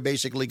story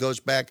basically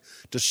goes back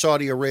to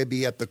Saudi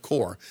Arabia at the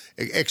core.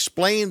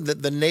 Explain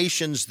the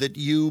nations that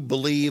you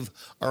believe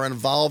are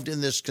involved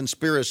in this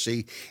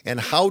conspiracy,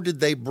 and how did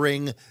they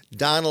bring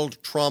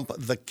Donald Trump,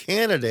 the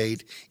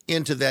candidate,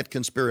 into that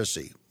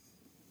conspiracy?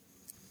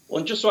 Well,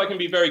 and just so I can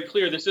be very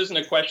clear, this isn't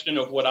a question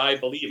of what I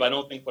believe. I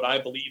don't think what I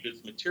believe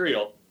is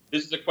material.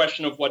 This is a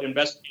question of what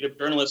investigative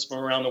journalists from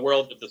around the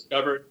world have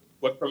discovered,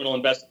 what criminal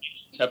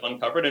investigations have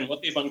uncovered, and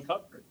what they've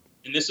uncovered.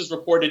 And this is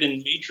reported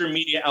in major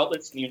media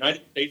outlets in the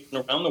United States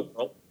and around the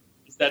world,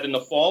 is that in the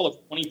fall of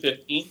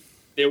 2015,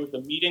 there was a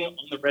meeting on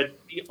the Red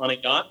Sea on a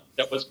yacht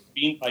that was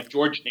convened by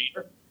George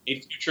Nader, a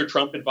future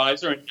Trump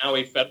advisor and now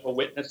a federal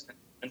witness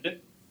and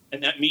defendant.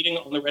 And that meeting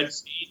on the Red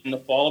Sea in the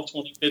fall of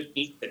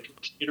 2015 that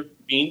George Nader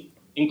convened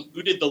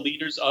included the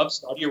leaders of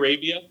Saudi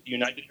Arabia, the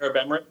United Arab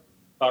Emirates,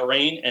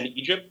 Bahrain, and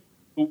Egypt,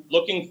 who were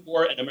looking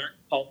for an American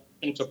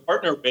politician to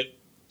partner with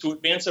to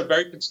advance a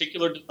very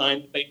particular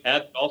design that they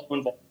had that also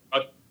involved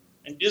Russia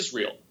and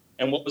Israel.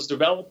 And what was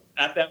developed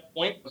at that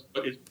point was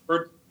what is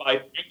referred to by,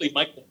 frankly,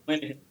 Michael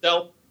Flynn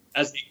himself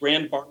as the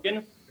Grand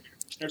Bargain. The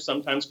commissioner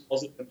sometimes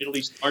calls it the Middle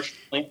East Marshall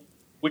Plan,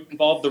 which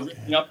involved the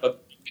ripping up of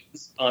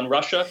sanctions on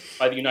Russia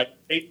by the United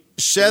States.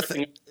 Seth,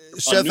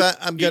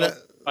 I'm gonna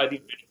by the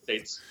United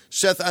States.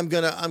 Seth, I'm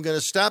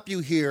gonna stop you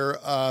here.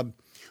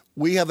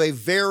 We have a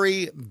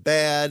very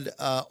bad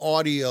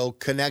audio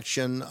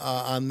connection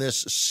on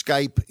this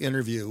Skype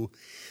interview.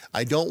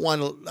 I don't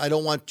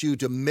want you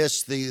to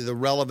miss the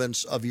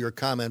relevance of your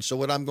comments. So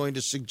what I'm going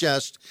to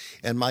suggest,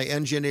 and my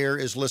engineer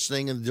is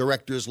listening and the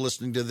director is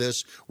listening to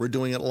this, we're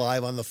doing it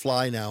live on the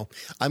fly now.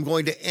 I'm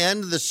going to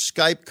end the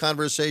Skype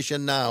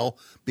conversation now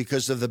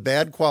because of the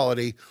bad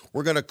quality.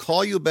 We're going to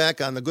call you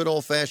back on the good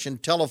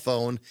old-fashioned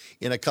telephone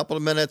in a couple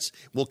of minutes.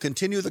 We'll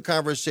continue the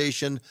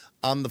conversation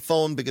on the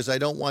phone because I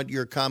don't want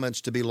your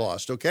comments to be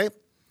lost, okay?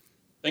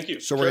 Thank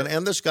you. So we're going to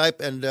end the Skype.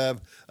 And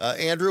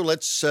Andrew,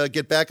 let's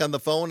get back on the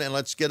phone, and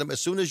let's get him.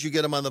 As soon as you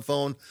get him on the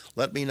phone,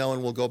 let me know,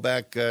 and we'll go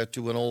back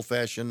to an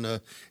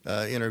old-fashioned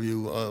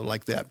interview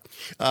like that.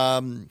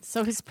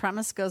 So his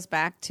premise goes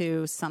back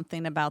to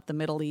something about the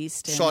Middle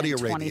East and Saudi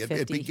Arabia.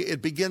 2050.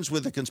 It begins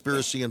with a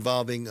conspiracy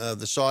involving the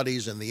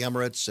Saudis and the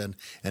Emirates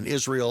and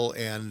Israel,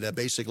 and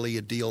basically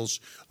it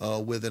deals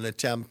with an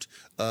attempt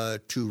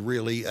to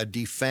really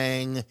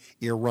defang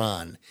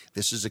Iran.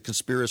 This is a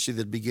conspiracy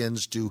that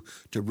begins to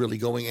really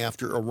going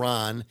after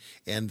Iran,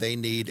 and they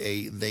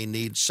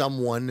need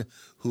someone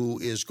who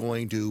is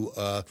going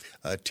to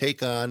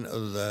take on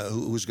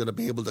who's going to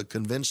be able to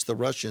convince the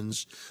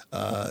Russians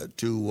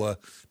to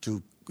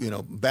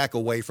back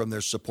away from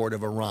their support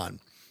of Iran.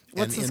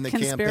 What's the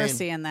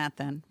conspiracy in that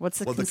then? What's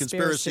the conspiracy? The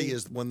conspiracy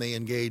is when they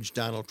engage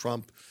Donald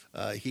Trump,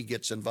 he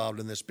gets involved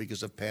in this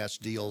because of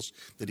past deals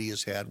that he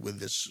has had with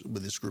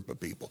this group of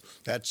people.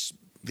 That's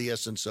the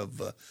essence of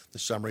the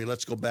summary.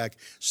 Let's go back.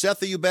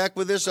 Seth, are you back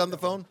with us on the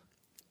phone?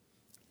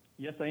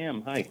 Yes, I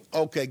am. Hi.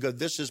 Okay, good.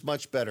 This is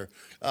much better.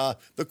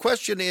 The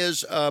question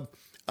is,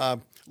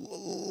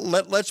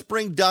 let's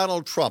bring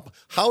Donald Trump.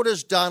 How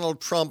does Donald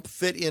Trump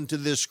fit into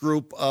this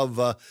group of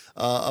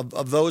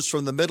those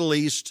from the Middle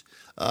East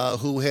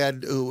who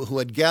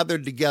had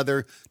gathered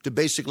together to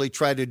basically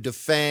try to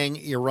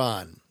defang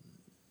Iran?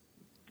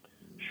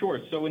 Sure.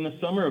 So in the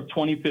summer of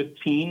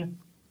 2015,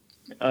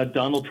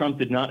 Donald Trump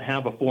did not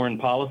have a foreign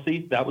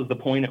policy. That was the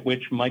point at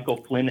which Michael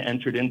Flynn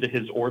entered into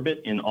his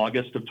orbit in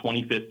August of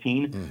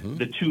 2015.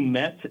 The two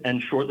met,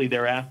 and shortly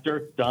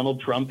thereafter,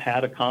 Donald Trump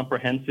had a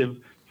comprehensive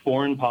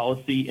foreign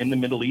policy in the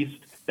Middle East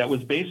that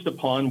was based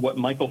upon what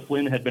Michael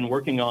Flynn had been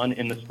working on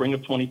in the spring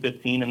of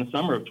 2015 and the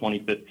summer of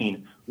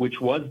 2015, which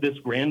was this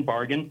grand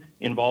bargain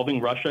involving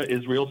Russia,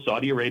 Israel,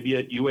 Saudi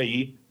Arabia,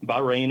 UAE,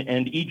 Bahrain,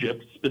 and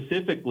Egypt,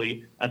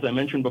 specifically, as I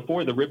mentioned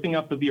before, the ripping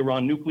up of the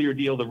Iran nuclear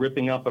deal, the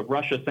ripping up of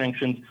Russia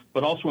sanctions,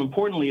 but also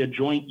importantly, a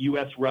joint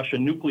U.S.-Russia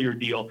nuclear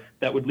deal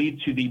that would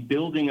lead to the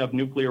building of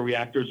nuclear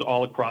reactors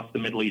all across the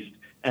Middle East.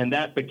 And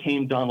that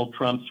became Donald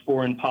Trump's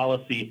foreign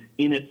policy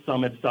in its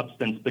summit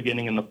substance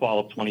beginning in the fall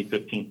of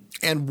 2015.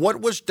 And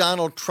what was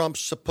Donald Trump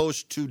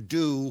supposed to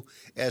do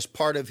as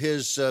part of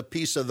his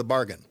piece of the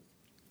bargain?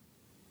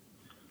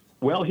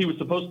 Well, he was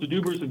supposed to do,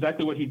 Bruce,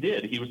 exactly what he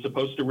did. He was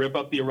supposed to rip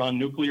up the Iran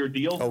nuclear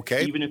deal,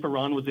 even if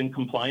Iran was in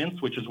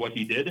compliance, which is what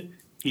he did.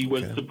 He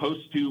was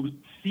supposed to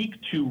seek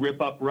to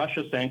rip up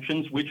Russia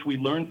sanctions, which we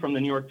learned from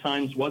the New York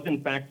Times was,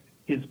 in fact,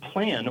 his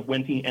plan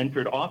when he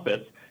entered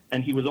office.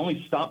 And he was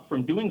only stopped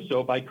from doing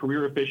so by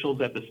career officials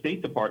at the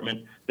State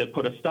Department that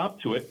put a stop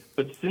to it.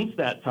 But since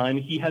that time,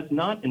 he has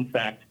not, in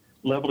fact,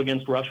 leveled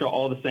against Russia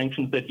all the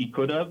sanctions that he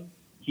could have.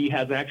 He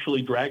has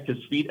actually dragged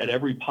his feet at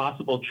every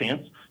possible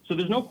chance. So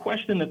there's no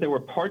question that there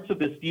were parts of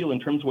this deal in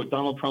terms of what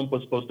Donald Trump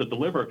was supposed to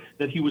deliver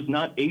that he was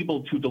not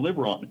able to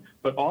deliver on.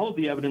 But all of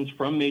the evidence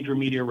from major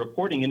media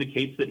reporting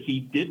indicates that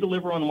he did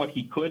deliver on what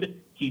he could.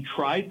 He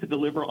tried to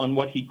deliver on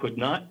what he could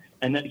not,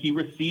 and that he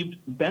received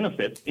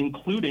benefits,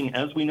 including,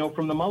 as we know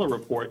from the Mueller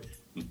report,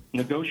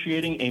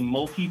 negotiating a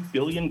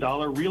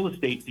multi-billion-dollar real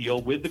estate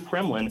deal with the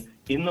Kremlin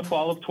in the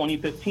fall of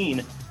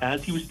 2015,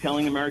 as he was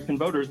telling American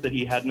voters that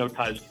he had no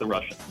ties to the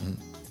Russians.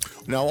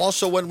 Now,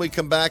 also, when we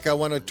come back, I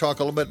want to talk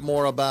a little bit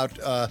more about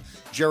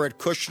Jared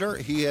Kushner.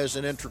 He has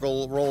an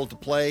integral role to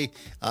play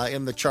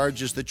in the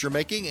charges that you're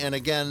making. And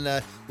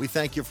again, we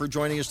thank you for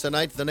joining us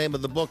tonight. The name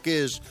of the book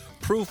is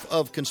Proof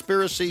of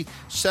Conspiracy.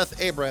 Seth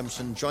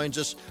Abramson joins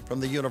us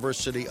from the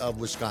University of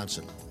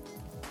Wisconsin.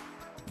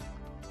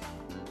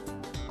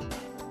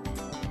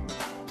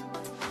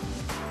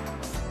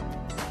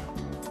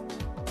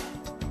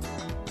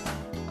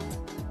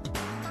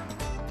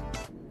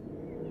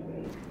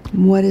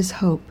 What is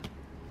hope?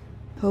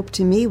 Hope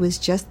to me was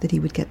just that he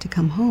would get to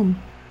come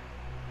home.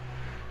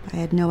 I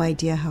had no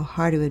idea how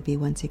hard it would be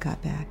once he got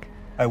back.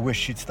 I wish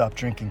she'd stop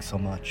drinking so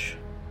much.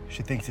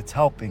 She thinks it's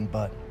helping,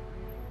 but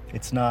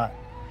it's not.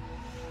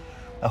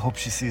 I hope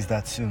she sees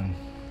that soon.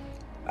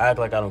 I act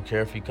like I don't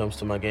care if he comes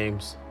to my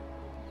games,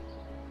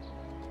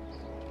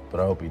 but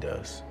I hope he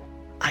does.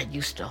 I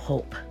used to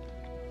hope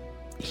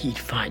he'd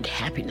find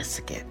happiness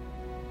again.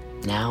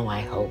 Now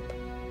I hope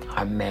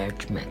our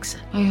marriage makes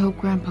it. I hope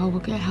Grandpa will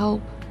get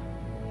help.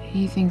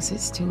 He thinks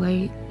it's too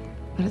late,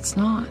 but it's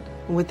not.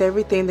 With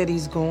everything that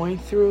he's going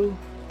through,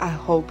 I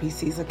hope he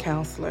sees a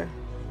counselor.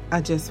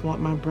 I just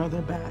want my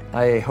brother back.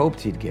 I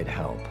hoped he'd get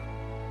help.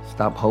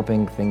 Stop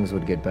hoping things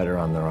would get better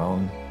on their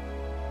own.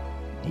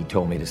 He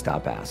told me to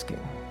stop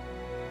asking.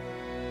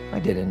 I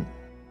didn't.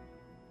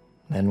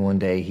 Then one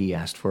day he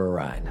asked for a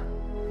ride.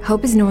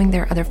 Hope is knowing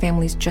there are other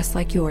families just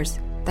like yours,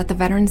 that the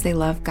veterans they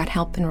love got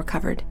help and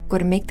recovered. Go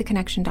to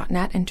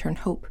maketheconnection.net and turn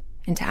hope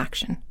into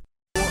action.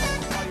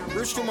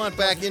 Bruce Dumont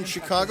back in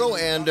Chicago,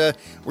 and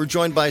we're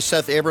joined by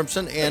Seth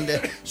Abramson.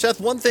 And Seth,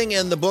 one thing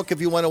in the book,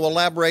 if you want to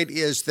elaborate,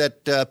 is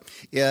that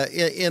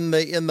in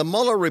the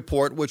Mueller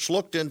report, which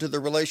looked into the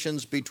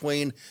relations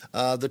between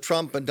the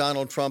Trump and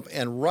Donald Trump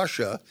and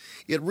Russia,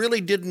 it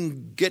really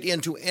didn't get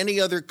into any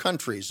other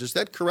countries. Is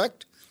that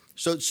correct?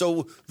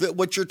 So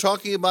what you're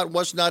talking about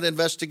was not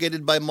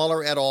investigated by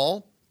Mueller at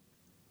all?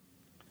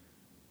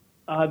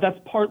 That's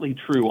partly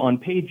true. On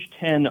page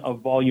 10 of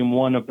Volume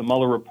 1 of the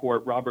Mueller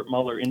report, Robert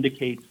Mueller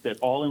indicates that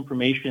all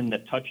information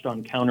that touched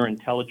on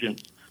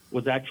counterintelligence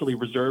was actually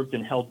reserved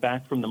and held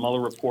back from the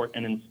Mueller report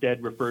and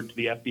instead referred to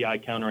the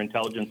FBI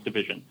Counterintelligence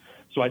Division.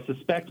 So I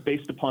suspect,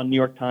 based upon New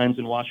York Times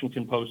and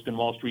Washington Post and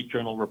Wall Street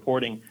Journal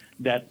reporting,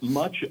 that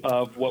much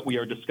of what we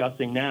are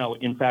discussing now,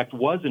 in fact,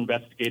 was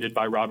investigated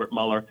by Robert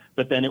Mueller,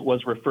 but then it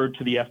was referred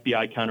to the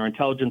FBI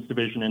Counterintelligence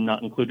Division and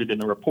not included in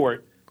the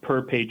report,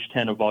 per page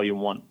 10 of Volume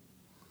 1.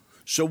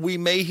 So we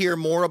may hear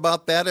more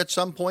about that at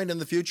some point in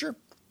the future?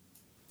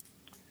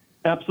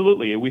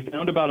 Absolutely. We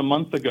found about a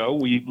month ago,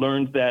 we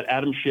learned that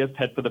Adam Schiff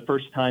had, for the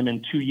first time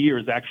in 2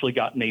 years, actually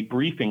gotten a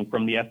briefing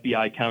from the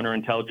FBI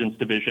Counterintelligence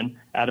Division.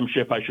 Adam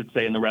Schiff, I should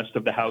say, and the rest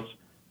of the House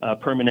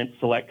Permanent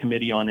Select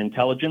Committee on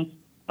Intelligence.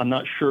 I'm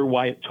not sure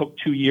why it took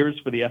 2 years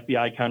for the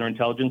FBI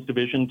Counterintelligence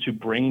Division to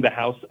bring the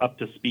House up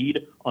to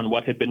speed on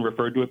what had been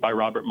referred to it by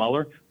Robert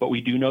Mueller, but we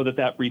do know that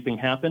that briefing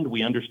happened.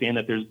 We understand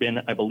that there's been,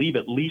 I believe,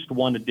 at least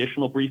one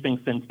additional briefing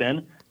since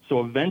then. So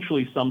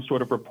eventually some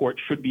sort of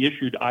report should be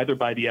issued either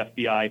by the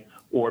FBI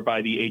or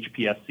by the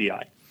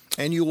HPSCI.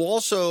 And you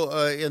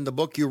also, in the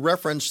book, you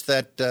referenced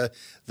that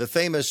the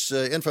famous,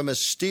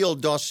 infamous Steele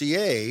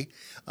dossier,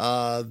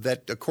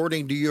 that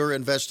according to your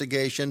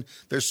investigation,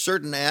 there's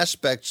certain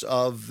aspects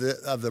of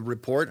the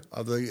report,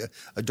 of the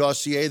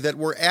dossier, that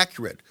were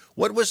accurate.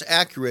 What was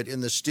accurate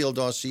in the Steele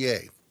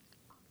dossier?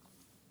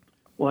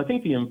 Well, I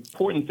think the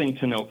important thing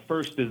to note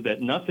first is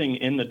that nothing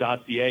in the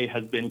dossier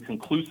has been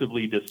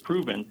conclusively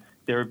disproven.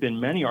 There have been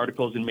many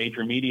articles in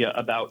major media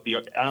about the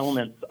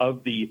elements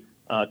of the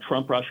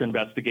Trump-Russia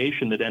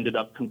investigation that ended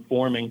up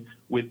conforming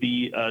with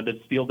the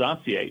Steele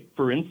dossier.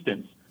 For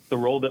instance, the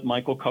role that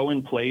Michael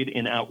Cohen played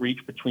in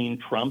outreach between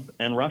Trump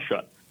and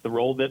Russia, the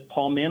role that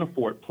Paul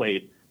Manafort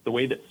played, the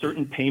way that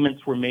certain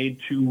payments were made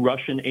to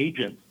Russian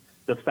agents,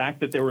 the fact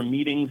that there were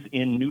meetings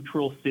in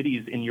neutral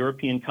cities in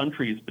European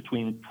countries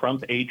between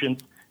Trump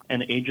agents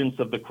and agents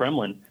of the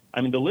Kremlin.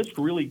 I mean, the list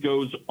really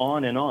goes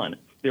on and on.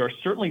 There are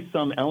certainly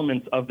some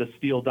elements of the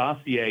Steele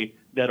dossier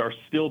that are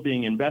still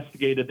being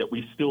investigated that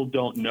we still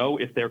don't know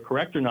if they're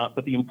correct or not.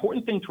 But the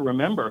important thing to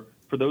remember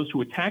for those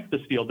who attack the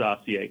Steele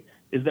dossier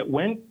is that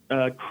when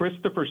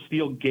Christopher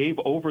Steele gave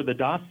over the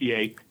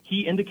dossier,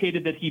 he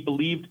indicated that he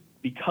believed,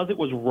 because it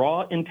was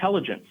raw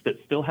intelligence that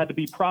still had to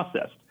be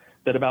processed,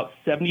 that about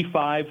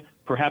 75,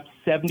 perhaps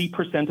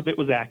 70% of it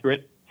was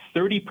accurate.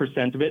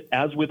 30% of it,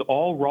 as with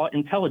all raw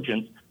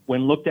intelligence,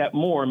 when looked at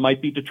more,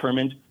 might be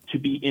determined to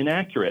be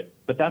inaccurate.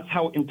 But that's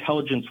how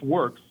intelligence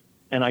works.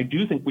 And I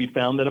do think we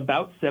found that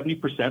about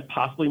 70%,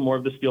 possibly more,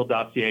 of the Steele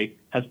dossier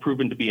has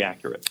proven to be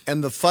accurate.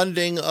 And the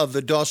funding of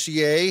the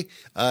dossier,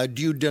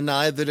 do you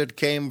deny that it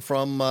came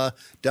from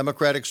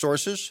Democratic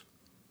sources?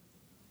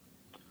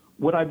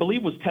 What I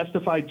believe was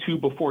testified to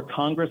before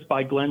Congress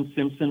by Glenn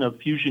Simpson of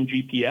Fusion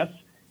GPS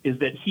is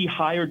that he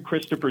hired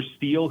Christopher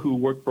Steele, who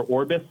worked for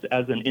Orbis,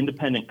 as an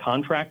independent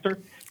contractor.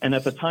 And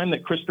at the time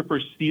that Christopher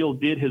Steele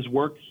did his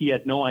work, he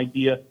had no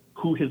idea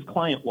who his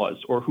client was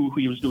or who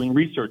he was doing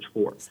research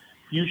for.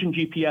 Fusion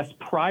GPS,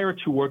 prior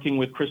to working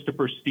with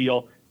Christopher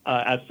Steele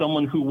as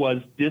someone who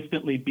was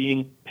distantly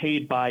being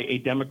paid by a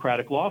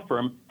Democratic law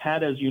firm,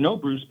 had, as you know,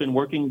 Bruce, been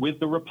working with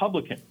the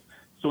Republicans.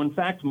 So, in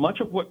fact, much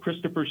of what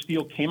Christopher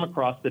Steele came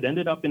across that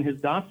ended up in his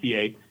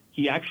dossier,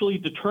 he actually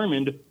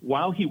determined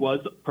while he was,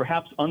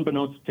 perhaps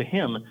unbeknownst to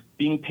him,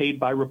 being paid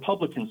by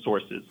Republican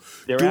sources.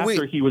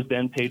 Thereafter, he was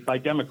then paid by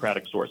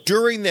Democratic sources.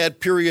 During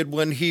that period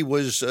when he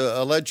was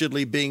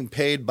allegedly being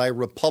paid by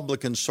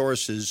Republican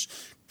sources,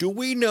 do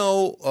we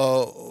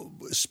know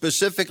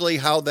specifically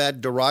how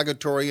that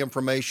derogatory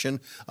information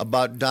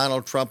about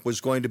Donald Trump was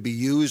going to be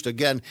used?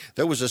 Again,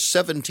 there was a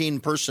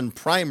 17-person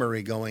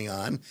primary going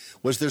on.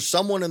 Was there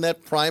someone in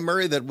that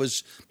primary that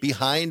was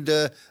behind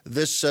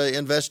this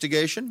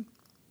investigation?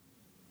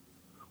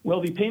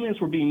 Well, the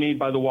payments were being made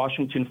by the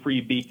Washington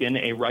Free Beacon,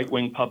 a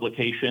right-wing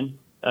publication.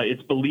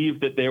 It's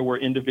believed that there were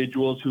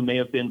individuals who may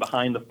have been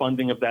behind the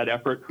funding of that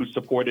effort who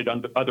supported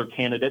other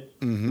candidates.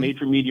 Mm-hmm.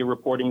 Major media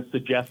reporting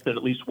suggests that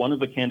at least one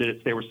of the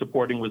candidates they were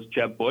supporting was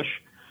Jeb Bush.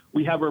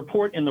 We have a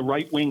report in the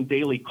right-wing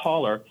Daily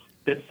Caller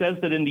that says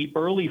that in the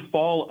early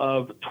fall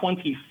of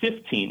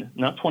 2015,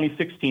 not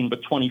 2016,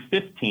 but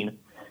 2015,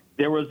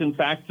 there was, in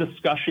fact,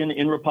 discussion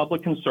in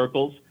Republican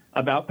circles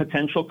about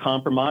potential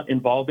compromise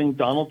involving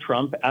Donald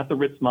Trump at the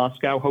Ritz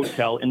Moscow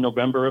Hotel in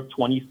November of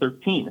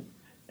 2013.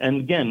 And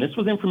again, this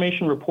was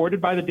information reported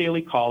by the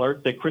Daily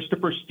Caller that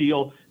Christopher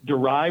Steele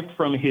derived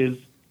from his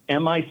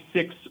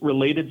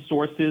MI6-related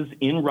sources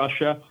in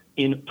Russia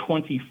in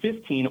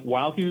 2015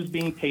 while he was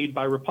being paid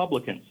by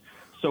Republicans.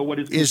 So what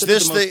is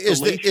this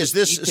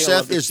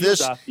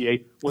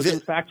dossier was in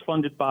fact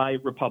funded by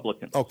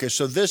Republicans. Okay,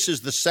 so this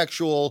is the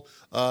sexual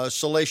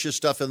salacious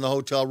stuff in the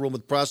hotel room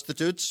with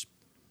prostitutes?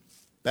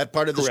 That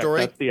part of the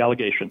story? That's the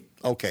allegation.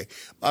 Okay.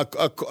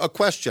 A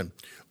question.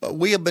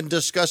 We have been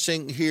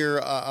discussing here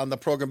on the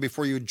program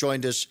before you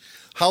joined us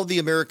how the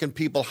American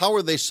people, how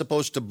are they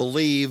supposed to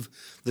believe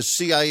the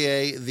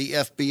CIA, the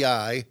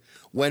FBI,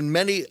 when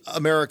many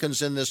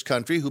Americans in this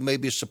country who may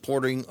be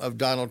supporting of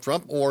Donald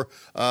Trump or,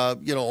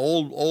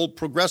 old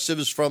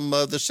progressives from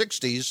the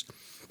 60s,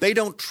 they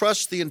don't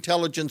trust the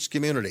intelligence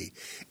community.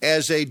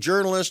 As a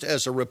journalist,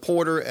 as a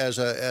reporter, as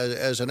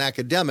an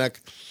academic,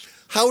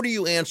 how do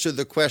you answer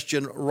the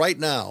question right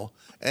now,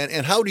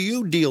 and how do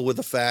you deal with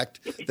the fact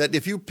that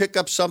if you pick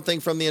up something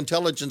from the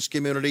intelligence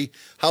community,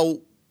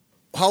 how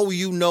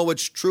you know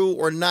it's true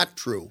or not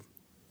true?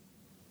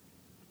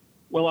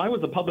 Well, I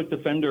was a public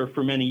defender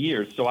for many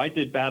years, so I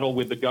did battle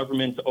with the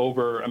government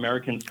over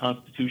Americans'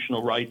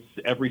 constitutional rights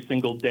every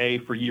single day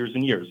for years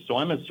and years. So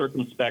I'm as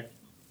circumspect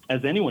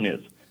as anyone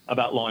is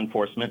about law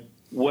enforcement.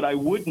 What I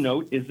would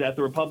note is that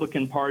the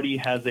Republican Party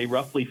has a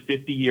roughly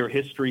 50-year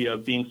history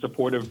of being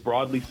supportive,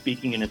 broadly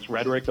speaking, in its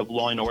rhetoric of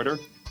law and order.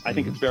 I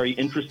think it's very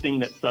interesting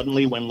that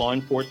suddenly when law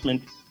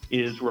enforcement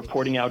is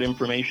reporting out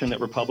information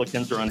that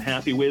Republicans are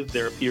unhappy with,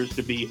 there appears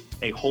to be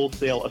a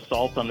wholesale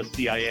assault on the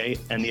CIA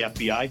and the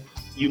FBI.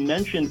 You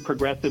mentioned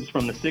progressives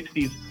from the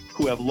 60s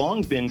who have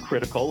long been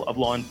critical of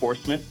law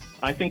enforcement.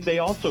 I think they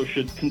also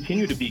should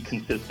continue to be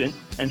consistent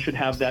and should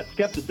have that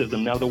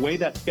skepticism. Now, the way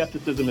that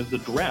skepticism is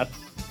addressed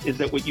is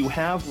that what you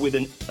have with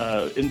an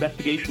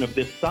investigation of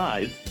this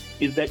size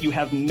is that you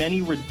have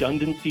many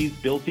redundancies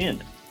built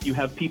in. You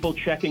have people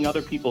checking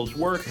other people's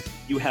work.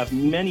 You have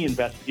many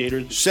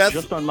investigators. Seth,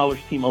 just on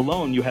Mueller's team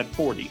alone, you had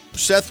 40.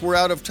 Seth, we're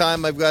out of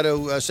time. I've got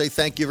to say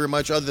thank you very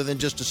much, other than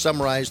just to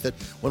summarize that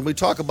when we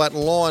talk about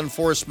law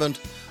enforcement,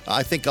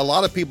 I think a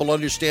lot of people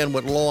understand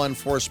what law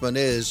enforcement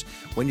is.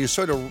 When you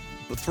sort of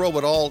throw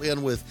it all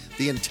in with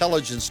the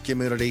intelligence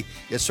community,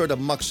 it sort of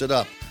mucks it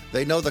up.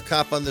 They know the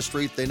cop on the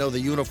street, they know the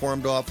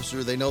uniformed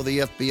officer, they know the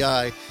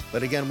FBI.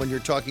 But again, when you're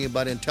talking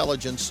about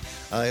intelligence,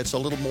 it's a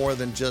little more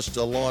than just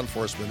law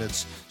enforcement.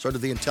 It's sort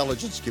of the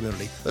intelligence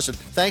community. Listen,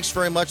 thanks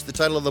very much. The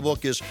title of the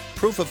book is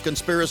Proof of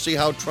Conspiracy,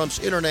 How Trump's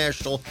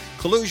International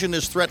Collusion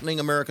is Threatening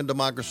American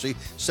Democracy.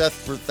 Seth,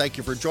 thank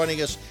you for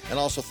joining us. And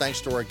also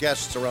thanks to our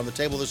guests around the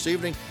table this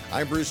evening.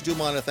 I'm Bruce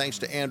Dumont, and thanks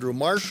to Andrew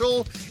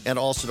Marshall and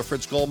also to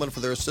Fritz Goldman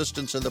for their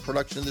assistance in the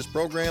production of this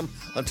program.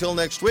 Until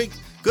next week,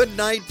 good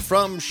night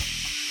from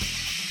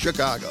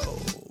Chicago.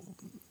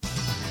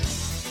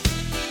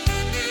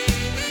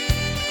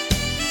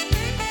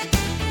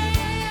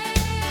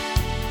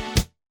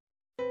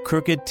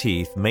 Crooked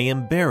teeth may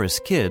embarrass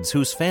kids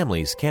whose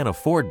families can't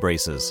afford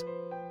braces,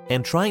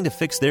 and trying to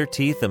fix their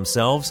teeth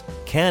themselves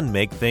can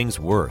make things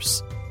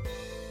worse.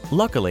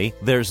 Luckily,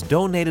 there's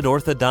Donated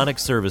Orthodontic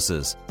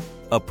Services,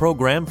 a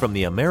program from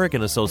the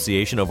American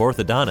Association of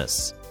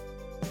Orthodontists.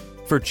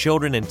 For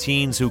children and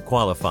teens who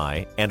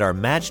qualify and are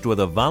matched with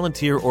a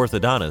volunteer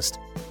orthodontist,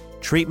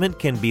 treatment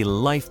can be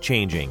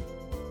life-changing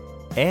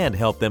and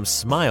help them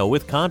smile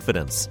with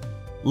confidence.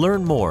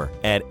 Learn more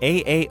at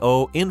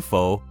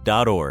aaoinfo.org.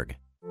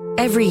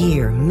 Every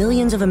year,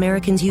 millions of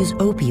Americans use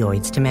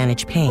opioids to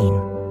manage pain,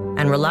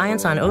 and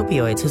reliance on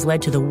opioids has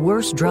led to the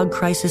worst drug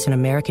crisis in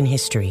American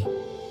history.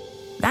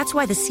 That's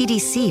why the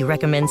CDC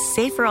recommends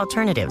safer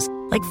alternatives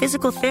like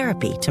physical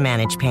therapy to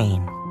manage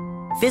pain.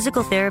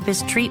 Physical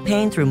therapists treat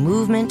pain through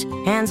movement,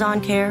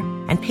 hands-on care,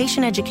 and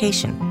patient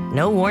education.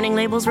 No warning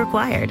labels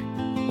required.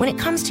 When it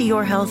comes to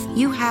your health,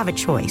 you have a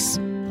choice.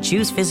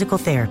 Choose physical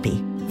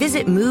therapy.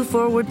 Visit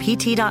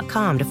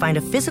moveforwardpt.com to find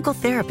a physical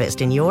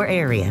therapist in your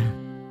area.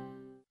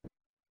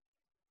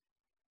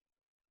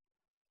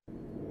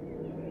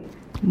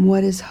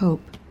 What is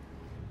hope?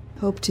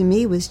 Hope to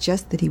me was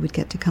just that he would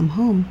get to come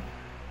home.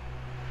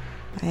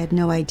 I had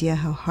no idea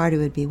how hard it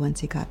would be once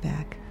he got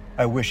back.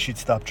 I wish she'd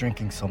stop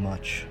drinking so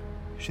much.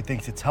 She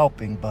thinks it's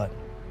helping, but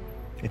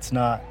it's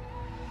not.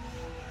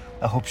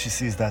 I hope she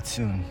sees that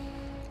soon.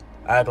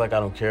 I act like I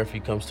don't care if he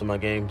comes to my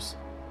games,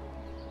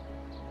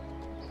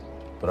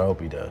 but I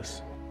hope he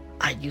does.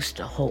 I used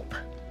to hope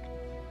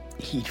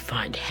he'd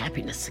find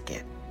happiness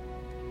again.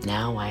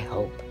 Now I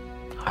hope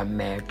our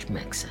marriage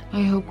makes it.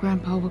 I hope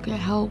Grandpa will get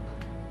help.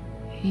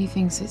 He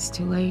thinks it's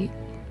too late,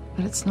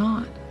 but it's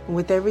not.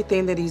 With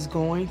everything that he's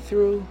going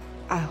through,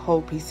 I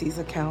hope he sees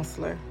a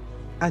counselor.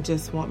 I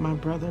just want my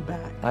brother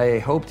back. I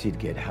hoped he'd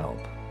get help.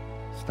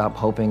 Stop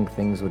hoping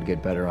things would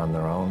get better on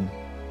their own.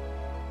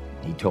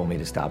 He told me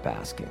to stop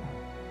asking.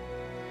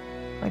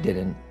 I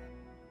didn't.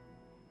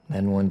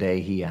 Then one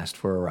day he asked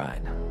for a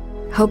ride.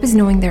 Hope is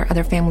knowing there are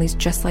other families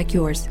just like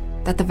yours,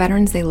 that the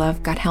veterans they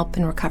love got help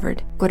and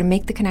recovered. Go to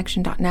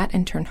maketheconnection.net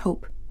and turn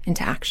hope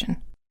into action.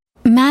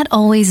 Matt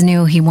always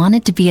knew he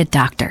wanted to be a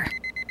doctor.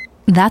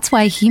 That's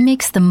why he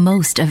makes the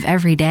most of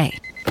every day.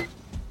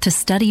 To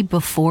study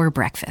before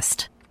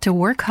breakfast, to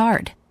work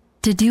hard,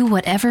 to do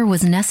whatever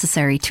was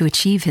necessary to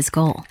achieve his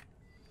goal.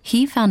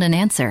 He found an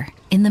answer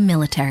in the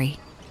military.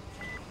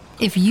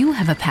 If you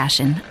have a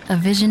passion, a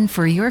vision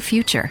for your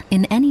future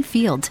in any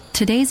field,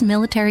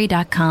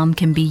 todaysmilitary.com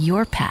can be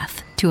your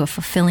path to a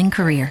fulfilling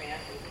career.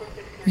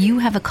 You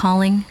have a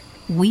calling,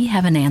 we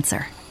have an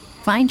answer.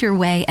 Find your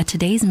way at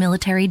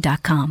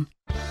todaysmilitary.com.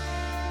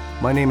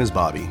 My name is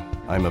Bobby.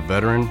 I'm a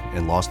veteran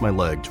and lost my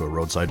leg to a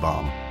roadside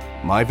bomb.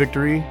 My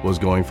victory was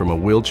going from a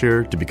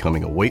wheelchair to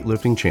becoming a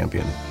weightlifting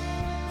champion.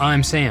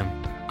 I'm Sam.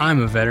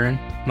 I'm a veteran.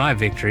 My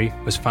victory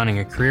was finding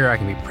a career I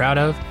can be proud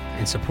of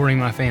and supporting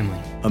my family.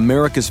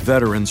 America's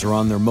veterans are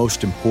on their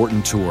most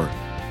important tour,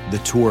 the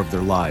tour of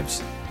their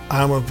lives.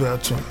 I'm a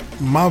veteran.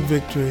 My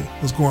victory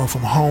was going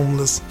from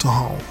homeless to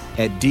home.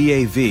 At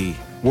DAV,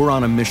 we're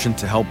on a mission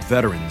to help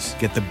veterans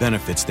get the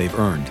benefits they've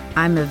earned.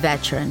 I'm a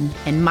veteran,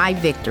 and my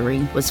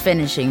victory was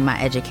finishing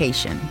my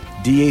education.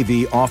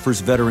 DAV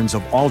offers veterans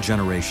of all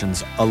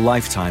generations a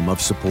lifetime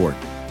of support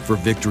for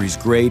victories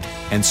great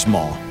and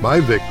small. My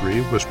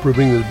victory was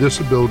proving that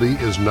disability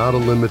is not a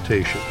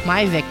limitation.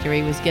 My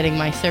victory was getting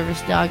my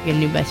service dog a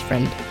new best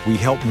friend. We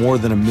help more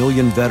than 1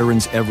 million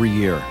veterans every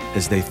year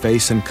as they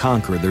face and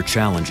conquer their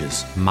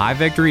challenges. My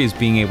victory is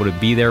being able to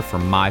be there for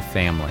my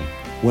family.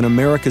 When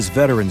America's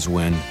veterans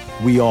win,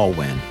 we all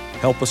win.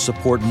 Help us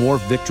support more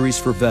victories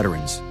for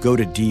veterans. Go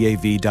to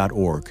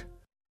DAV.org.